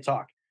 I can't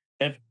talk.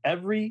 If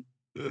every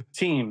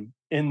team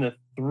in the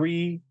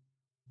 3-team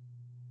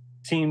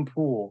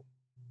pool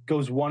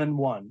goes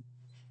 1-1,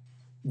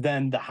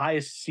 then the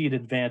highest seed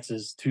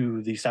advances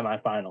to the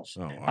semifinals.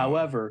 Oh, wow.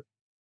 However,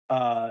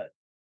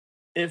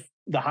 if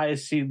the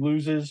highest seed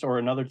loses or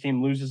another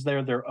team loses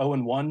there, they're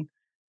 0-1.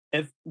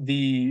 If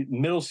the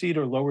middle seed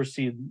or lower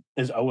seed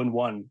is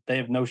 0-1, they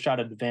have no shot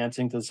at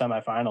advancing to the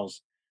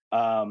semifinals.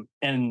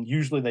 And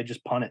usually they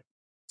just punt it.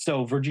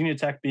 So Virginia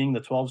Tech being the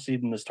 12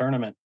 seed in this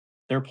tournament,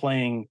 they're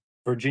playing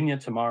Virginia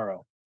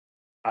tomorrow.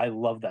 I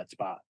love that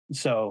spot.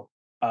 So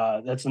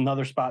that's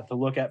another spot to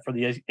look at for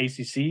the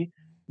ACC.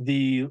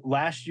 The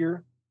last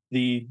year,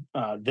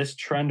 this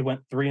trend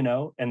went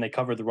 3-0, and they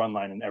covered the run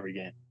line in every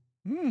game.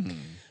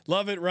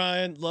 Love it,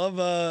 Ryan.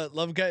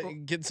 Love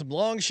getting some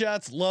long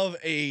shots. Love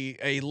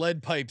a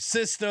lead pipe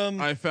system.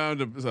 I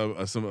found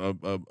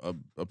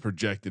a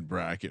projected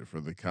bracket for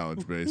the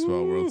College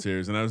Baseball World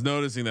Series, and I was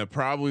noticing that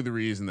probably the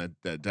reason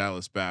that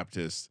Dallas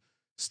Baptist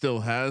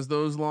still has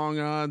those long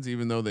odds,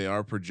 even though they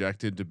are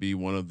projected to be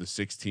one of the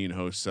 16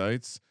 host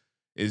sites,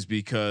 is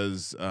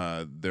because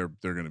they're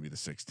going to be the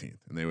 16th,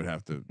 and they would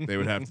have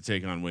to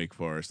take on Wake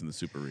Forest in the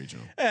Super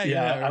Regional.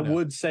 I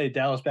would say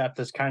Dallas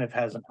Baptist kind of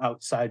has an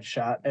outside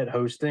shot at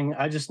hosting.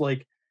 I just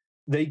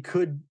they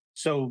could.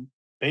 So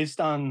based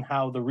on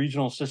how the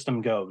regional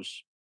system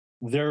goes,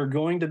 they're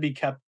going to be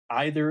kept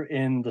either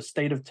in the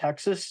state of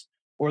Texas,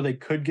 or they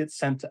could get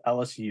sent to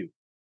LSU,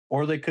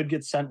 or they could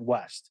get sent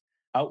west.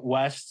 Out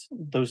west,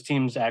 those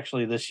teams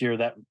actually this year,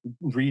 that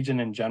region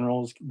in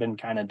general has been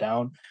kind of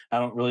down. I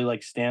don't really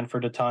like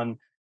Stanford a ton.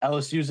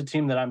 LSU is a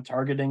team that I'm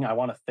targeting. I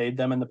want to fade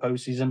them in the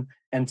postseason.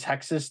 And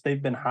Texas, they've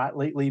been hot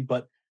lately,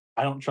 but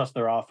I don't trust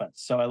their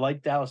offense. So I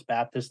like Dallas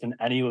Baptist in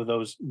any of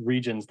those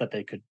regions that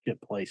they could get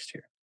placed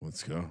here.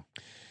 Let's go.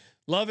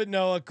 Love it,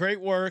 Noah. Great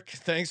work.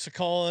 Thanks for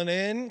calling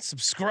in.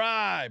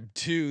 Subscribe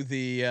to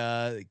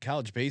the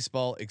College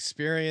Baseball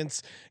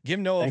Experience. Give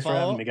Noah a follow. Thanks for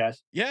having me,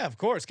 guys. Yeah, of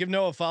course. Give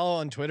Noah a follow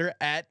on Twitter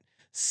at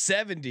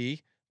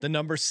 70, the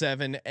number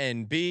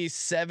 7NB,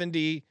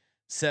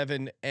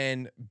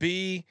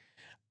 77NB.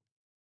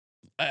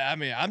 I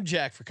mean, I'm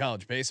jacked for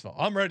college baseball.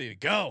 I'm ready to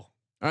go.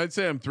 I'd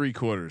say I'm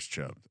 3/4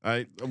 chubbed.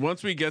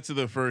 Once we get to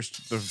the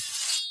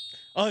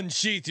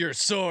unsheath your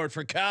sword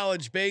for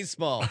college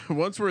baseball.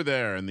 Once we're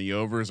there and the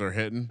overs are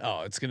hitting,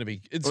 it's gonna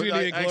be a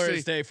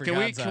glorious day for.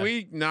 Can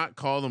we not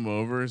call them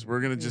overs? We're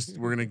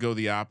gonna go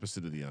the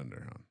opposite of the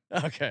under. Huh?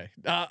 Okay.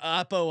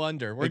 Oppo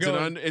under.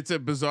 It's a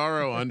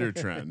bizarro under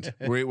trend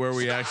where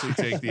we actually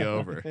take the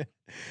over.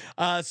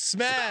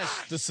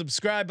 Smash the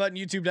subscribe button,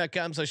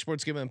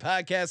 youtube.com/sports gambling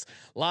podcast,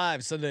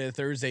 live Sunday to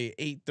Thursday,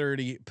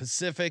 8:30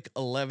 Pacific,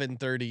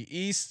 11:30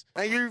 East.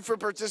 Thank you for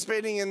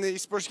participating in the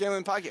Sports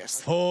Gambling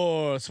Podcast.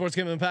 For Sports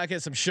Gambling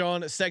Podcast, I'm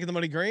Sean, stacking the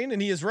money green,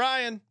 and he is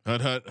Ryan.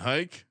 Hut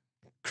hike.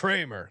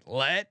 Kramer.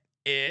 Let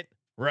it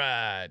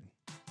ride.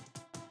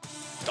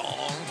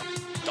 Dong.